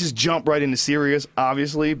you can't just jump right into Sirius,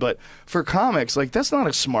 obviously, but for comics, like, that's not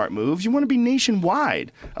a smart move. You want to be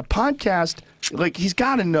nationwide. A podcast, like, he's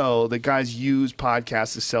got to know that guys use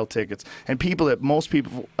podcasts to sell tickets, and people that most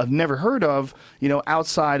people have never heard of,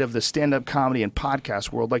 outside of the stand-up comedy and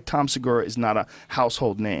podcast world, like Tom Segura is not a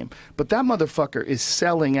household name. But that motherfucker is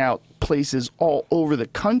selling out places all over the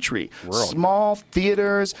country. World. Small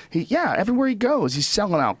theaters. Everywhere he goes, he's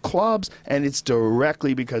selling out clubs, and it's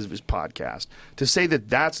directly because of his podcast. To say that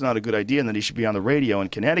that's not a good idea and that he should be on the radio in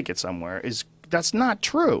Connecticut somewhere that's not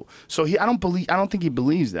true. So I don't think he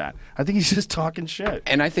believes that. I think he's just talking shit.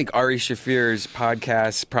 And I think Ari Shaffir's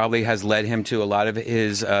podcast probably has led him to a lot of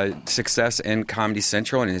his success in Comedy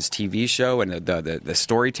Central and his TV show and the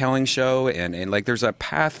storytelling show. And like, there's a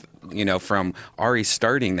path, from Ari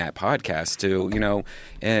starting that podcast to,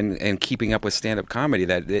 and keeping up with stand-up comedy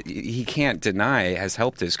that he can't deny has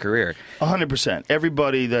helped his career. 100%.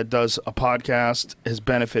 Everybody that does a podcast has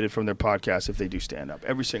benefited from their podcast if they do stand-up.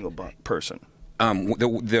 Every single person.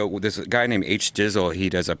 This guy named H. Dizzle, he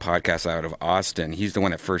does a podcast out of Austin. He's the one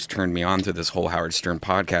that first turned me on to this whole Howard Stern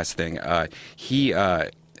podcast thing. He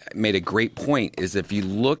made a great point, is if you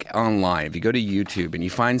look online, if you go to YouTube and you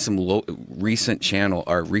find some recent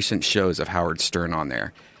shows of Howard Stern on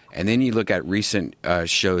there, and then you look at recent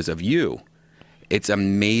shows of you, it's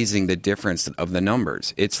amazing the difference of the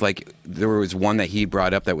numbers. It's like there was one that he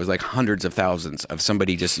brought up that was like hundreds of thousands of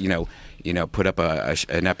somebody just put up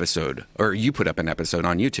an episode, or you put up an episode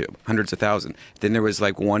on YouTube, hundreds of thousands. Then there was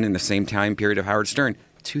like one in the same time period of Howard Stern,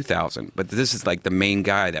 2,000. But this is like the main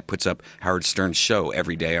guy that puts up Howard Stern's show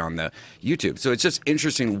every day on the YouTube. So it's just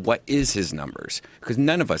interesting, what is his numbers? Because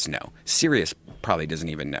none of us know. Sirius probably doesn't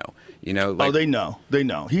even know. They know. They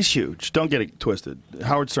know. He's huge. Don't get it twisted.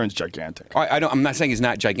 Howard Stern's gigantic. I'm not saying he's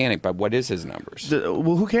not gigantic, but what is his numbers?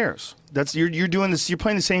 Well, who cares? You're doing this. You're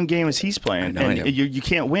playing the same game as he's playing, I know. You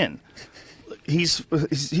can't win. He's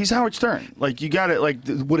Howard Stern. Like, you got it. Like,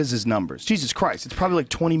 what is his numbers? Jesus Christ! It's probably like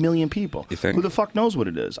 20 million people. You think? Who the fuck knows what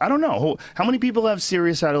it is? I don't know. How many people have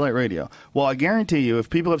Sirius satellite radio? Well, I guarantee you, if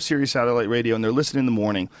people have Sirius satellite radio and they're listening in the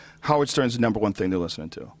morning, Howard Stern's the number one thing they're listening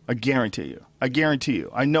to. I guarantee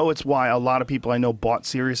you. I know it's why a lot of people I know bought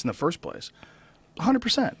Sirius in the first place.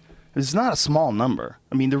 100%. It's not a small number.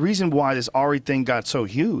 I mean, the reason why this Ari thing got so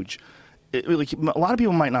huge, a lot of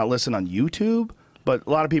people might not listen on YouTube, but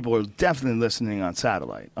a lot of people are definitely listening on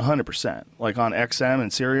satellite, 100%. Like on XM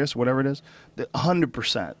and Sirius, whatever it is,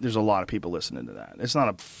 100%. There's a lot of people listening to that. It's not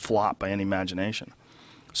a flop by any imagination.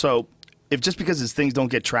 So if just because these things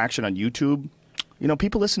don't get traction on YouTube,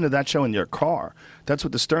 people listen to that show in their car. That's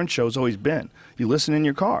what the Stern Show's always been. You listen in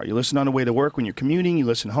your car. You listen on the way to work when you're commuting. You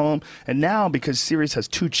listen home. And now, because Sirius has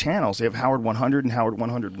 2 channels, they have Howard 100 and Howard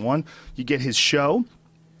 101, you get his show.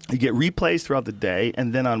 You get replays throughout the day,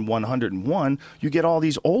 and then on 101, you get all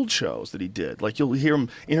these old shows that he did. Like, you'll hear him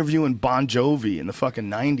interviewing Bon Jovi in the fucking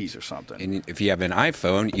 90s or something. And if you have an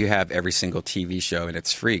iPhone, you have every single TV show, and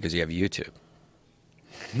it's free because you have YouTube.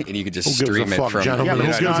 And you could just stream it from... Gentlemen? Yeah, but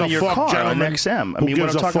it's Who gives not a in your fuck, car on gentlemen? XM. I Who mean, when I'm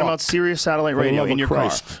gives a talking fuck? about Sirius satellite radio in your car,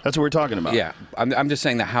 that's what we're talking about. Yeah, I'm just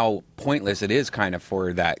saying that how pointless it is kind of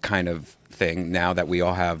for that kind of thing now that we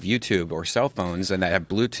all have YouTube or cell phones and that have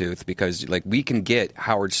Bluetooth, because like we can get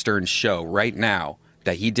Howard Stern's show right now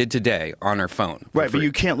that he did today on our phone. Right, but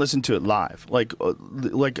you can't listen to it live. Like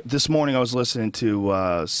this morning I was listening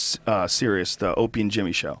to Sirius, the Opie and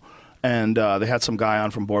Jimmy show. and they had some guy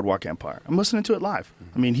on from Boardwalk Empire. I'm listening to it live.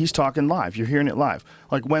 I mean, he's talking live. You're hearing it live.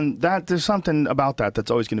 Like there's something about that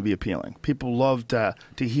that's always going to be appealing. People love to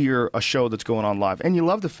hear a show that's going on live, and you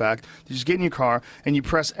love the fact that you just get in your car and you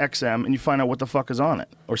press XM and you find out what the fuck is on it,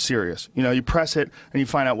 or Sirius. You press it and you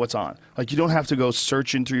find out what's on. Like, you don't have to go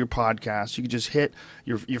searching through your podcast. You can just hit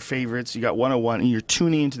your favorites. You got 101 and you're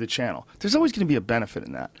tuning into the channel. There's always going to be a benefit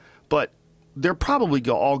in that, but they're probably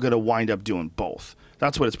all going to wind up doing both.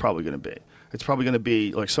 That's what it's probably going to be. It's probably going to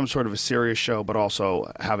be like some sort of a serious show, but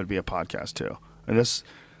also have it be a podcast too. And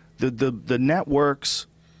the networks,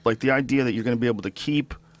 like the idea that you're going to be able to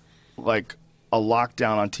keep like a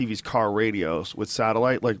lockdown on TV's car radios with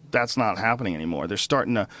satellite, like that's not happening anymore. They're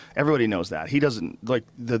starting to. Everybody knows that. He doesn't like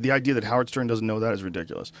the idea that Howard Stern doesn't know that is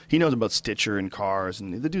ridiculous. He knows about Stitcher and cars,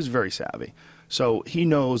 and the dude's very savvy. So he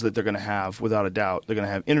knows that they're going to have, without a doubt, they're going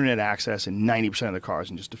to have internet access in 90% of the cars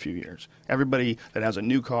in just a few years. Everybody that has a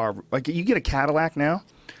new car, like you get a Cadillac now,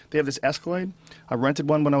 they have this Escalade. I rented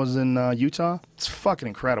one when I was in Utah. It's fucking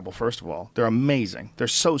incredible, first of all. They're amazing. They're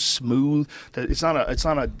so smooth that it's not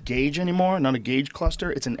a gauge anymore, not a gauge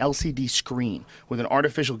cluster. It's an LCD screen with an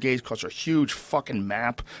artificial gauge cluster, a huge fucking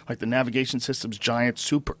map, like the navigation system's giant,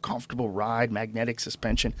 super comfortable ride, magnetic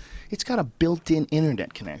suspension. It's got a built-in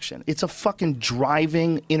internet connection. It's a fucking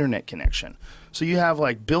driving internet connection. So you have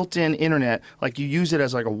like built-in internet, like you use it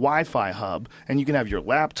as like a Wi-Fi hub, and you can have your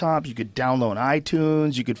laptop, you could download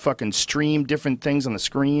iTunes, you could fucking stream different things on the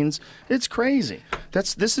screens. It's crazy.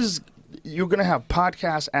 You're going to have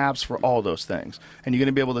podcast apps for all those things, and you're going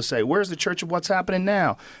to be able to say, "Where's the Church of What's Happening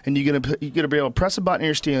Now?" And you're going to be able to press a button on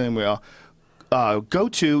your steering wheel, go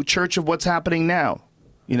to Church of What's Happening Now,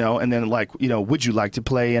 and then would you like to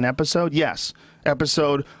play an episode? Yes.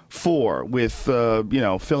 Episode 4 with, fill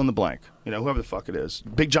in the blank. Whoever the fuck it is.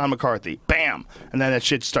 Big John McCarthy. Bam! And then that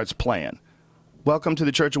shit starts playing. Welcome to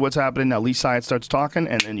the Church of What's Happening Now. Lee Syatt starts talking,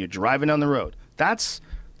 and then you're driving down the road. That's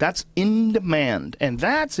in demand, and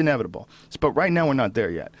that's inevitable. But right now we're not there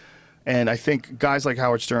yet. And I think guys like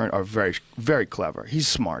Howard Stern are very, very clever. He's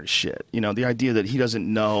smart as shit. The idea that he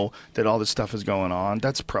doesn't know that all this stuff is going on,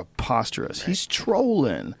 that's preposterous. Right. He's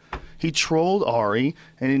trolling. He trolled Ari,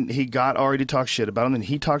 and he got Ari to talk shit about him, and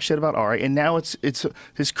he talked shit about Ari, and now it's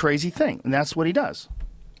this crazy thing, and that's what he does.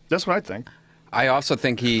 That's what I think. I also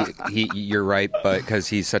think you're right, but because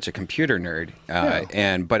he's such a computer nerd,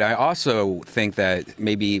 but I also think that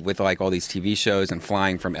maybe with like all these TV shows and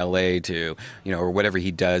flying from LA to or whatever he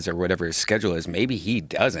does or whatever his schedule is, maybe he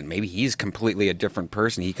doesn't. Maybe he's completely a different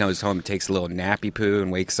person. He comes home, takes a little nappy poo,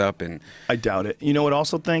 and wakes up. And I doubt it. You know what? I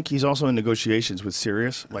also think he's also in negotiations with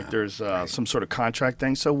Sirius. Like there's some sort of contract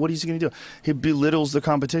thing. So what is he going to do? He belittles the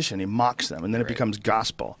competition. He mocks them, and then it becomes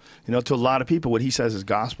gospel. To a lot of people, what he says is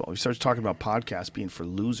gospel. He starts talking about podcast being for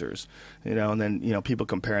losers, and then people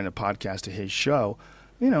comparing the podcast to his show.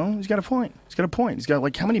 He's got a point. He's got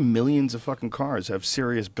like how many millions of fucking cars have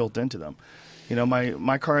Sirius built into them?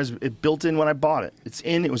 My car is built in when I bought it. It's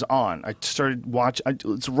in. It was on. I started watching.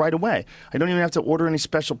 It's right away. I don't even have to order any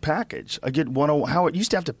special package. I get Howard.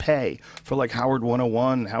 Used to have to pay for like Howard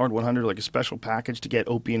 101 and Howard 100, like a special package to get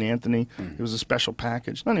Opie and Anthony. It was a special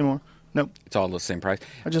package. Not anymore. Nope. It's all the same price.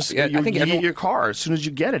 I think you get your car as soon as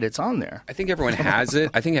you get it. It's on there. I think everyone has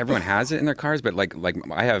it. I think everyone has it in their cars, but like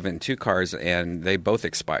I have in 2 cars, and they both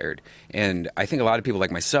expired. And I think a lot of people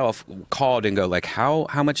like myself called and go like, how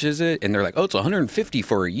much is it? And they're like, oh, it's $150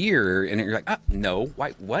 for a year. And you're like, no,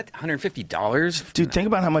 why? What? $150? Dude, think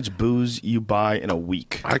about how much booze you buy in a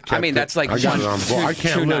week. That's like I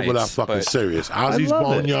can't live without fucking Sirius. Ozzy's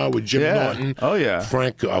Boneyard with Jim Norton. Oh yeah.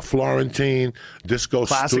 Frank Florentine, Disco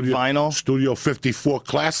Classic Vinyl. Studio 54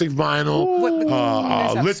 classic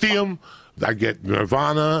vinyl, Lithium. I get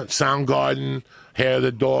Nirvana, Soundgarden, Hair of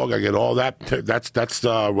the Dog. I get all that. That's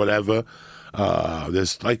whatever.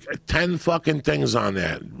 There's like 10 fucking things on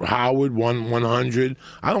there. Howard 100.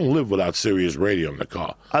 I don't live without Sirius Radio in the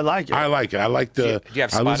car. I like it. I like the. Do you have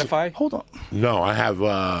Spotify? Hold on. No, I have.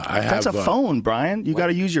 That's a phone, Brian. You got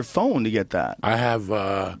to use your phone to get that. I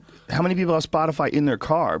have. How many people have Spotify in their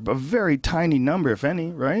car? A very tiny number, if any,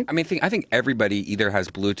 right? I think everybody either has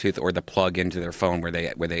Bluetooth or the plug into their phone where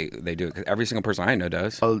they do it. 'Cause every single person I know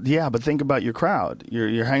does. Yeah, but think about your crowd.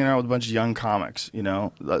 You're hanging out with a bunch of young comics.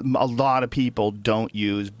 A lot of people don't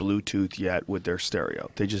use Bluetooth yet with their stereo.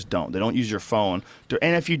 They just don't. They don't use your phone.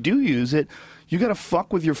 And if you do use it, You got to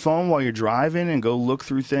fuck with your phone while you're driving and go look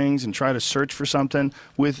through things and try to search for something.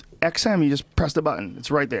 With XM, you just press the button. It's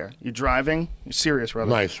right there. You're driving. You're serious, brother.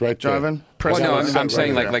 Nice, right there. Driving. Press Well, no, the I'm button.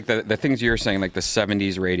 saying Right like the things you're saying, like the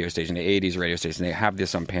 70s radio station, the 80s radio station. They have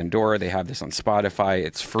this on Pandora. They have this on Spotify.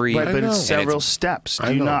 It's free. Right, but know. it's several And steps.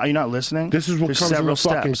 I know. Are you not listening? This is what There's comes in the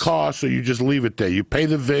several fucking steps. car, so you just leave it there. You pay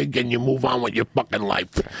the VIG and you move on with your fucking life.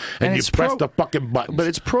 And you it's press the fucking buttons. But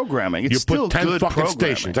it's programming. It's you still put 10 good fucking programming.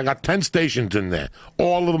 stations. I got 10 stations in there.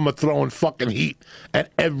 All of them are throwing fucking heat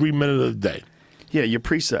at every minute of the day. Yeah, your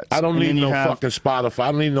presets. I don't And need then you no have- fucking Spotify.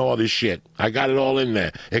 I don't need no all this shit. I got it all in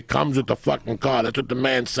there. It comes with the fucking car. That's what the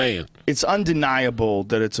man's saying. It's undeniable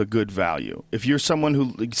that it's a good value. If you're someone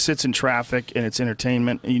who sits in traffic and it's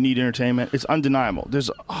entertainment and you need entertainment, it's undeniable.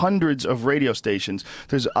 There's hundreds of radio stations.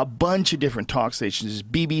 There's a bunch of different talk stations. There's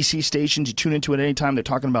BBC stations. You tune into it anytime. They're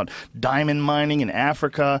talking about diamond mining in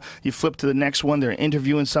Africa. You flip to the next one. They're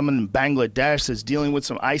interviewing someone in Bangladesh that's dealing with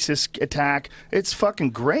some ISIS attack. It's fucking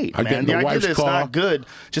great, I get man. in The the idea wife's that it's car. not good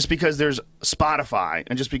just because there's Spotify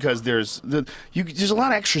and just because there's a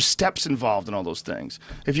lot of extra steps involved in all those things.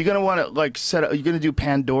 If you're gonna want to you're gonna do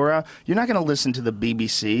Pandora, you're not gonna listen to the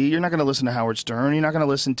BBC. You're not gonna listen to Howard Stern. You're not gonna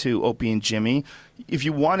listen to Opie and Jimmy. If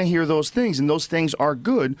you want to hear those things and those things are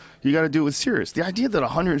good, you got to do it with Sirius. The idea that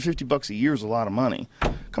 $150 a year is a lot of money.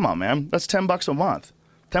 Come on, man. That's $10 a month.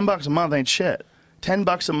 $10 a month ain't shit.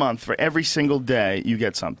 $10 a month for every single day you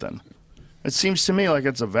get something. It seems to me like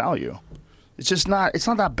it's a value. It's just not. It's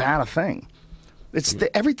not that bad a thing. It's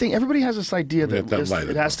everything. Everybody has this idea that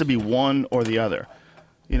it has to be one or the other.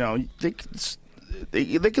 You know,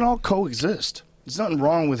 they can all coexist. There's nothing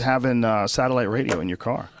wrong with having satellite radio in your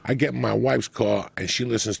car. I get in my wife's car, and she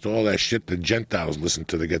listens to all that shit the Gentiles listen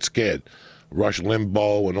to. They get scared. Rush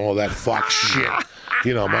Limbaugh and all that Fox shit.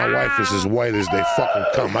 You know, my wife is as white as they fucking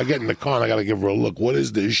come. I get in the car and I got to give her a look. What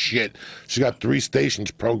is this shit? She got 3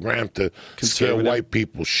 stations programmed to scare white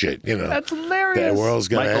people shit, you know. That's hilarious. The world's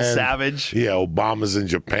gonna Michael end. Savage. Yeah, Obama's in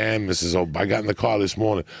Japan. I got in the car this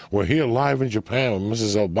morning. We're here live in Japan with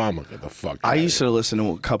Mrs. Obama. Get the fuck I out of used here. to listen to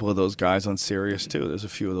a couple of those guys on Sirius, too. There's a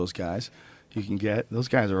few of those guys you can get. Those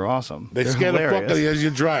guys are awesome. They They're scare the fuck hilarious. out of you as you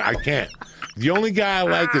drive. I can't. The only guy I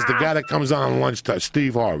like is the guy that comes on lunchtime,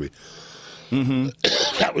 Steve Harvey. Mm-hmm.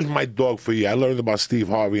 That was my dog for you. I learned about Steve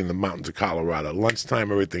Harvey in the mountains of Colorado.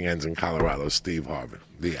 Lunchtime, everything ends in Colorado. Steve Harvey.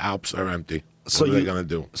 The Alps are empty. What are they going to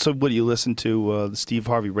do? So what, do you listen to the Steve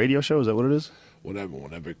Harvey radio show? Is that what it is?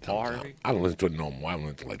 Whatever it comes out. I don't listen to it no more. I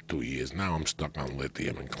went to like 2 years. Now I'm stuck on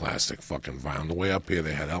lithium and classic fucking vinyl. On the way up here,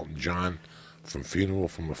 they had Elton John from Funeral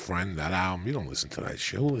from a Friend, that album. You don't listen to that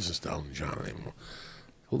shit. Who listens to Elton John anymore?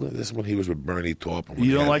 This is when he was with Bernie Taupin. when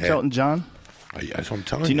You he don't had like hair. Elton John? That's what I'm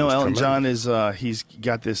telling you. Do you know It's Elton tremendous. John is he's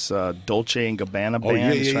got this Dolce and Gabbana band? Oh,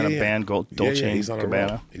 yeah, He's trying to yeah. ban Dolce he's and on a roll.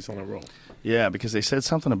 Gabbana. He's on a roll. Yeah, because they said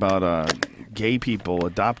something about gay people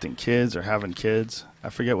adopting kids or having kids. I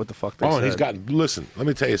forget what the fuck they said. And he's got, listen, let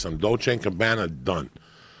me tell you something. Dolce and Gabbana done.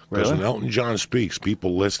 Because Really? when Elton John speaks,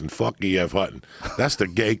 people listen. Fuck E.F. Hutton. That's the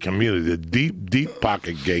gay community, the deep, deep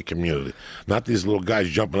pocket gay community. Not these little guys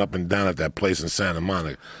jumping up and down at that place in Santa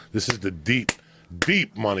Monica. This is the deep,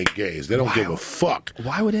 deep money gays. They don't give a fuck.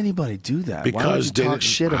 Why would anybody do that? Because why would you they talk didn't-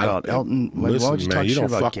 shit I- about Elton? Why Listen, would you man, talk you shit don't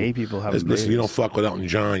about fuck gay with- people having Listen, you don't babies? fuck with Elton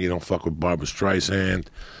John. You don't fuck with Barbara Streisand.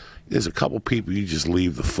 There's a couple people you just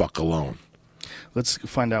leave the fuck alone. Let's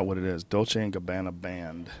find out what it is. Dolce and Gabbana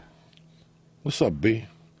band. What's up, B?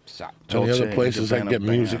 Any Dolce other and places I Gabbana get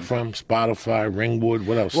music band. from? Spotify, Ringwood,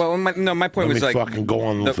 what else? Well, my point Let was me like fucking go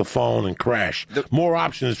on with the phone and crash. More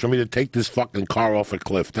options for me to take this fucking car off a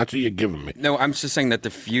cliff. That's what you're giving me. No, I'm just saying that the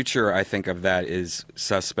future, I think, of that is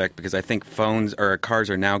suspect because I think phones or cars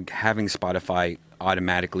are now having Spotify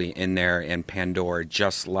automatically in there and Pandora,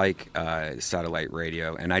 just like satellite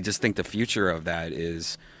radio. And I just think the future of that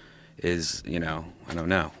is I don't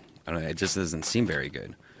know. It just doesn't seem very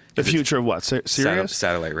good. The future of what? Sirius?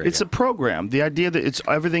 Satellite radio. It's a program. The idea that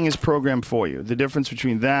everything is programmed for you. The difference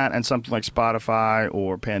between that and something like Spotify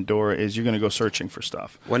or Pandora is you're going to go searching for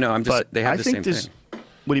stuff. Well, no, they have the same thing.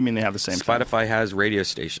 What do you mean they have the same thing? Spotify has radio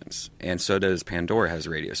stations, and so does Pandora has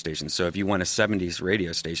radio stations. So if you want a 70s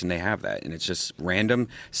radio station, they have that, and it's just random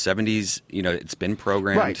 70s. It's been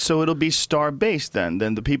programmed. Right, so it'll be star-based then.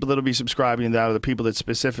 Then the people that'll be subscribing to that are the people that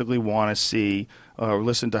specifically want to see or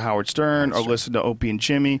listen to Howard Stern or listen to Opie and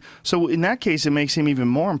Jimmy. So in that case, it makes him even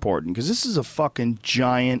more important because this is a fucking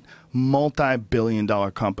giant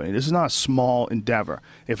multi-billion-dollar company. This is not a small endeavor.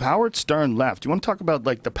 If Howard Stern left, you want to talk about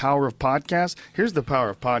like the power of podcasts? Here's the power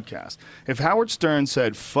of podcasts. If Howard Stern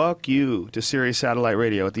said "fuck you" to Sirius Satellite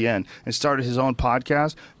Radio at the end and started his own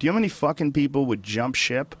podcast, do you know how many fucking people would jump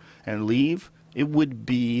ship and leave? it would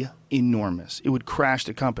be enormous. It would crash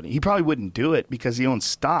the company. He probably wouldn't do it because he owns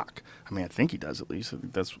stock. I mean, I think he does at least. I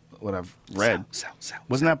think that's what I've read.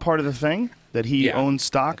 Wasn't that part of the thing that he owns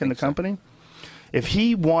stock in the company? If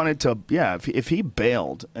he wanted to, if he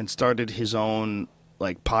bailed and started his own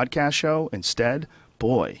like podcast show instead,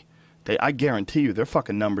 boy, I guarantee you their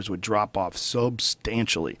fucking numbers would drop off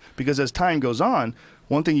substantially. Because as time goes on,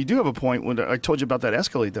 one thing you do have a point, when I told you about that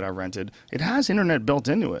Escalade that I rented, it has internet built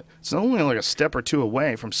into it. It's only like a step or two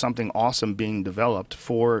away from something awesome being developed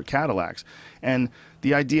for Cadillacs. And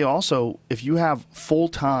the idea also, if you have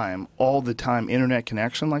full-time, all-the-time internet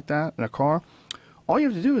connection like that in a car, all you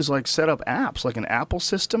have to do is like set up apps, like an Apple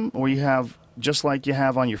system, or you have, just like you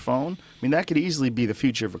have on your phone. I mean, that could easily be the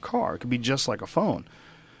future of a car. It could be just like a phone.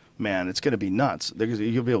 Man, it's going to be nuts.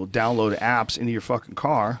 You'll be able to download apps into your fucking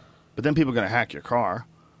car, but then people are going to hack your car.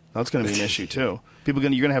 That's going to be an issue too. You're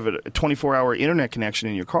going to have a 24-hour internet connection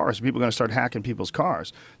in your car, so people are going to start hacking people's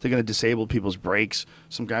cars. They're going to disable people's brakes.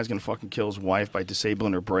 Some guy's going to fucking kill his wife by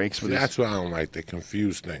disabling her brakes. That's what I don't like. They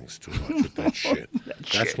confuse things too much with that shit.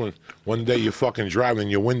 That's when one day you're fucking driving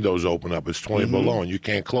and your windows open up. It's 20 below and you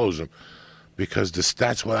can't close them. Because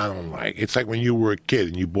that's what I don't like. It's like when you were a kid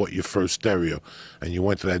and you bought your first stereo and you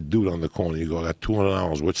went to that dude on the corner. You go, I got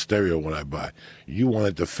 $200. What stereo would I buy? You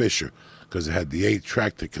wanted the Fisher because it had the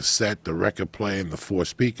 8-track, the cassette, the record player, and the 4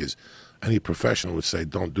 speakers. Any professional would say,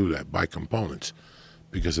 don't do that. Buy components.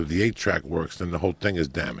 Because if the 8-track works, then the whole thing is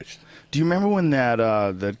damaged. Do you remember when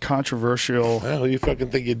that controversial... Well, who you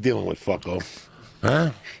fucking think you're dealing with, fucko?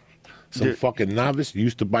 Huh? Some fucking novice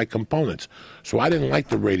used to buy components. So I didn't like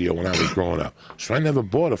the radio when I was growing up. So I never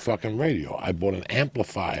bought a fucking radio. I bought an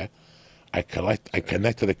amplifier. I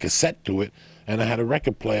connected a cassette to it, and I had a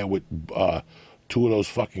record player with 2 of those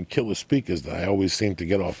fucking killer speakers that I always seem to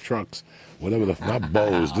get off trucks. Whatever not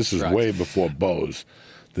Bose. This is way before Bose.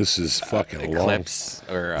 This is fucking Eclipse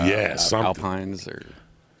long. Or Alpines or...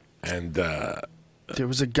 And there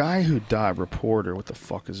was a guy who died, reporter, what the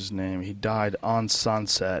fuck is his name? He died on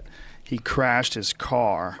Sunset. He crashed his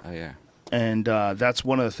car. Oh, yeah. And that's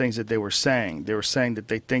one of the things that they were saying. They were saying that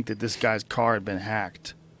they think that this guy's car had been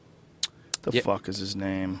hacked. The fuck is his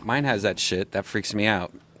name? Mine has that shit. That freaks me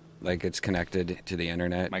out. Like it's connected to the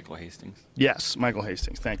internet. Michael Hastings. Yes, Michael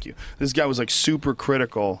Hastings. Thank you. This guy was like super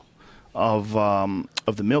critical of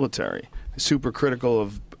the military, super critical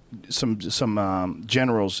of some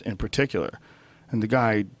generals in particular, and the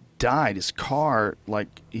guy died. His car,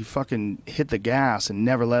 like, he fucking hit the gas and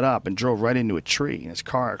never let up and drove right into a tree, and his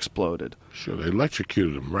car exploded. Sure, they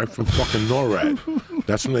electrocuted him right from fucking NORAD.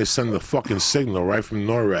 That's when they send the fucking signal right from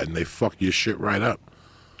NORAD, and they fuck your shit right up.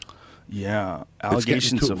 Yeah,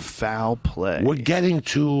 allegations of foul play. We're getting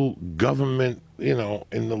to government, in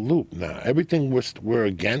the loop now. Everything we're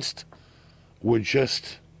against, we're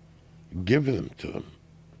just giving them to them.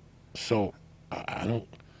 So I don't.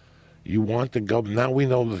 You want the government? Now we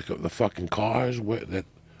know the fucking cars where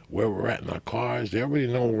we're at in our cars. They already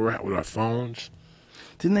know where we're at with our phones.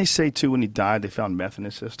 Didn't they say too when he died they found meth in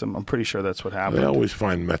his system? I'm pretty sure that's what happened. They always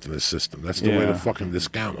find meth in his system. That's the way to fucking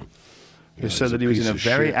discount him. They said that he was in a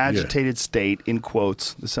very agitated state, in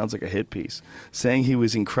quotes, this sounds like a hit piece, saying he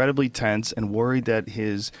was incredibly tense and worried that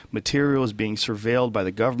his material is being surveilled by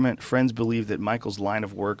the government. Friends believe that Michael's line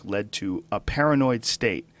of work led to a paranoid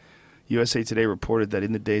state. USA Today reported that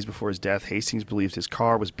in the days before his death, Hastings believed his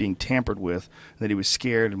car was being tampered with and that he was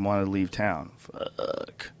scared and wanted to leave town.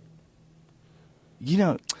 Fuck.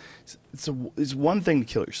 It's one thing to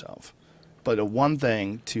kill yourself, but a one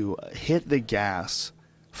thing to hit the gas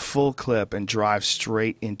full clip and drive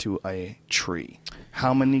straight into a tree.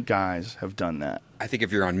 How many guys have done that? I think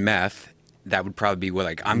if you're on meth, that would probably be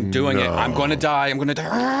like, I'm doing it. I'm going to die. I'm going to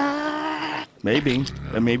die. Maybe.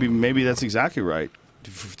 Maybe that's exactly right.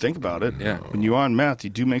 If you think about it. Yeah. When you're on meth, you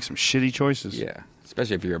do make some shitty choices. Yeah.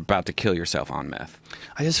 Especially if you're about to kill yourself on meth.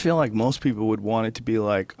 I just feel like most people would want it to be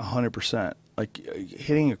like 100%. Like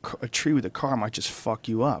hitting a tree with a car might just fuck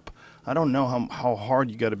you up. I don't know how hard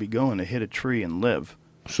you got to be going to hit a tree and live.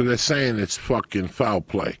 So they're saying it's fucking foul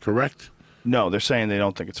play, correct? No, they're saying they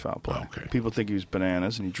don't think it's foul play. Okay. People think he was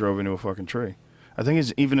bananas and he drove into a fucking tree. I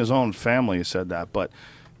think even his own family has said that, but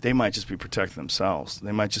they might just be protecting themselves.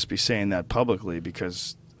 They might just be saying that publicly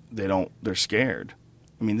because they're scared.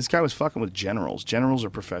 I mean, this guy was fucking with generals. Generals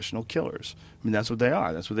are professional killers. I mean, that's what they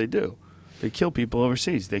are. That's what they do. They kill people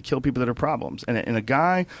overseas. They kill people that are problems. And a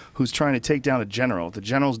guy who's trying to take down a general, if the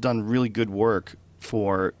general's done really good work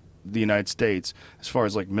for the United States as far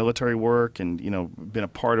as like military work and been a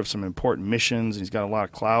part of some important missions, and he's got a lot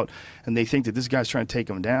of clout, and they think that this guy's trying to take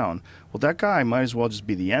him down, well, that guy might as well just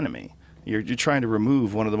be the enemy, You're trying to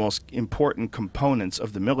remove one of the most important components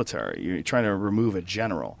of the military. You're trying to remove a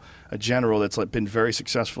general that's been very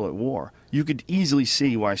successful at war. You could easily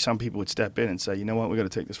see why some people would step in and say, you know what, we got to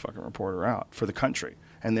take this fucking reporter out for the country.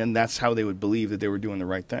 And then that's how they would believe that they were doing the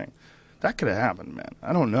right thing. That could have happened, man.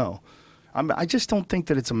 I don't know. I just don't think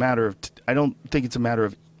that it's a matter of. I don't think it's a matter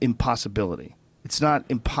of impossibility. It's not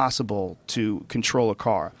impossible to control a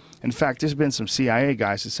car. In fact, there's been some CIA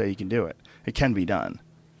guys that say you can do it. It can be done.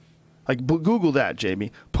 Like, Google that,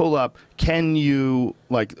 Jamie. Pull up, can you,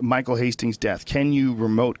 like, Michael Hastings' death, can you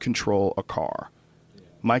remote control a car? Yeah.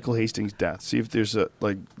 Michael Hastings' death. See if there's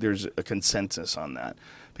a consensus on that.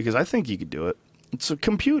 Because I think you could do it. It's a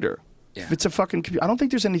computer. Yeah. If it's a fucking computer. I don't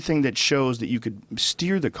think there's anything that shows that you could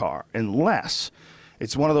steer the car unless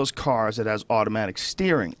it's one of those cars that has automatic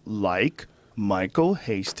steering, like Michael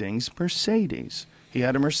Hastings' Mercedes. He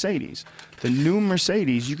had a Mercedes. The new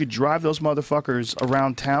Mercedes, you could drive those motherfuckers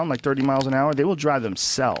around town like 30 miles an hour. They will drive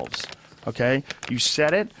themselves, okay? You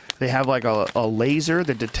set it. They have like a laser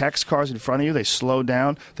that detects cars in front of you. They slow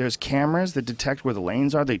down. There's cameras that detect where the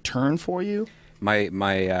lanes are. They turn for you. My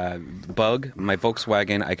Bug, my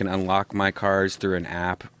Volkswagen, I can unlock my cars through an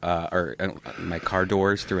app, or my car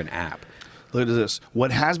doors through an app. Look at this.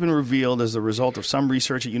 What has been revealed as the result of some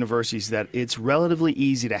research at universities that it's relatively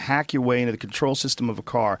easy to hack your way into the control system of a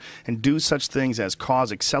car and do such things as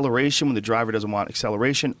cause acceleration when the driver doesn't want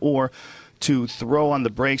acceleration, or to throw on the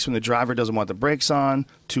brakes when the driver doesn't want the brakes on,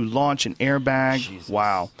 to launch an airbag. Jesus.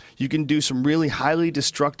 Wow. You can do some really highly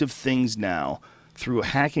destructive things now through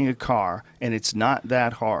hacking a car, and it's not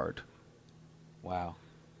that hard. Wow.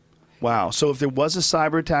 Wow. So if there was a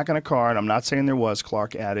cyber attack on a car, and I'm not saying there was,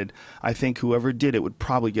 Clark added, I think whoever did it would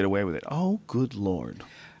probably get away with it. Oh, good Lord.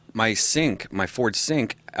 My Ford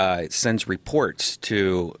Sync, sends reports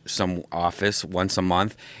to some office once a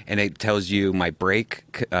month, and it tells you my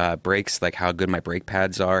brakes, like how good my brake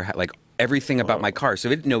pads are, like everything about my car. So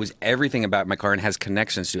it knows everything about my car and has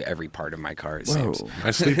connections to every part of my car, it seems. My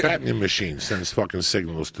sleep apnea machine sends fucking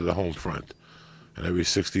signals to the home front. And every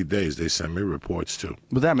 60 days, they send me reports, too.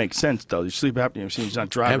 But that makes sense, though. Your sleep apnea machine's not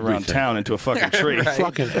driving around town into a fucking tree. Right.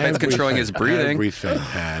 Fucking That's controlling his breathing. Everything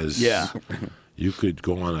has... Yeah. You could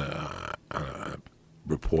go on a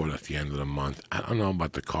report at the end of the month. I don't know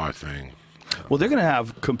about the car thing. Well, they're going to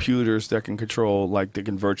have computers that can control, like, they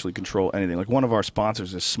can virtually control anything. Like, one of our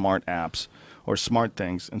sponsors is Smart Apps, or Smart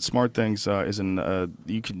Things. And Smart Things is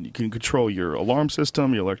you can control your alarm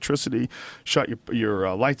system, your electricity, shut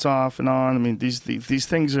your lights off and on. I mean, these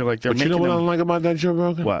things are like they're making. But you know what I don't like about that, Joe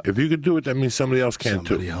Rogan? What? If you could do it, that means somebody else can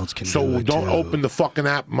too. Somebody else can so do it don't too. open the fucking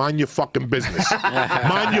app. Mind your fucking business.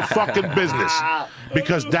 Mind your fucking business.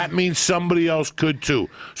 Because that means somebody else could too.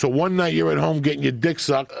 So one night you're at home getting your dick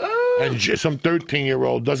sucked, and some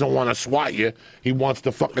 13-year-old doesn't want to swat you. He wants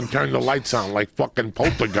to fucking turn the lights on like fucking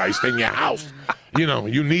poltergeist in your house. You know,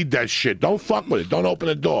 you need that shit. Don't fuck with it. Don't open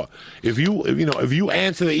the door. If you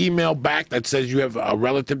answer the email back that says you have a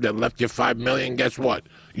relative that left you $5 million, guess what?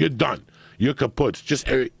 You're done. You're kaput. Just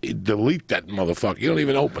delete that motherfucker. You don't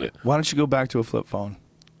even open it. Why don't you go back to a flip phone?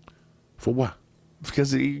 For what?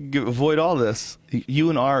 Because you can avoid all this. You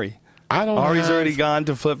and Ari. Ari's already gone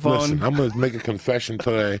to flip phone. Listen, I'm going to make a confession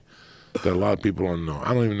today that a lot of people don't know.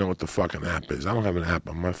 I don't even know what the fucking app is. I don't have an app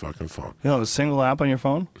on my fucking phone. You don't have a single app on your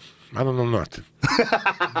phone? I don't know nothing.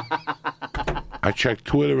 I check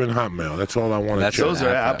Twitter and Hotmail. That's all I want to check. Those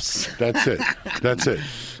are apps. That's it. That's it.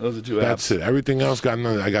 Those are two apps. That's it. Everything else got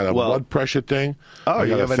nothing. I got a blood pressure thing. Oh, I got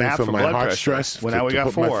you have a an thing app for for my blood heart pressure. stress. Well, now we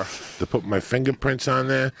got 4. To put my fingerprints on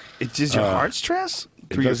there. It's just your heart stress?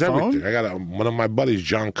 It Through does your phone? everything. I got one of my buddies,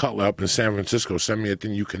 John Cutler, up in San Francisco, sent me a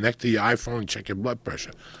thing. You connect to your iPhone and check your blood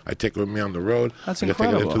pressure. I take it with me on the road. That's I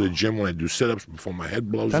incredible. take it into the gym when I do sit-ups before my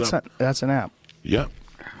head blows up. That's an app. Yeah.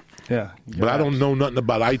 Yeah. But I don't know nothing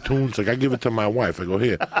about iTunes. Like, I give it to my wife. I go,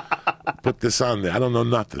 here, put this on there. I don't know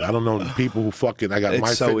nothing. I don't know people who fucking, I got It's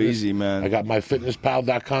my so fitness, easy, man. I got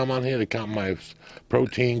myfitnesspal.com on here to count my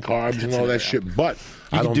protein, carbs, and all that shit. But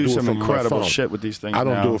I don't do it some from incredible my phone. shit with these things I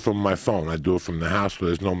don't now. do it from my phone. I do it from the house where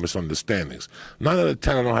there's no misunderstandings. 9 out of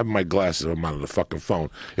 10, I don't have my glasses. I'm out of the fucking phone.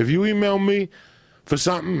 If you email me for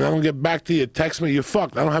something, I don't get back to you, text me, you're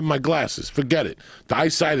fucked. I don't have my glasses. Forget it. The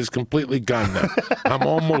eyesight is completely gone now. I'm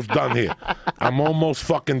almost done here. I'm almost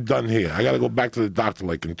fucking done here. I got to go back to the doctor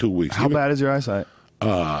like in 2 weeks. How bad is your eyesight?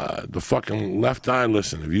 The fucking left eye,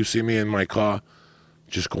 listen, if you see me in my car,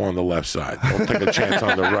 just go on the left side. Don't take a chance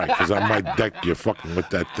on the right, because I might deck you fucking with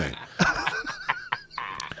that thing.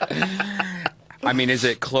 I mean, is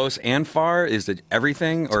it close and far? Is it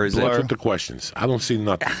everything, or is That's it? what the questions. I don't see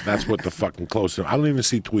nothing. That's what the fucking close. I don't even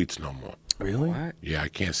see tweets no more. Really? What? Yeah, I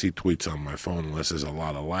can't see tweets on my phone unless there's a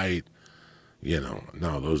lot of light.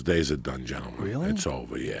 no, those days are done, gentlemen. Really? It's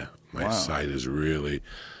over, yeah. My Wow. sight is really...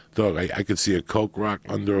 Dog, I could see a Coke rock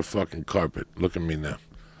under a fucking carpet. Look at me now.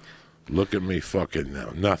 Look at me fucking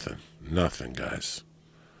now. Nothing, guys.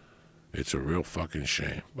 It's a real fucking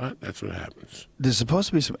shame, but that's what happens. There's supposed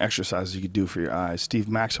to be some exercises you could do for your eyes. Steve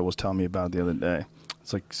Maxwell was telling me about it the other day.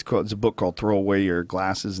 It's a book called Throw Away Your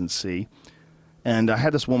Glasses and See. And I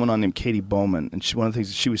had this woman on named Katie Bowman, and one of the things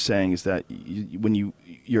that she was saying is that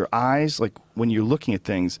your eyes, like when you're looking at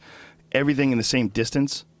things, everything in the same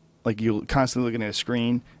distance, like you're constantly looking at a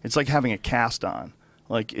screen, it's like having a cast on.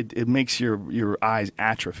 Like it makes your eyes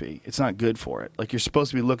atrophy. It's not good for it. Like you're supposed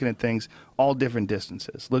to be looking at things all different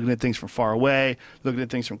distances, looking at things from far away, looking at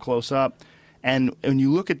things from close up. And when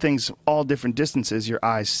you look at things all different distances, your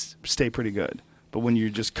eyes stay pretty good. But when you're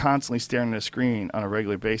just constantly staring at a screen on a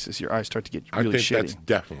regular basis, your eyes start to get really shitty. I think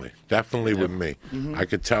that's definitely with me. Mm-hmm. I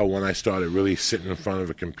could tell when I started really sitting in front of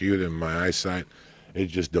a computer and my eyesight, it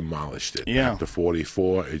just demolished it. Yeah. After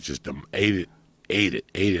 44, it just ate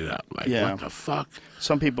it up. Like, what the fuck?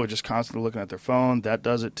 Some people are just constantly looking at their phone. That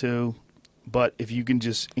does it too. But if you can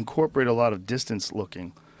just incorporate a lot of distance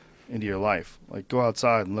looking into your life, like go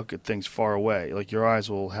outside and look at things far away, like your eyes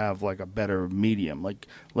will have like a better medium. Like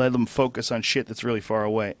let them focus on shit that's really far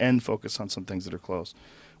away and focus on some things that are close.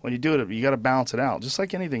 When you do it, you got to balance it out, just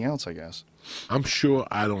like anything else, I guess. I'm sure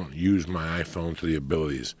I don't use my iPhone to the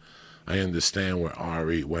abilities. I understand where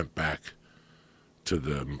Ari went back to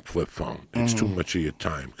the flip phone. It's too much of your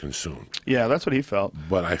time consumed. Yeah, that's what he felt.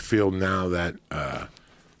 But I feel now that,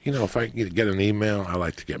 if I can get an email, I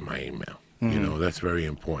like to get my email. That's very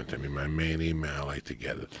important. I mean, my main email, I like to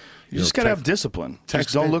get it. You just got to have discipline.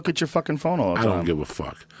 Just don't look at your fucking phone all the time. I don't give a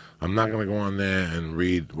fuck. I'm not going to go on there and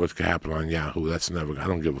read what's happening on Yahoo. I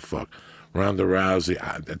don't give a fuck. Ronda Rousey,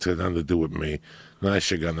 that's got nothing to do with me. None of that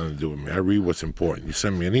shit got nothing to do with me. I read what's important. You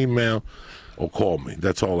send me an email or call me.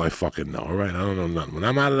 That's all I fucking know, all right? I don't know nothing. When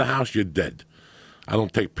I'm out of the house, you're dead. I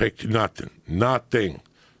don't take pictures, nothing.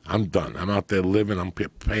 I'm done. I'm out there living. I'm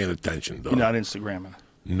paying attention, dog. You're not Instagramming?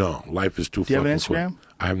 No, life is too fucking Do you have an Instagram?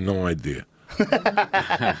 Quick. I have no idea.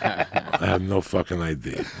 I have no fucking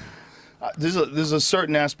idea. There's a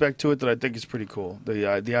certain aspect to it that I think is pretty cool. The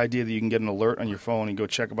idea that you can get an alert on your phone and go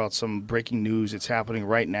check about some breaking news that's happening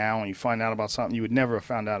right now, and you find out about something you would never have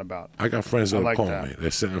found out about. I got friends that call me.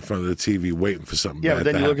 They're sitting in front of the TV waiting for something. Yeah, bad but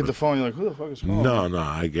then to you look happen. at the phone, you're like, who the fuck is calling? No,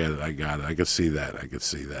 I get it. I got it. I can see that.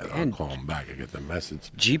 I'll call them back. I get the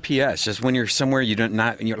message. GPS, just when you're somewhere and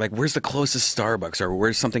you're like, where's the closest Starbucks or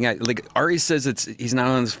where's something at? Like Ari says, he's not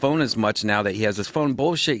on his phone as much now that he has his phone.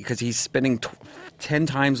 Bullshit, because he's spending 10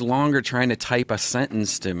 times longer trying to type a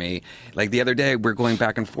sentence to me. Like the other day, we're going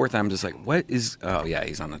back and forth. I'm just like, what is... Oh, yeah,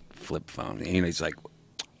 he's on a flip phone. And he's like...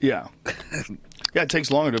 Yeah. Yeah, it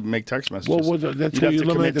takes longer to make text messages. Well, that's why you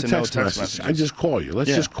eliminate the text message. I just call you. Let's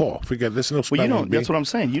just call. Forget this. No spelling. Well, that's what I'm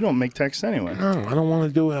saying. You don't make text anyway. No, I don't want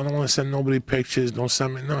to do it. I don't want to send nobody pictures. Don't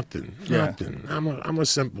send me nothing. Yeah. Nothing. I'm a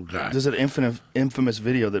simple guy. There's an infamous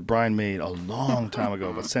video that Brian made a long time ago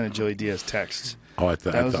about sending Joey Diaz texts. Oh, at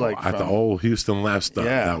the old Houston Left stuff.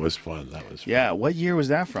 Yeah. That was fun. Yeah, what year was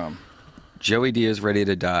that from? Joey Diaz Ready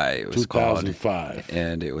to Die. It was 2005. Called,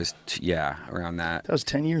 and it was, around that. That was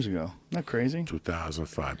 10 years ago. Isn't that crazy?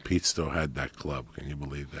 2005. Pete still had that club. Can you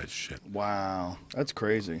believe that shit? Wow. That's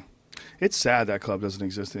crazy. It's sad that club doesn't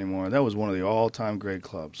exist anymore. That was one of the all-time great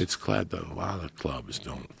clubs. It's glad that a lot of clubs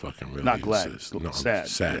don't fucking really Not glad. exist. No, sad.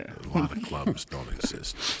 Sad. Yeah. A lot of clubs don't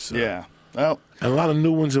exist. So. Yeah. Well, and a lot of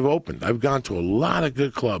new ones have opened. I've gone to a lot of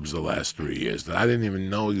good clubs the last 3 years that I didn't even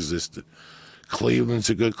know existed. Cleveland's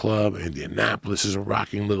a good club. Indianapolis is a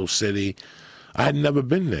rocking little city. I had never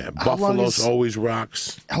been there. Buffalo's always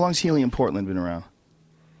rocks. How long's Healy in Portland been around?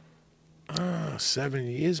 7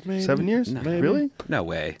 years, maybe. 7 years? No. Maybe? Really? No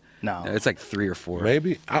way. No. It's like 3 or 4.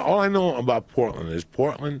 Maybe. All I know about Portland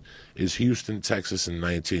is Houston, Texas in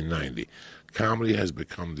 1990. Comedy has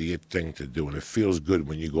become the it thing to do, and it feels good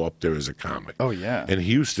when you go up there as a comic. Oh, yeah. In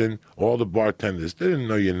Houston, all the bartenders, they didn't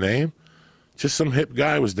know your name. Just some hip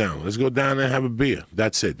guy was down. Let's go down there and have a beer.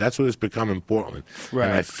 That's it. That's what it's become in Portland. Right.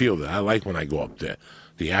 And I feel that. I like when I go up there.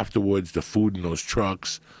 The afterwards, the food in those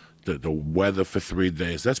trucks, the weather for 3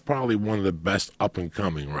 days. That's probably one of the best up and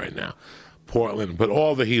coming right now. Portland, but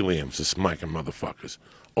all the heliums are smiking motherfuckers.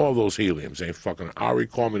 All those heliums ain't fucking. Ari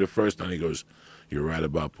called me the first time. He goes, "You're right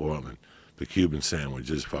about Portland. The Cuban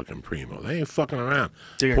sandwich is fucking primo. They ain't fucking around."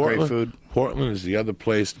 They got great food. Portland is the other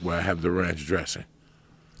place where I have the ranch dressing.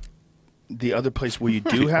 The other place where you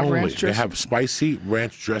do have ranch dressing? They have spicy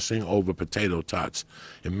ranch dressing over potato tots.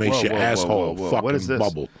 It makes your asshole fucking what is this?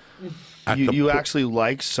 bubble. You actually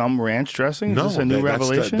like some ranch dressing? No, is this a new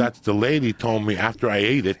revelation? That's the lady told me after I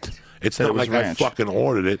ate it. It's Said it not was like ranch. I fucking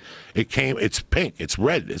ordered it. It's pink. It's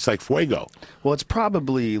red. It's like fuego. Well, it's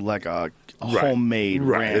probably like a homemade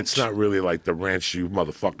ranch. It's not really like the ranch you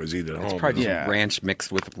motherfuckers eat at home. It's probably Yeah. just ranch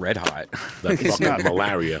mixed with Red Hot. That fucking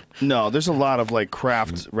malaria. No, there's a lot of like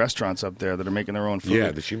craft restaurants up there that are making their own food.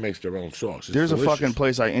 Yeah, that she makes their own sauce. It's There's delicious. a fucking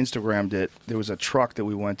place I Instagrammed it. There was a truck that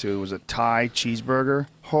we went to. It was a Thai cheeseburger.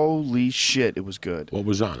 Holy shit, it was good. What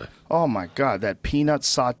was on it? Oh my god, that peanut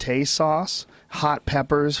sauté sauce, hot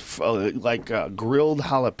peppers, grilled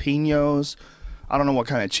jalapenos. I don't know what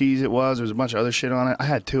kind of cheese it was. There was a bunch of other shit on it. I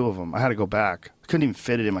had 2 of them. I had to go back. I couldn't even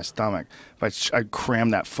fit it in my stomach. I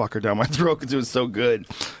crammed that fucker down my throat because it was so good.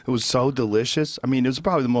 It was so delicious. I mean, it was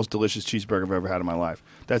probably the most delicious cheeseburger I've ever had in my life.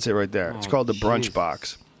 That's it right there. It's called the Brunch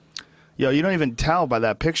Box. Yo, you don't even tell by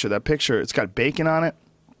that picture. That picture, it's got bacon on it.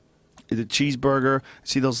 The cheeseburger.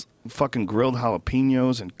 See those fucking grilled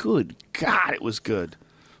jalapenos, and good God, it was good.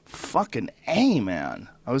 Fucking A, man.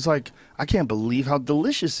 I was like, I can't believe how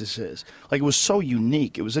delicious this is. Like, it was so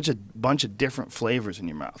unique. It was such a bunch of different flavors in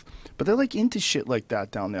your mouth. But they're like into shit like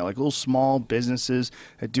that down there, like little small businesses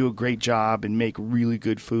that do a great job and make really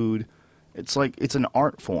good food. It's like it's an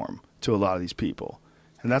art form to a lot of these people.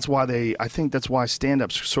 And that's why I think that's why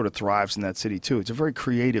stand-up sort of thrives in that city too. It's a very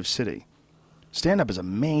creative city. Stand-up is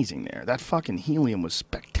amazing there. That fucking Helium was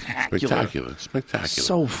spectacular. Spectacular.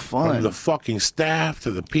 So fun. From the fucking staff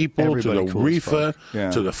to the people Everybody to the cool as reefer fuck.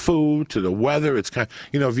 Yeah. to the food to the weather. It's kind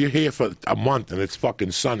if you're here for a month and it's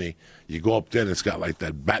fucking sunny, you go up there and it's got like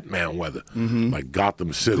that Batman weather, like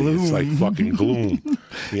Gotham City. Gloom. It's like fucking gloom.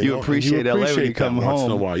 You appreciate LA when you that come once in a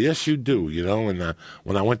home. while. Yes, you do. And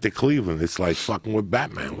when I went to Cleveland, it's like fucking where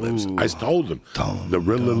Batman lives. I told them the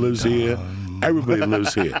Riddler lives here. Everybody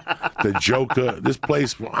lives here. The Joker. This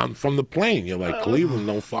place. I'm from the plane. You're like Cleveland.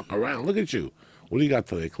 Don't fuck around. Look at you. What do you got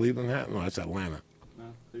today? Cleveland hat? No, that's Atlanta.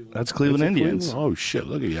 That's Cleveland Indians. Cleveland? Oh shit!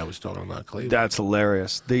 Look at you. I was talking about Cleveland. That's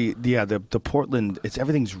hilarious. The Portland,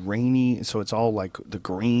 everything's rainy, so it's all like the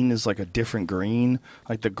green is like a different green.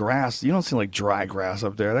 Like the grass, you don't see like dry grass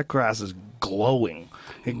up there. That grass is glowing.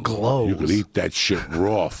 It glows. You could eat that shit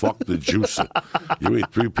raw. Fuck the juicer. You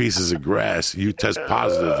eat 3 pieces of grass, you test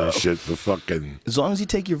positive and shit for fucking. As long as you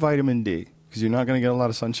take your vitamin D, because you're not going to get a lot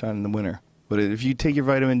of sunshine in the winter. But if you take your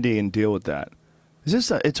vitamin D and deal with that,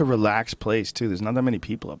 it's a relaxed place too. There's not that many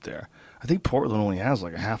people up there. I think Portland only has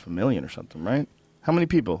like 500,000 or something, right? How many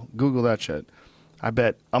people? Google that shit. I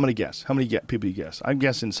bet. I'm gonna guess. How many people you guess? I'm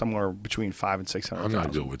guessing somewhere between 500,000 and 600,000. I'm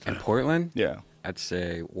not good with In that. Portland? Yeah. I'd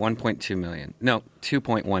say 1.2 million. No,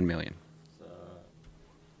 2.1 million.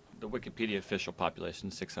 The Wikipedia official population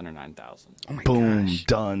is 609,000. Oh my Boom. gosh.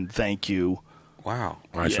 Done. Thank you. Wow.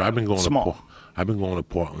 All right, so Yeah, I've been going small. to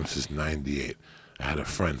Portland since '98. I had a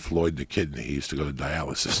friend, Floyd the Kidney. He used to go to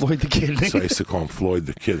dialysis. Floyd the Kidney. So I used to call him Floyd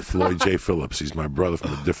the Kid, Floyd J. Phillips. He's my brother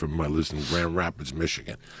from a different mother. Lives in Grand Rapids,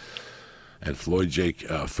 Michigan. And Floyd J.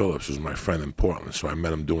 Phillips was my friend in Portland. So I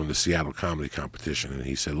met him doing the Seattle Comedy Competition. And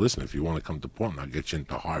he said, listen, if you want to come to Portland, I'll get you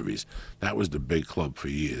into Harvey's. That was the big club for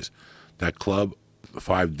years. That club,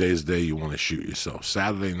 5 days a day, you want to shoot yourself.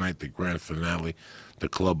 Saturday night, the grand finale, the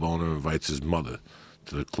club owner invites his mother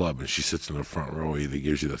to the club, and she sits in the front row. Either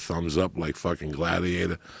gives you the thumbs up like fucking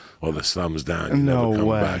Gladiator or the thumbs down. You No never come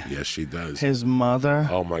way. back. Yes, she does. His mother.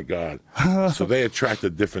 Oh, my God. So they attract a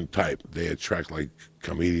different type. They attract, like,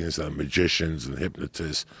 comedians that are magicians and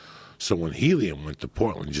hypnotists. So when Helium went to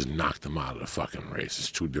Portland, it just knocked them out of the fucking race.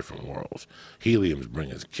 It's 2 different worlds. Helium's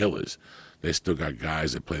bringing killers. They still got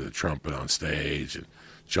guys that play the trumpet on stage and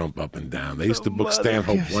jump up and down. They used to book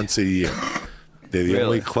Stanhope once a year. They're the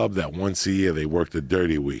only club that once a year they worked a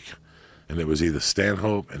dirty week. And it was either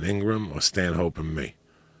Stanhope and Ingram or Stanhope and me.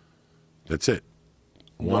 That's it.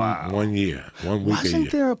 One year. 1 week a year.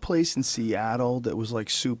 Wasn't there a place in Seattle that was like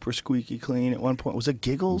super squeaky clean at one point? Was it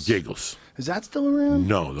Giggles? Giggles. Is that still around?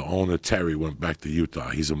 No, the owner, Terry, went back to Utah.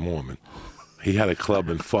 He's a Mormon. He had a club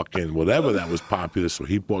in fucking whatever that was popular, so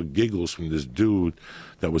he bought Giggles from this dude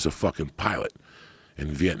that was a fucking pilot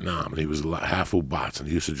in Vietnam. And he was half Ubats, and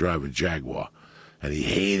he used to drive a Jaguar. And he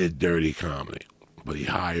hated dirty comedy, but he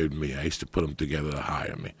hired me. I used to put them together to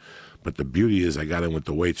hire me. But the beauty is I got in with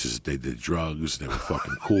the waitresses. They did drugs. They were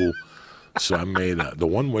fucking cool. So I made the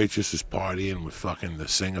one waitress was partying with fucking the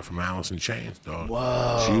singer from Alice in Chains, dog.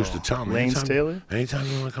 Whoa. She used to tell me, Lance Taylor? anytime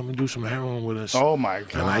you want to come and do some heroin with us. Oh, my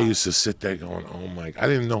God. And I used to sit there going, oh, my God. I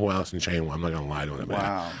didn't know who Alice in Chains was. I'm not going to lie to anybody.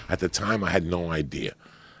 Wow. At the time, I had no idea.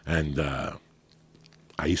 And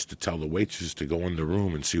I used to tell the waitresses to go in the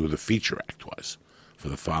room and see who the feature act was for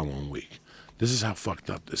the following week. This is how fucked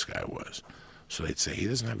up this guy was. So they'd say, he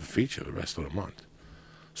doesn't have a feature the rest of the month.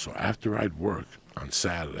 So after I'd work on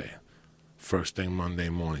Saturday, First thing Monday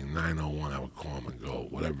morning, 9:01, I would call him and go,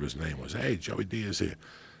 whatever his name was. Hey, Joey Diaz here.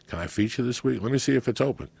 Can I feature this week? Let me see if it's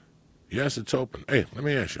open. Yes, it's open. Hey, let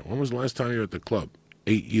me ask you, when was the last time you were at the club?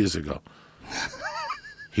 8 years ago.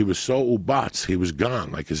 He was so ubats, he was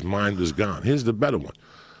gone, like his mind was gone. Here's the better one.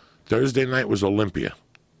 Thursday night was Olympia.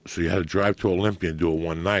 So you had to drive to Olympia and do a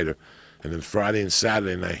one-nighter. And then Friday and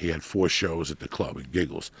Saturday night, he had 4 shows at the club at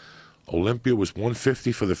Giggles. Olympia was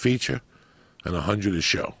 $150 for the feature and $100 a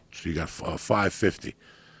show. So you got $550.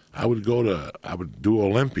 I would do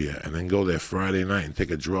Olympia and then go there Friday night and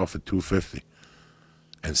take a draw for $250.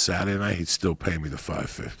 And Saturday night, he'd still pay me the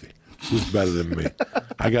 $550. Who's better than me?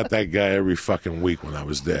 I got that guy every fucking week when I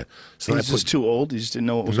was there. So He was just too old? He just didn't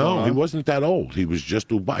know what was going on? No, he wasn't that old. He was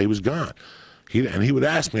just he was gone. And he would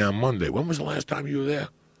ask me on Monday, when was the last time you were there?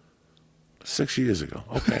 6 years ago.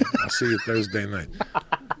 Okay, I'll see you Thursday night.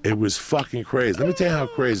 It was fucking crazy. Let me tell you how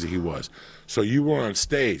crazy he was. So you were on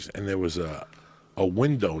stage, and there was a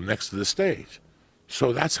window next to the stage.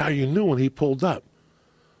 So that's how you knew when he pulled up.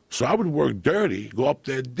 So I would work dirty, go up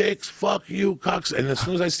there, dicks, fuck you, cocks. And as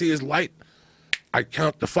soon as I see his light, I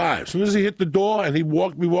count to 5. As soon as he hit the door and be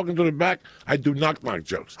walking to the back, I do knock-knock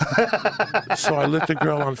jokes. So I lit the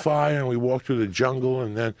girl on fire, and we walked through the jungle,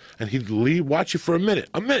 and he'd leave, watch you for a minute.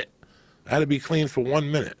 I had to be clean for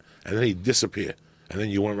 1 minute, and then he'd disappear. And then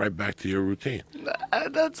you went right back to your routine.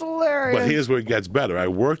 That's hilarious. But here's where it gets better. I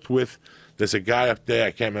worked with, there's a guy up there,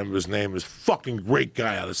 I can't remember his name, this fucking great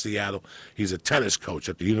guy out of Seattle. He's a tennis coach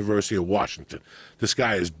at the University of Washington. This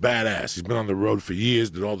guy is badass. He's been on the road for years,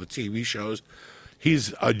 did all the TV shows.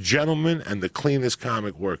 He's a gentleman and the cleanest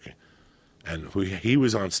comic working. And he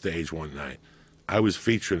was on stage one night. I was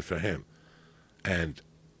featuring for him. And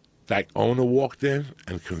that owner walked in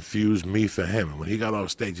and confused me for him. And when he got off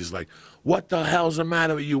stage, he's like, what the hell's the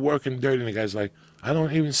matter with you working dirty? And the guy's like, I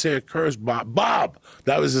don't even say a curse, Bob. Bob!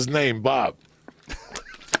 That was his name, Bob.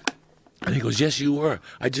 And he goes, yes, you were.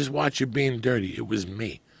 I just watched you being dirty. It was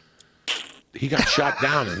me. He got shot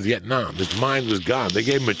down in Vietnam. His mind was gone. They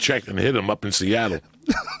gave him a check and hit him up in Seattle.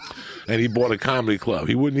 And he bought a comedy club.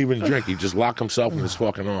 He wouldn't even drink. He'd just lock himself in his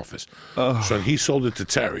fucking office. So he sold it to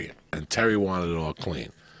Terry, and Terry wanted it all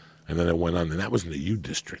clean. And then it went on, and that was in the U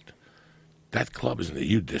District. That club is in the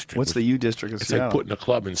U District. What's the U District? It's like putting a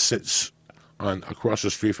club and sits on across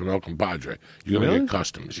the street from El Compadre. You're going to get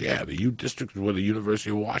customers. Yeah, the U District is where the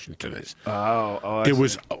University of Washington is. It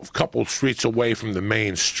was a couple streets away from the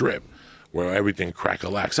main strip where everything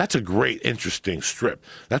crack-a-lacks. That's a great, interesting strip.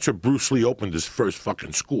 That's where Bruce Lee opened his first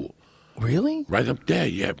fucking school. Really? Right up there,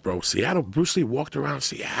 yeah, bro. Seattle. Bruce Lee walked around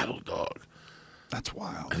Seattle, dog. That's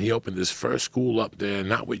wild. And he opened his first school up there,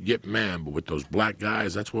 not with Yip Man, but with those black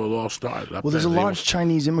guys. That's where it all started. Well, there's a large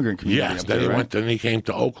Chinese immigrant community Yes, up then there, he right? went. Then he came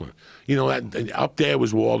to Oakland. You know, up there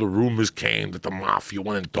was where all the rumors came that the mafia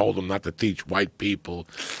went and told him not to teach white people,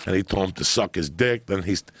 and he told him to suck his dick. Then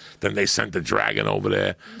they sent the dragon over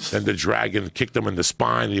there. Then the dragon kicked him in the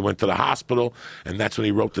spine, and he went to the hospital. And that's when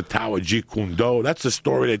he wrote the Tower Jeet Kune Do. That's the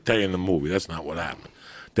story they tell you in the movie. That's not what happened.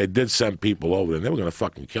 They did send people over there, and they were going to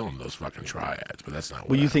fucking kill him, those fucking triads, but that's not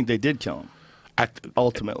what Well, you happened. think they did kill him?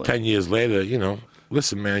 Ultimately. 10 years later, you know,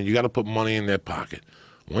 listen, man, you got to put money in their pocket.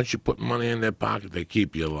 Once you put money in their pocket, they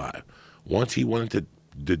keep you alive. Once he went into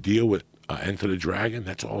the deal with Enter the Dragon,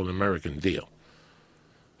 that's all an American deal.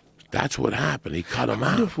 That's what happened. He cut him I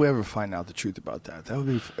wonder out. if we ever find out the truth about that.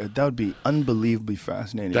 That would be unbelievably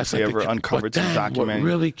fascinating if they ever uncovered some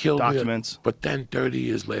documents. But then 30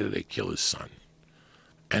 years later, they kill his son.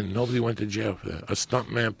 And nobody went to jail for that. A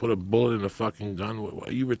stuntman put a bullet in a fucking gun.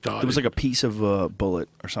 Are you retarded? It was like a piece of a bullet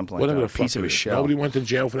or something like Whatever that. the A piece fuck of it a is. shell. Nobody went to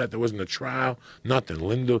jail for that. There wasn't a trial. Nothing.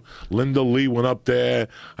 Linda Lee went up there.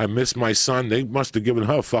 I miss my son. They must have given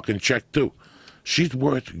her a fucking check too. She's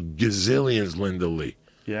worth gazillions, Linda Lee.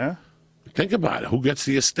 Yeah? Think about it. Who gets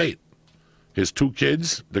the estate? His 2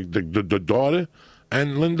 kids, the daughter,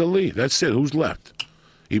 and Linda Lee. That's it. Who's left?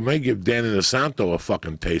 He may give Danny DeSanto a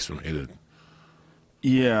fucking taste from here.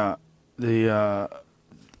 Yeah. There's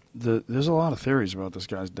a lot of theories about this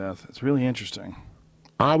guy's death. It's really interesting.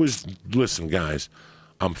 Listen, guys,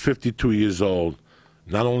 I'm 52 years old.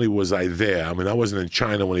 Not only was I there, I mean, I wasn't in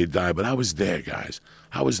China when he died, but I was there, guys.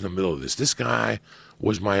 I was in the middle of this. This guy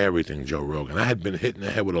was my everything, Joe Rogan. I had been hit in the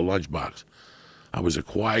head with a lunchbox. I was a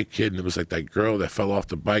quiet kid, and it was like that girl that fell off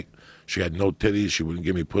the bike. She had no titties. She wouldn't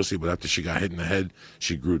give me pussy, but after she got hit in the head,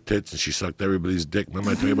 she grew tits, and she sucked everybody's dick. Remember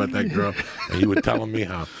I told you about that girl? And you were telling me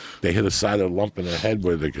how they hit a side of a lump in her head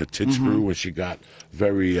where the tits grew when she got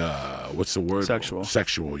very, what's the word?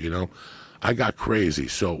 Sexual, you know? I got crazy.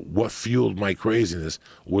 So what fueled my craziness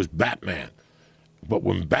was Batman. But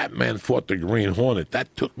when Batman fought the Green Hornet,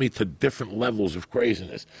 that took me to different levels of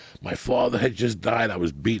craziness. My father had just died. I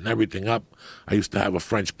was beating everything up. I used to have a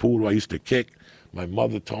French poodle I used to kick. My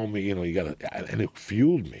mother told me, you know, you got to, and it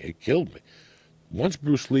fueled me. It killed me. Once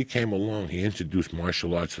Bruce Lee came along, he introduced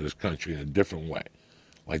martial arts to this country in a different way.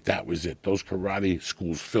 Like, that was it. Those karate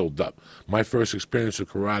schools filled up. My first experience with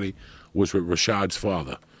karate was with Rashad's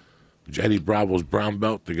father. Eddie Bravo's brown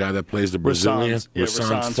belt, the guy that plays the Brazilian.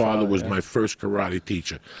 Rasan's father was my first karate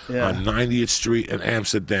teacher on 90th Street in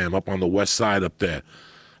Amsterdam, up on the west side up there.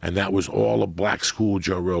 And that was all a black school,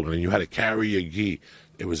 Joe Rogan. And you had to carry a gi.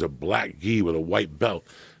 It was a black gi with a white belt.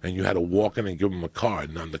 And you had to walk in and give them a card.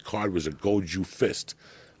 And on the card was a Goju fist.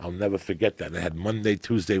 I'll never forget that. They had Monday,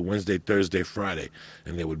 Tuesday, Wednesday, Thursday, Friday.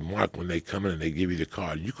 And they would mark when they come in and they give you the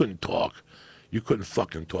card. You couldn't talk. You couldn't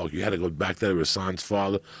fucking talk. You had to go back there to Rasan's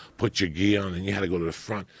father, put your gi on, and you had to go to the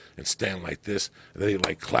front and stand like this. And then he'd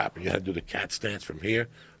like clap, and you had to do the cat stance from here,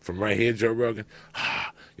 from right here, Joe Rogan.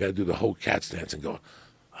 You had to do the whole cat stance and go,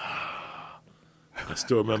 I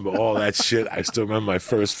still remember all that shit. I still remember my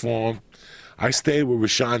first form. I stayed with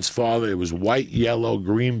Rashawn's father. It was white, yellow,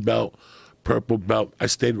 green belt, purple belt. I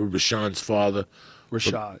stayed with Rashawn's father.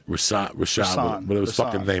 Rashad, whatever his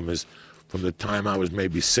fucking name is. From the time I was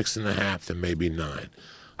maybe 6.5 to maybe 9,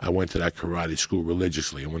 I went to that karate school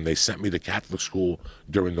religiously. And when they sent me to Catholic school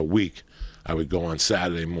during the week, I would go on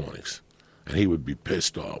Saturday mornings. And he would be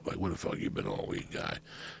pissed off. Like, what the fuck you been all week, guy?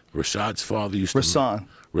 Rashad's father used to...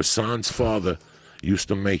 Rasan's father used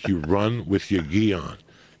to make you run with your gi on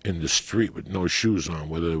in the street with no shoes on,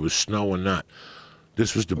 whether it was snow or not.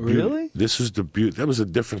 This was the beauty. Really? This was the beauty. That was a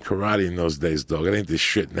different karate in those days, dog. It ain't this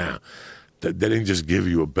shit now. They didn't just give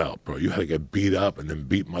you a belt, bro. You had to get beat up and then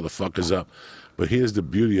beat motherfuckers up. But here's the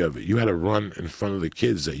beauty of it. You had to run in front of the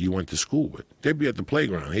kids that you went to school with. They'd be at the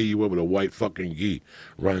playground. Here you were with a white fucking gi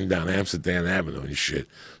running down Amsterdam Avenue and shit.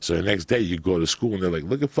 So the next day you go to school and they're like,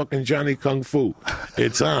 look at fucking Johnny Kung Fu.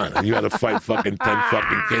 It's on. And you had to fight fucking 10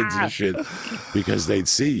 fucking kids and shit because they'd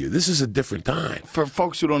see you. This is a different time. For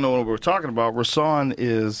folks who don't know what we're talking about, Rasan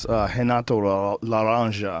is Renato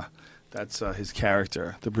Laranja. That's his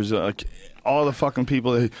character. The Brazil, like, all the fucking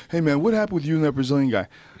people. Hey man, what happened with you and that Brazilian guy?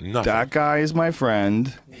 Nothing. That guy is my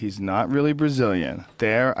friend. He's not really Brazilian.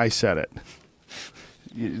 There, I said it.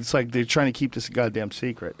 It's like they're trying to keep this goddamn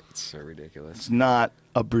secret. It's so ridiculous. It's not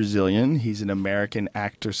a Brazilian. He's an American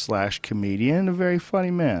actor / comedian, a very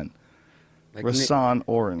funny man. Like Rasan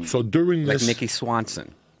Orange. So during like this, Nicky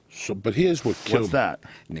Swanson. So, but here's what killed. What's that?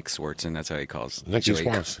 Nick Swartzen, that's how he calls Nicky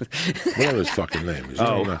Swanson. Whatever his fucking name is. You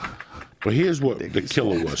don't know. But here's what the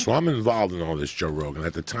killer was. So I'm involved in all this, Joe Rogan.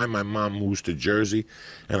 At the time, my mom moves to Jersey,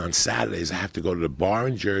 and on Saturdays I have to go to the bar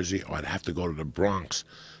in Jersey, or I'd have to go to the Bronx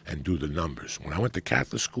and do the numbers. When I went to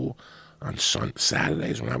Catholic school on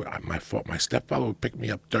Saturdays, when my stepfather would pick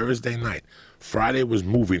me up Thursday night. Friday was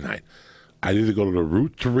movie night. I'd either go to the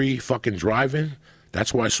Route 3 fucking drive-in.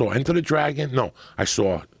 That's where I saw Enter the Dragon. No, I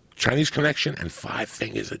saw Chinese Connection and 5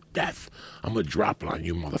 Fingers of Death. I'm going to drop it on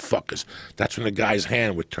you motherfuckers. That's when the guy's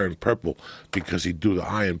hand would turn purple because he'd do the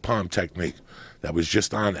iron palm technique that was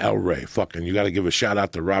just on El Rey. Fucking, you got to give a shout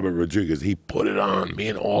out to Robert Rodriguez. He put it on. Me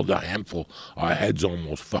and all the handful, our heads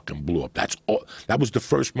almost fucking blew up. That's all. That was the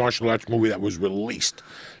first martial arts movie that was released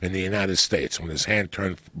in the United States when his hand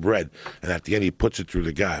turned red and at the end he puts it through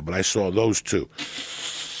the guy. But I saw those two.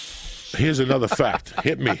 Here's another fact.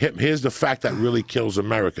 Hit me. Here's the fact that really kills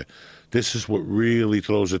America. This is what really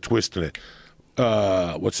throws a twist in it.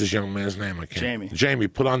 What's this young man's name? I can't. Jamie. Jamie,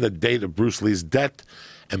 put on the date of Bruce Lee's death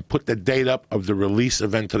and put the date up of the release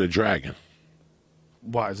of Enter the Dragon.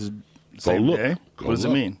 Why? Is it the Go same look. day? Go What does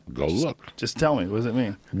look. it mean? Go look. Just tell me. What does it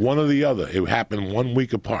mean? One or the other. It happened 1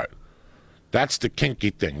 week apart. That's the kinky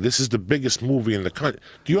thing. This is the biggest movie in the country.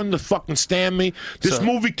 Do you understand me? This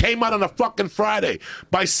movie came out on a fucking Friday.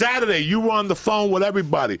 By Saturday, you were on the phone with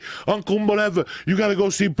everybody. Uncle whatever, you got to go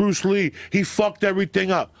see Bruce Lee. He fucked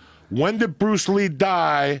everything up. When did Bruce Lee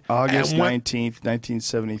die? August 19th,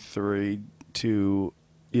 1973 to,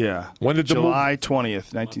 yeah. When did July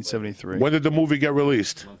 20th, 1973. When did the movie get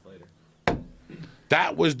released?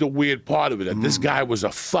 That was the weird part of it. That this guy was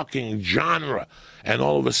a fucking genre. And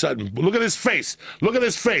all of a sudden, look at his face. Look at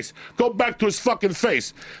his face. Go back to his fucking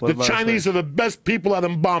face. The Chinese are the best people at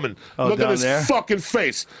embalming. Look at his fucking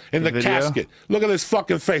face in the casket. Look at his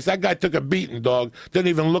fucking face. That guy took a beating, dog. Didn't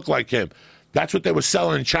even look like him. That's what they were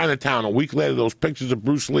selling in Chinatown a week later, those pictures of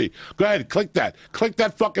Bruce Lee. Go ahead, click that. Click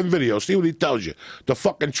that fucking video. See what he tells you. The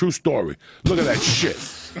fucking true story. Look at that shit.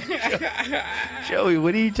 Joey,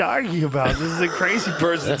 what are you talking about? This is a crazy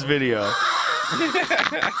person's video.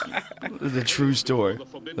 The true story. The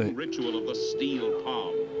forbidden ritual of the steel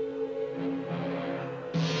palm.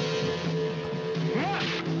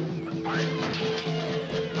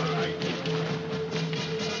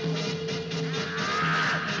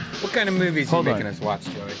 What kind of movies are you Hold on. making us watch,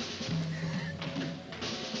 Joey?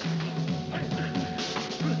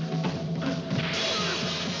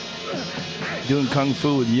 Doing kung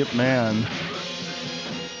fu with Yip Man.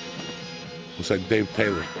 Looks like Dave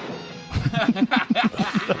Taylor.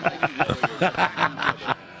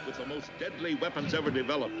 With the most deadly weapons ever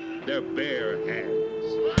developed, their bare hands.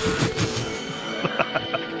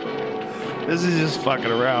 This is just fucking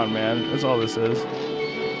around, man. That's all this is.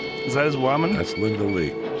 Is that his woman? That's Linda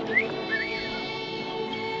Lee.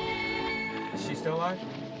 Is she still alive?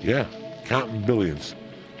 Yeah, counting billions.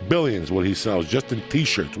 Billions what he sells, just in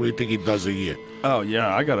T-shirts. What do you think he does a year? Oh,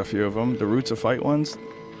 yeah, I got a few of them. The Roots of Fight ones.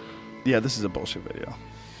 Yeah, this is a bullshit video.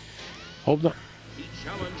 Hold on.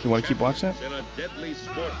 You want to keep watching it? In a deadly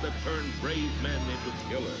sport that turned brave men into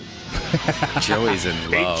killers. Joey's in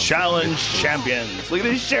Big love. challenge champions. Look at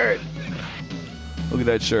his shirt. Look at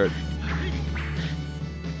that shirt.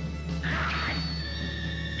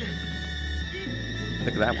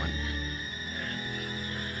 Look at that one.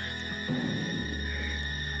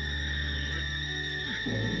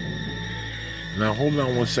 Now hold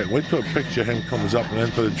on one second. Wait till a picture of him comes up and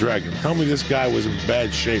Enter the Dragon. Tell me this guy was in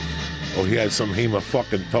bad shape, or he had some hema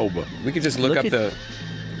fucking toba. We could just look up the.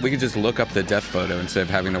 We could just look up the death photo instead of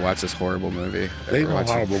having to watch this horrible movie. They ain't no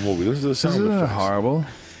horrible movie. This is the sound This isn't effects. horrible.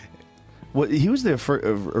 What, he was the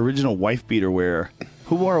original wife beater wearer.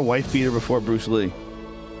 Who wore a wife beater before Bruce Lee?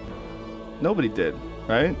 Nobody did,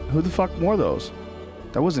 right? Who the fuck wore those?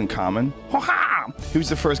 That wasn't common. Ha-ha! He was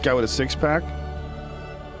the first guy with a six-pack.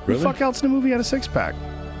 Who Really? the fuck else in a movie had a six-pack?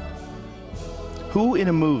 Who in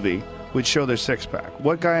a movie would show their six-pack?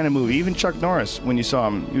 What guy in a movie? Even Chuck Norris, when you saw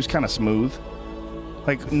him, he was kind of smooth.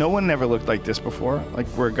 Like, no one ever looked like this before. Like,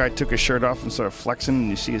 where a guy took his shirt off and started flexing, and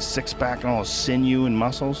you see his six-pack and all his sinew and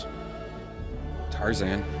muscles.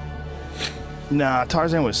 Tarzan. Nah,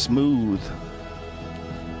 Tarzan was smooth.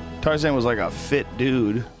 Tarzan was like a fit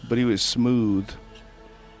dude, but he was smooth.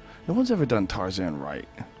 No one's ever done Tarzan right.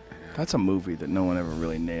 That's a movie that no one ever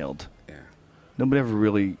really nailed. Yeah. Nobody ever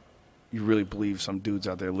really, you really believe some dudes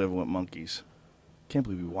out there living with monkeys. Can't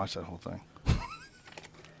believe we watched that whole thing.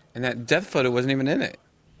 And that death photo wasn't even in it.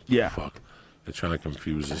 Yeah. Fuck. They're trying to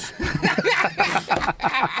confuse us.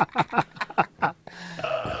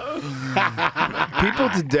 People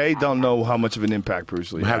today don't know how much of an impact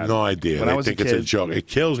Bruce Lee I had. have no idea. When They I was think a it's a kid, joke. It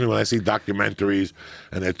kills me when I see documentaries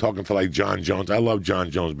and they're talking to like John Jones. I love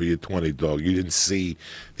John Jones, but you're 20, dog. You didn't see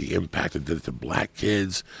the impact it did to black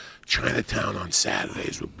kids. Chinatown on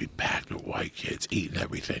Saturdays would be packed with white kids eating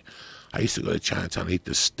everything. I used to go to Chinatown and eat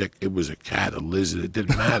the stick. It was a cat, a lizard. It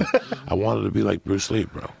didn't matter. I wanted to be like Bruce Lee,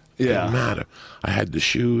 bro. It didn't matter. I had the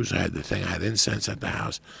shoes. I had the thing. I had incense at the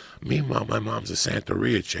house. Meanwhile, my mom's a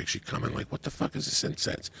Santeria chick. She'd come in like, what the fuck is this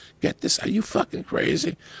incense? Get this. Are you fucking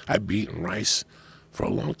crazy? I'd be eating rice. For a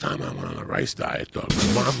long time, I went on a rice diet, dog.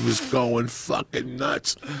 My mom was going fucking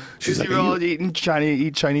nuts. She's like, you were "Are all you-"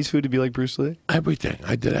 eat Chinese food to be like Bruce Lee? Everything.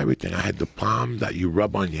 I did everything. I had the palm that you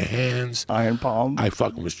rub on your hands. Iron palm? I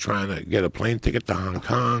fucking was trying to get a plane ticket to Hong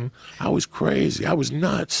Kong. I was crazy. I was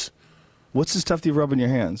nuts. What's the stuff that you rub in your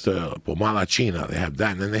hands? The pomada china, they have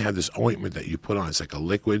that, and then they have this ointment that you put on. It's like a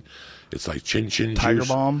liquid. It's like chin chin Tiger juice.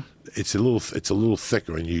 balm? It's a little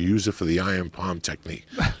thicker, and you use it for the iron palm technique.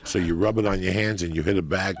 So you rub it on your hands, and you hit a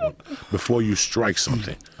bag before you strike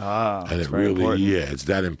something. And that's it very really, important. yeah, it's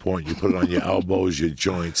that important. You put it on your elbows, your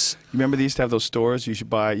joints. You remember they used to have those stores you could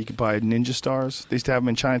buy ninja stars? They used to have them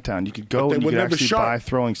in Chinatown. You could But go they and you were could never actually sharp. buy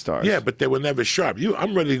throwing stars. Yeah, but they were never sharp.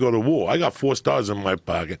 I'm ready to go to war. I got 4 stars in my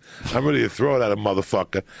pocket. I'm ready to throw it at a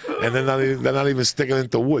motherfucker, and they're not even sticking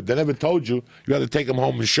into wood. They never told you got to take them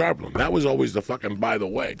home and sharpen them. That was always the fucking by the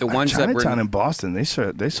way. The ones that Chinatown were. in Boston, they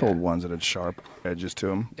sold ones that had sharp edges to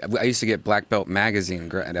them. I used to get Black Belt magazine.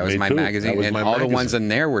 That was Me my too. magazine, That was and my all the ones magazine. in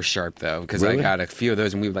there were sharp though, because I Really? got a few of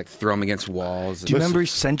those, and we would like throw them against walls. Do you remember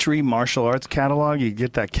Century Martial Arts catalog? You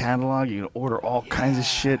get that catalog, you can order all kinds of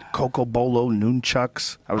shit. Coco Bolo,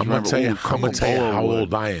 nunchucks. I was I'm gonna tell you Coco-Bolo how wood.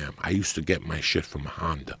 old I am. I used to get my shit from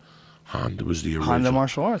Honda. Honda was the original. Honda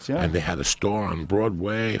Martial Arts, yeah. And they had a store on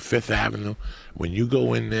Broadway, Fifth Avenue. When you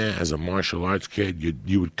go in there as a martial arts kid,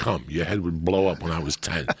 you would come. Your head would blow up when I was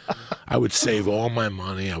 10. I would save all my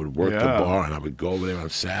money. I would work the Yeah. bar, and I would go over there on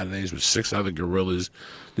Saturdays with 6 other gorillas.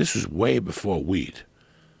 This was way before weed.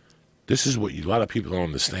 This is what a lot of people don't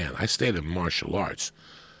understand. I stayed in martial arts.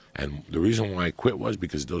 And the reason why I quit was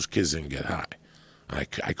because those kids didn't get high.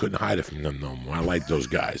 I couldn't hide it from them no more. I liked those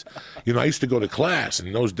guys. You know, I used to go to class.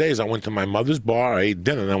 In those days, I went to my mother's bar, I ate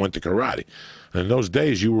dinner, and I went to karate. And in those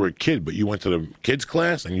days, you were a kid, but you went to the kids'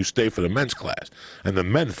 class, and you stayed for the men's class. And the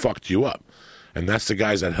men fucked you up. And that's the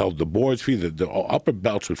guys that held the boards for you. The upper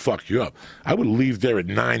belts would fuck you up. I would leave there at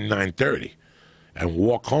 9:30. And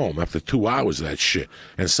walk home after 2 hours of that shit.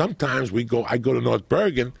 And sometimes I go to North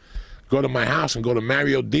Bergen, go to my house, and go to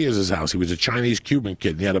Mario Diaz's house. He was a Chinese-Cuban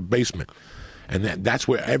kid, and he had a basement. And that's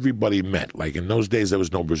where everybody met. Like, in those days, there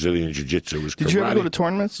was no Brazilian jiu-jitsu. It was karate. Did you ever go to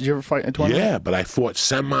tournaments? Did you ever fight in a tournament? Yeah, but I fought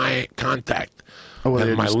semi-contact. Oh, well,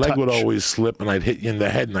 and my leg would touch. always slip, and I'd hit you in the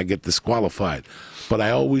head, and I'd get disqualified. But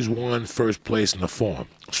I always won first place in the form.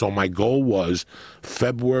 So my goal was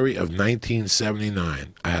February of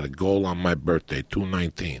 1979. I had a goal on my birthday,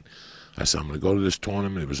 2/19. I said, I'm going to go to this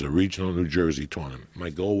tournament. It was a regional New Jersey tournament. My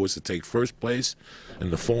goal was to take first place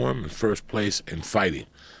in the form and first place in fighting.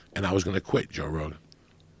 And I was going to quit, Joe Rogan.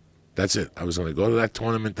 That's it. I was going to go to that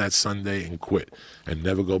tournament that Sunday and quit and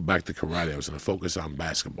never go back to karate. I was going to focus on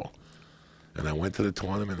basketball. And I went to the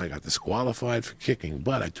tournament. I got disqualified for kicking,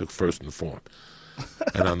 but I took first in the form.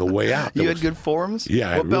 And on the way out... You had good forms? Yeah,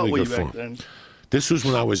 I had really good form. Back then? This was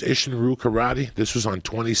when I was Ishinryu Karate. This was on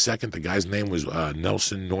 22nd. The guy's name was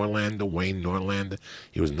Nelson Norlander, Wayne Norlander.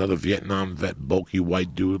 He was another Vietnam vet, bulky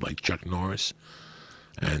white dude like Chuck Norris.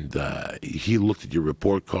 And he looked at your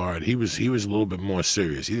report card. He was a little bit more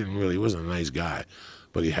serious. He wasn't a nice guy,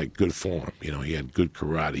 but he had good form. You know, he had good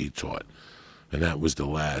karate he taught. And that was the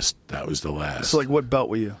last. So, like, what belt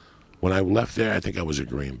were you? When I left there, I think I was a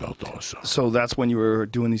green belt also. So that's when you were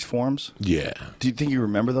doing these forms? Yeah. Do you think you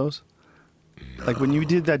remember those? No. Like when you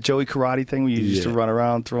did that Joey karate thing where you used to run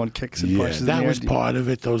around throwing kicks and punches in the that air? was part of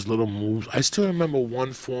it, those little moves. I still remember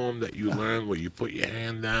one form that you learned where you put your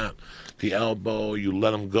hand out, the elbow, you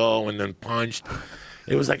let them go, and then punched.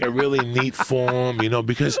 It was like a really neat form, you know,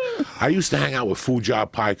 because I used to hang out with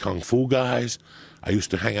Fuja Pai Kung Fu guys. I used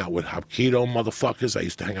to hang out with Hapkido motherfuckers. I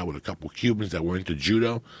used to hang out with a couple Cubans that were into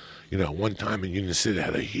judo. You know, one time in Union City, they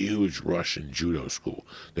had a huge Russian judo school.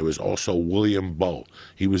 There was also William Bolt.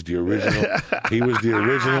 He was the original. He was the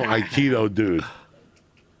original Aikido dude.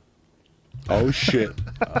 Oh shit!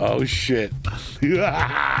 Oh shit!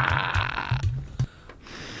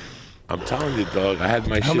 I'm telling you, dog. I had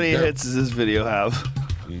my. How shit many down. hits does this video have?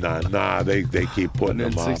 Nah. They keep putting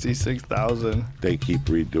them up. 166,000. They keep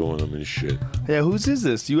redoing them and shit. Yeah, whose is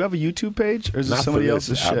this? Do you have a YouTube page, or is this Not somebody for this.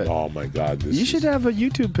 else's shit? Oh my God! You should have a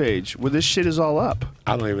YouTube page where this shit is all up.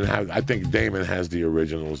 I don't even have. I think Damon has the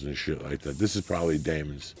originals and shit like that. This is probably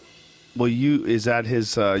Damon's. Well, is that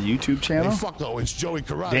his YouTube channel? Hey, fuck though, it's Joey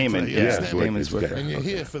Karate. Damon, today, you yeah, understand me? Damon's with her. And you're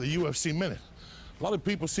here for the UFC Minute. A lot of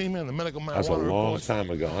people see me in the medical marijuana That's a long reports. time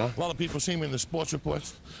ago, huh? A lot of people see me in the sports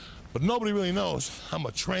reports. But nobody really knows I'm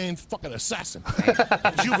a trained fucking assassin.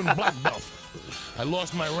 Cuban black belt. I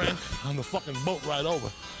lost my rank on the fucking boat ride over.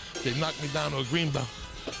 They knocked me down to a green belt.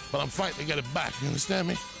 But I'm fighting to get it back. You understand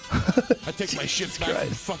me? I take my shit back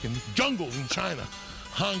from fucking jungles in China,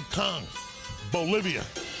 Hong Kong, Bolivia.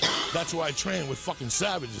 That's where I train with fucking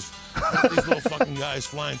savages. Not these little fucking guys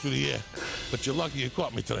flying through the air. But you're lucky you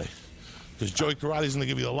caught me today. Because Joey Karate's gonna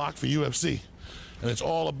give you the lock for UFC. And it's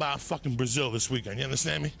all about fucking Brazil this weekend. You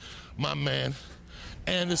understand me? My man,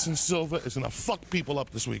 Anderson Silva, is going to fuck people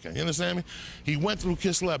up this weekend. You understand me? He went through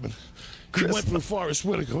Kisleban. He went through Forrest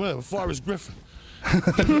Whitaker, whatever, Forrest Griffin.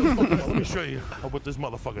 Let me show you what this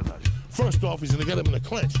motherfucker does. First off, he's going to get him in the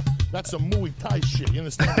clinch. That's some Muay Thai shit. You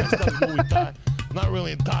understand? I studied Muay Thai. Not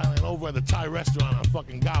really in Thailand, over at the Thai restaurant on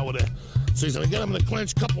fucking Gower there. So he's going to get him in the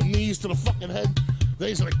clinch, couple knees to the fucking head. Then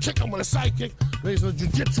he's going to kick him with a side kick. Then he's going to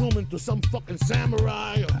jiu-jitsu him into some fucking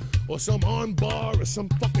samurai or some arm bar or some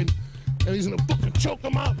fucking... And he's going to fucking choke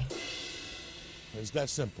him out. It's that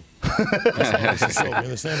simple.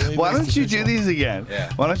 Why don't you do these again?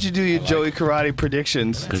 Yeah. Why don't you do your Joey Karate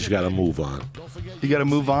predictions? Because you got to move on. You got to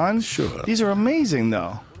move on? Sure. These are amazing,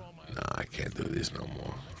 though. No, I can't do these no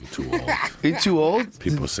more. I'm too old. You're too old?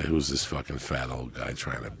 People say, who's this fucking fat old guy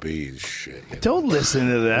trying to be and shit. You know? Don't listen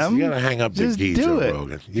to them. You got to hang up the Just gi, do Joe it.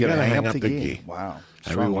 Rogan. You got to hang up the gi. Wow.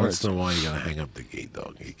 Every once in a while, you got to hang up the gi,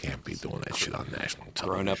 dog. You can't be doing that shit on national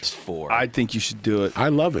television. Grown-ups 4. I think you should do it. I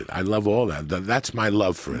love it. I love all that. That's my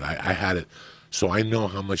love for it. I had it, so I know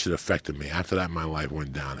how much it affected me. After that, my life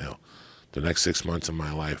went downhill. The next 6 months of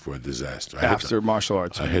my life were a disaster. After martial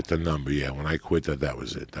arts. I hit the number, yeah. When I quit, that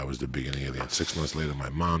was it. That was the beginning of the end. 6 months later, my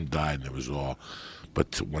mom died, and it was all.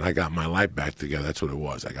 But when I got my life back together, that's what it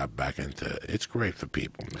was. I got back into it's great for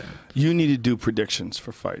people, man. You need to do predictions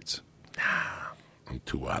for fights. I'm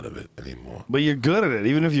too out of it anymore. But you're good at it,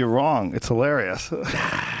 even if you're wrong. It's hilarious.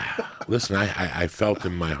 Listen, I felt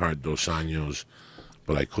in my heart Dos Anjos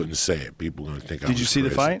but I couldn't say it. People were going to think I was Did you see the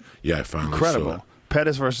crazy. fight? Yeah, I finally Incredible. saw it.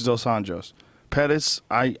 Pettis versus Dos Anjos. Pettis,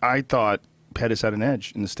 I thought Pettis had an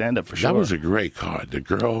edge in the stand-up for sure. That was a great card. The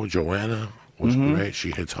girl, Joanna, was great.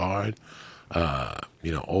 She hits hard.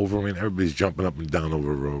 Overeem, everybody's jumping up and down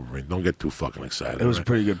over Overeem. Don't get too fucking excited. It was a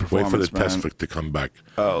pretty good performance, Wait for the man. test to come back.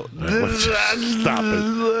 Oh. Stop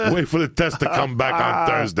it. Wait for the test to come back on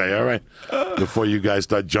Thursday, all right? Before you guys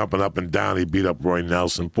start jumping up and down, he beat up Roy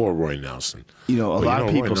Nelson. Poor Roy Nelson. A lot of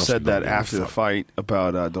Roy people Nelson said don't that give a after the fuck. fight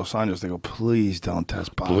about Dos Anjos. They go, please don't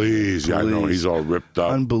test positive. Please. Yeah, I know. He's all ripped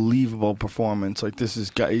up. Unbelievable performance. Like, he's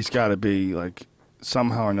got to be, like,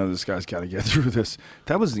 somehow or another, this guy's got to get through this.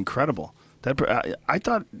 That was incredible.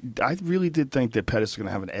 I really did think that Pettis was going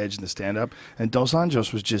to have an edge in the stand-up, and Dos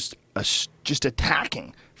Anjos was just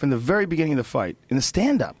attacking from the very beginning of the fight in the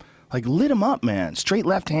stand-up. Like, lit him up, man. Straight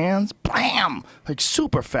left hands, blam! Like,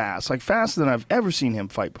 super fast. Like, faster than I've ever seen him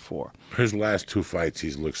fight before. His last 2 fights,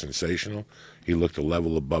 he's looked sensational. He looked a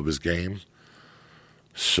level above his game.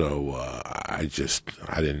 So I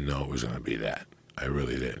didn't know it was going to be that. I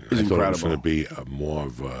really didn't. I thought it was going to be more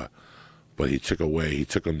of a... But he took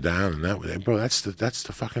him down, and that's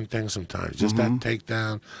the fucking thing sometimes. Just that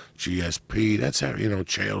takedown, GSP, that's how,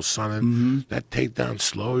 Chael Sonnen, that takedown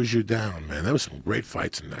slows you down, man. There was some great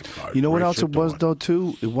fights in that card. You know what Great else shit it to was, watch. though,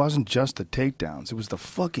 too? It wasn't just the takedowns. It was the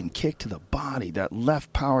fucking kick to the body, that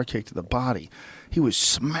left power kick to the body. He was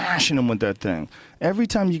smashing him with that thing. Every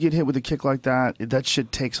time you get hit with a kick like that, that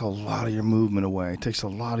shit takes a lot of your movement away. It takes a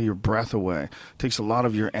lot of your breath away. It takes a lot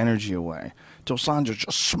of your energy away. Dos Anjos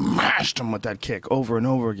just smashed him with that kick over and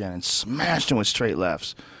over again and smashed him with straight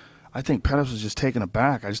lefts. I think Pettis was just taken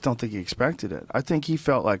aback. I just don't think he expected it. I think he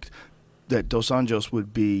felt like that Dos Anjos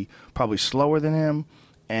would be probably slower than him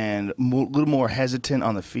and a little more hesitant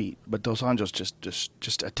on the feet. But Dos Anjos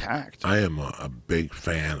just attacked. I am a big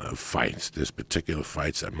fan of fights. There's particular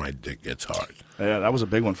fights that my dick gets hard. Yeah, that was a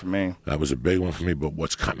big one for me. That was a big one for me, but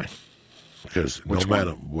what's coming? Because no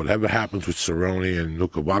matter whatever happens with Cerrone and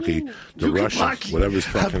Lukavaki, the Russian, whatever his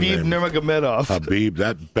fucking Habib name, Nurmagomedov. Habib,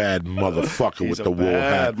 that bad motherfucker with a the wool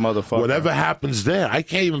hat. bad motherfucker. Whatever happens there, I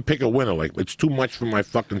can't even pick a winner. Like, it's too much for my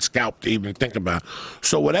fucking scalp to even think about.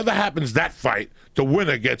 So whatever happens that fight, the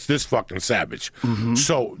winner gets this fucking savage.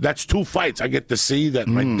 So that's 2 fights. I get to see that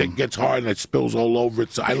my dick gets hard and it spills all over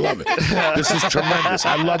it. So I love it. This is tremendous.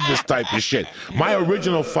 I love this type of shit. My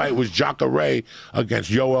original fight was Jacare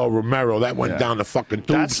against Yoel Romero. That went down the fucking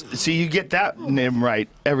tubes. See, you get that name right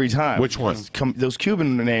every time. Which one? Those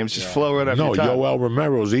Cuban names just flow right up No, your tongue. Yoel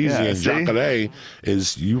Romero's easy, Yeah, and see? Jacare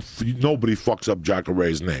is nobody fucks up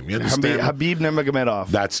Jacare's name. You understand? Habib Nurmagomedov.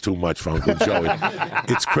 That's too much for Uncle Joey.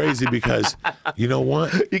 It's crazy because, you know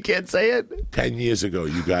what? You can't say it? 10 years ago,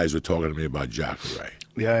 you guys were talking to me about Jacare.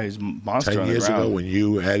 Yeah, he's a monster 10 on the years ground. ago, when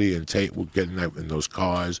you, Eddie, and Tate were getting in those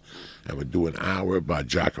cars and would do an hour about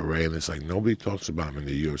Jacare, and it's like nobody talks about him in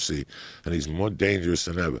the UFC, and he's more dangerous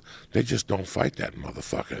than ever. They just don't fight that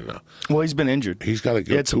motherfucker now. Well, he's been injured. He's got to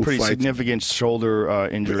go He had some 2 pretty fights. significant shoulder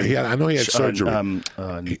injury. I know he had surgery.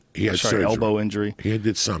 He had surgery. Elbow injury. He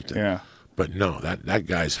did something. Yeah. But no, that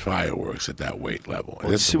guy's fireworks at that weight level.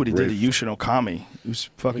 Well, let's see what he did to Yushin Okami. He was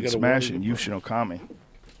We fucking gotta smashing worry Yushin Okami.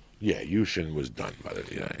 Yeah, Yushin was done by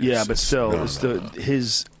the Yeah, but still, no, it's no,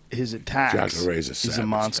 his attacks. Jacare's a He's savage, a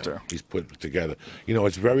monster. man. He's put it together.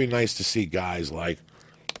 It's very nice to see guys like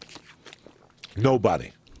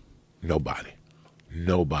nobody.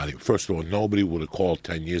 First of all, nobody would have called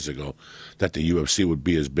 10 years ago that the UFC would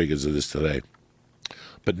be as big as it is today.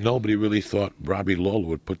 But nobody really thought Robbie Lawler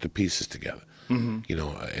would put the pieces together.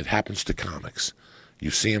 It happens to comics. You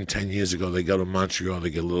see them 10 years ago, they go to Montreal, they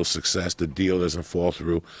get a little success, the deal doesn't fall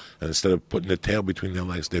through, and instead of putting their tail between their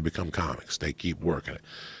legs, they become comics. They keep working it.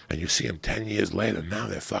 And you see them 10 years later, now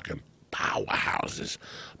they're fucking powerhouses.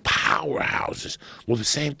 Well, the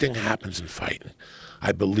same thing happens in fighting.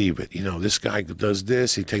 I believe it. This guy does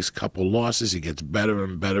this, he takes a couple losses, he gets better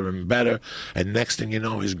and better and better, and next thing you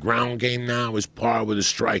know, his ground game now is par with his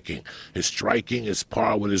striking. His striking is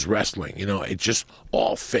par with his wrestling. It just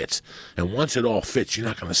all fits. And once it all fits, you're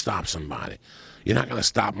not going to stop somebody. You're not going to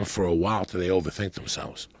stop them for a while till they overthink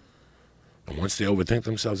themselves. And once they overthink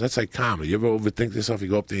themselves, that's like comedy. You ever overthink yourself, you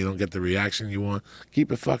go up there, you don't get the reaction you want?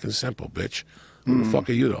 Keep it fucking simple, bitch. Who the fuck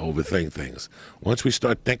are you to overthink things? Once we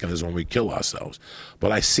start thinking is when we kill ourselves.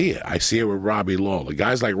 But I see it. I see it with Robbie Lawler.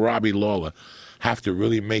 Guys like Robbie Lawler have to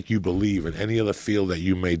really make you believe in any other field that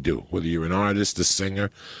you may do, whether you're an artist, a singer,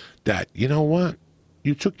 that, you know what?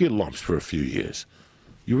 You took your lumps for a few years.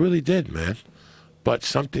 You really did, man. But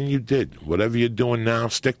something you did, whatever you're doing now,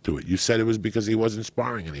 stick to it. You said it was because he wasn't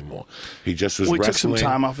sparring anymore. He just was We wrestling. took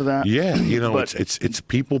some time off of that. Yeah, But- it's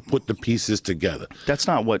people put the pieces together. That's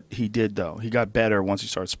not what he did, though. He got better once he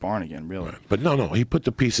started sparring again, really. Right. But no, he put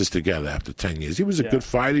the pieces together after 10 years. He was a good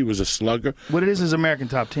fighter. He was a slugger. What it is American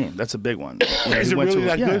Top Team. That's a big one. Is he it went really to,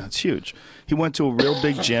 that yeah, good? it's huge. He went to a real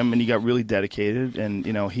big gym, and he got really dedicated, and,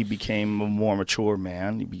 he became a more mature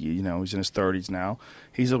man. He's in his 30s now.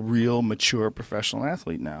 He's a real mature professional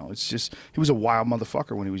athlete now. It's just, he was a wild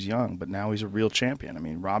motherfucker when he was young, but now he's a real champion. I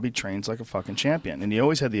mean, Robbie trains like a fucking champion, and he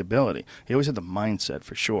always had the ability. He always had the mindset,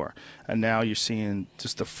 for sure. And now you're seeing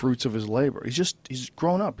just the fruits of his labor. He's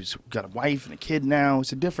grown up. He's got a wife and a kid now.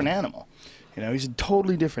 He's a different animal. He's a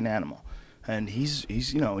totally different animal. And he's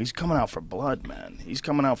coming out for blood, man. He's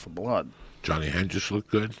coming out for blood. Johnny Hendricks looked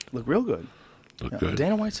good. Looked real good. Looked good.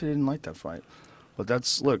 Dana White said he didn't like that fight. But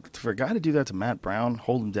for a guy to do that to Matt Brown,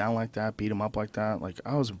 hold him down like that, beat him up like that,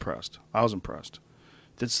 I was impressed.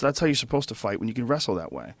 That's how you're supposed to fight when you can wrestle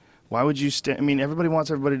that way. Why would you everybody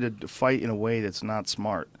wants everybody to fight in a way that's not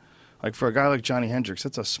smart. Like, for a guy like Johnny Hendricks,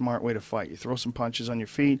 that's a smart way to fight. You throw some punches on your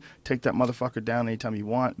feet, take that motherfucker down anytime you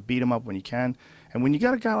want, beat him up when you can. And when you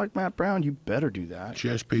got a guy like Matt Brown, you better do that.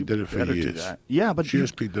 GSP did it for years. Do that. Yeah, but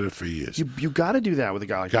GSP did it for years. You got to do that with a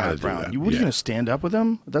guy like Matt Brown. That, You going to stand up with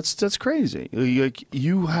him? That's crazy.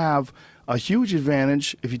 You have a huge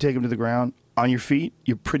advantage if you take him to the ground. On your feet,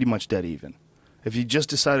 you're pretty much dead even. If you just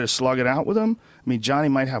decided to slug it out with him, Johnny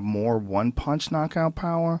might have more one-punch knockout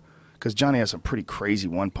power, because Johnny has some pretty crazy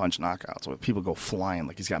one-punch knockouts where people go flying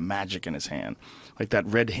like he's got magic in his hand. Like that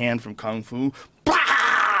red hand from Kung Fu.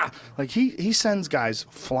 Bah! Like, he sends guys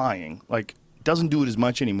flying. Like, doesn't do it as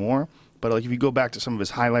much anymore. But, if you go back to some of his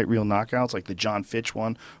highlight reel knockouts, like the John Fitch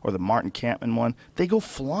one or the Martin Kampman one, they go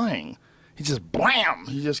flying. He just, blam!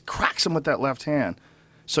 He just cracks him with that left hand.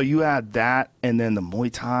 So you add that and then the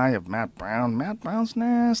Muay Thai of Matt Brown. Matt Brown's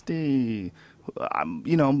nasty.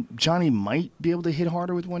 Johnny might be able to hit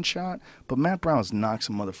harder with one shot, but Matt Brown's knocked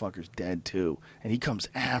some motherfuckers dead too, and he comes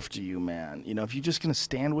after you, man. If you're just gonna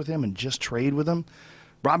stand with him and just trade with him,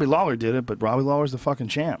 Robbie Lawler did it, but Robbie Lawler's the fucking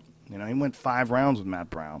champ. He went 5 rounds with Matt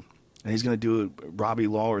Brown, and he's gonna do it. Robbie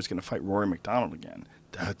Lawler is gonna fight Rory McDonald again.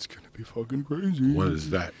 That's gonna be fucking crazy. When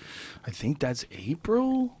is that? I think that's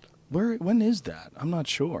April. When is that? I'm not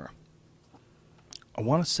sure. I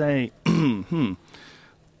want to say,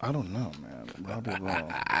 I don't know, man. Robbie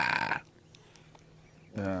Lawler.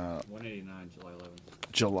 189, July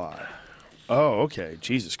 11th. July. Oh, okay.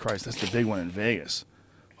 Jesus Christ, that's the big one in Vegas.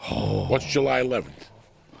 Oh. What's July 11th?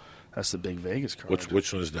 That's the big Vegas card.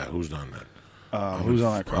 Which one is that? Who's on that? Who's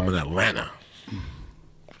on that card? I'm in Atlanta.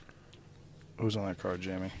 Who's on that card,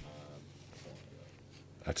 Jamie?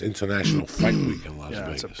 That's International Fight Week in Las Vegas.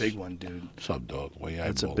 Yeah, that's a big one, dude. What's up, dog? Why you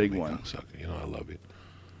That's a eyeballing big me, one. cocksucker? You know I love you.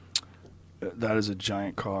 That is a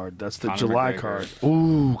giant card. That's the Conor July McGregor. card.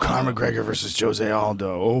 Ooh, Conor McGregor versus Jose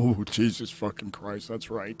Aldo. Oh, Jesus fucking Christ,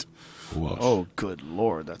 that's right. Who else? Oh, good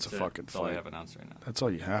Lord, that's a fucking That's all I fight. have announced right now. That's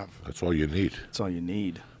all you have. That's all you need. That's all you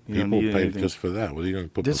need. You don't People need pay anything. just for that. What are you going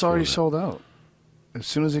to put? This before already that? sold out. As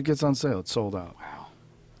soon as it gets on sale, it's sold out. Wow.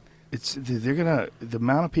 The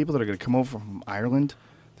amount of people that are gonna come over from Ireland.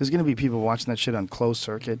 There's gonna be people watching that shit on closed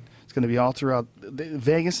circuit. It's gonna be all throughout.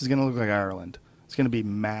 Vegas is gonna look like Ireland. It's gonna be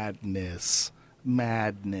madness.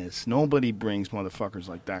 Nobody brings motherfuckers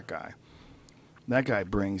like that guy. That guy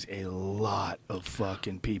brings a lot of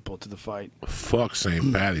fucking people to the fight. Fuck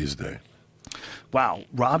St. Patty's Day. Wow,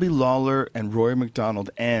 Robbie Lawler and Rory McDonald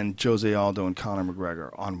and Jose Aldo and Conor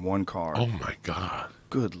McGregor on one card. Oh my God.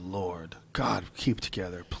 Good Lord. God, keep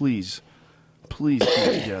together. Please keep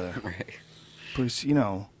together. Right. Please,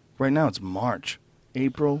 right now it's March.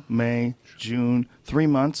 April, May, June. 3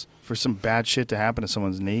 months for some bad shit to happen to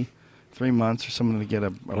someone's knee. 3 months for someone to get a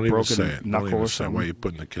Don't even say broken it. Don't knuckle even or say it. something. Why are you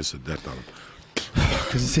putting the kiss of death on him?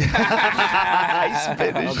 Because he spit his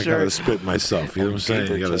I shirt. gotta spit myself. You know what I'm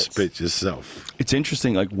saying? You gotta Tits. spit yourself. It's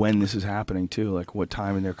interesting, when this is happening too, what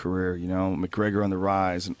time in their career. McGregor on the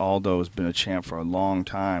rise, and Aldo has been a champ for a long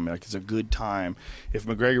time. It's a good time. If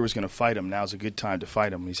McGregor was going to fight him, now's a good time to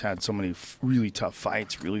fight him. He's had so many really tough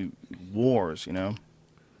fights, really wars.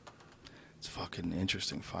 It's a fucking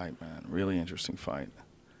interesting fight, man. Really interesting fight.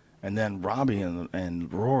 And then Robbie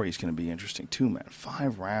and Rory's going to be interesting too, man.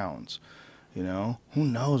 5 rounds. Who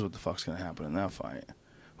knows what the fuck's going to happen in that fight?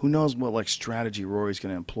 Who knows what strategy Rory's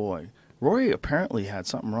going to employ? Rory apparently had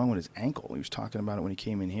something wrong with his ankle. He was talking about it when he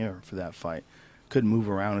came in here for that fight. Couldn't move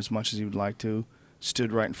around as much as he would like to.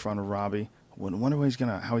 Stood right in front of Robbie. Wonder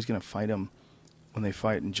how he's gonna fight him when they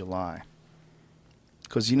fight in July.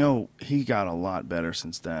 Because, he got a lot better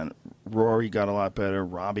since then. Rory got a lot better.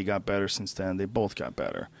 Robbie got better since then. They both got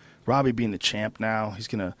better. Robbie being the champ now, he's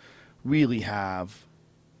going to really have,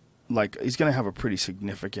 he's going to have a pretty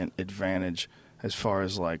significant advantage as far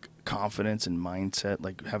as, confidence and mindset.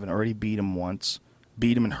 Like, having already beat him once,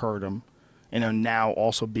 beat him and hurt him, and now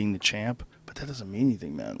also being the champ. But that doesn't mean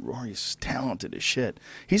anything, man. Rory's talented as shit.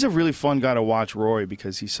 He's a really fun guy to watch, Rory,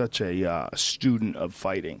 because he's such a student of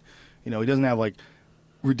fighting. He doesn't have,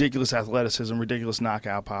 ridiculous athleticism, ridiculous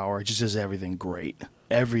knockout power. He just does everything great.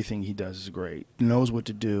 Everything he does is great. He knows what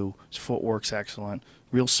to do. His footwork's excellent.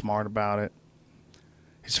 Real smart about it.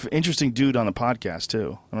 He's an interesting dude on the podcast,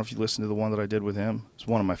 too. I don't know if you listened to the one that I did with him. It's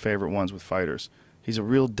one of my favorite ones with fighters. He's a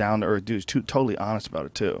real down-to-earth dude. He's totally honest about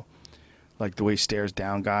it, too. Like, the way he stares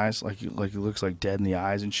down guys, like he looks like dead in the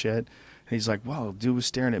eyes and shit. He's like, well, dude was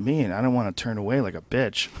staring at me, and I don't want to turn away like a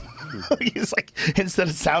bitch. He's like, instead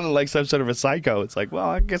of sounding like some sort of a psycho, it's like, well,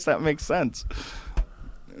 I guess that makes sense.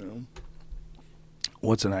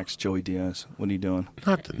 What's next, Joey Diaz? What are you doing?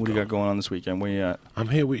 Nothing. What do you got going on this weekend? Where you at? I'm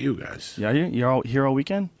here with you guys. Yeah, you're all here all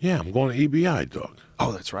weekend? Yeah, I'm going to EBI, dog.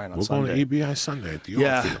 Oh, that's right, on We're Sunday. going to EBI Sunday at the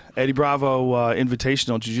Yeah, Orpheum. Eddie Bravo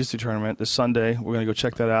Invitational Jiu-Jitsu Tournament this Sunday. We're going to go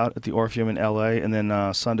check that out at the Orpheum in L.A. And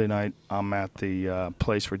then Sunday night, I'm at the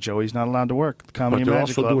place where Joey's not allowed to work, the Comedy But they're and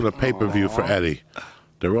Magic also Club. doing a pay-per-view for Eddie.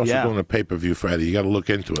 They're also doing a pay-per-view for Eddie. You got to look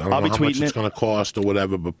into it. I don't know how much it's going to cost or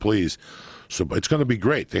whatever, but please. So it's going to be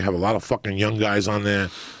great. They have a lot of fucking young guys on there.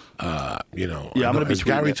 Yeah, I'm going to be Is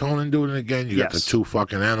Gary Tonin doing it again? You got the two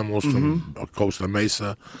fucking animals from Costa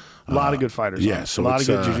Mesa. A lot of good fighters. Yeah, so a lot it's,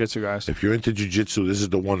 of good jiu-jitsu guys. If you're into jiu-jitsu, this is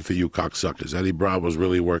the one for you, cocksuckers. Eddie Bravo's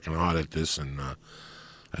really working hard at this, and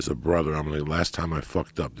as a brother, last time I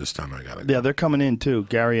fucked up, this time I got to go. Yeah, they're coming in too.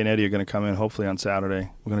 Gary and Eddie are going to come in hopefully on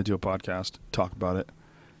Saturday. We're going to do a podcast, talk about it.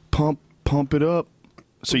 Pump it up.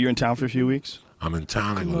 So you're in town for a few weeks? I'm in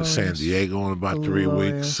town. I go to San Diego in about 3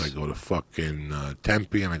 weeks. I go to fucking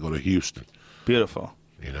Tempe, and I go to Houston. Beautiful.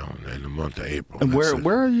 In the month of April. And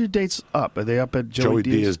where are your dates up? Are they up at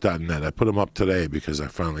JoeyDiaz.net. I put them up today because I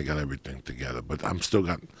finally got everything together. But I'm still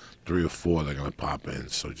got 3 or 4 that are going to pop in,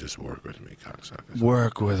 so just work with me, cocksuckers.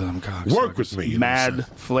 Work with them, cocksuckers. Work with me. Mad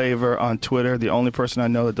Flavor on Twitter. The only person I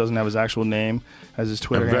know that doesn't have his actual name as his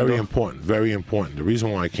Twitter and handle. Very important. The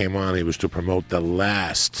reason why I came on here was to promote the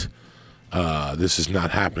last This Is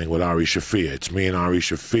Not Happening with Ari Shafir. It's me and Ari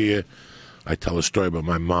Shafir. I tell a story about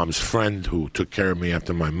my mom's friend who took care of me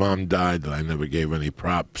after my mom died that I never gave any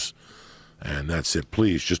props. And that's it.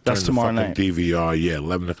 Please, just turn the fucking night. DVR. Yeah,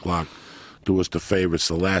 11 o'clock. Do us the favor. It's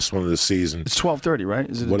the last one of the season. It's 12:30, right?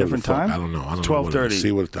 Is it a Whatever different the fuck. time? I don't know. I don't 12:30.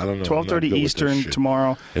 See what? I don't know. 12:30 Eastern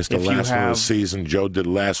tomorrow. It's the last one of the season. Joe did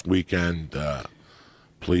last weekend.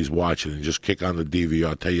 Please watch it and just kick on the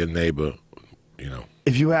DVR. Tell your neighbor,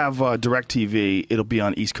 If you have DirecTV, it'll be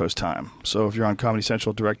on East Coast time. So if you're on Comedy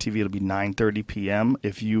Central DirecTV, it'll be 9:30 p.m.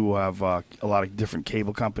 If you have a lot of different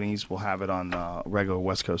cable companies, we'll have it on regular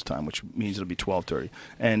West Coast time, which means it'll be 12:30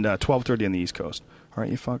 and 12:30 on the East Coast. All right,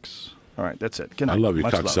 you fucks. All right, that's it. Good night. I love you,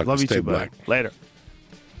 Much cocksucker. Love you Stay too, buddy. black. Later.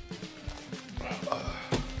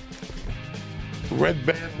 Red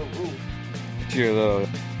Band LaRue. Your little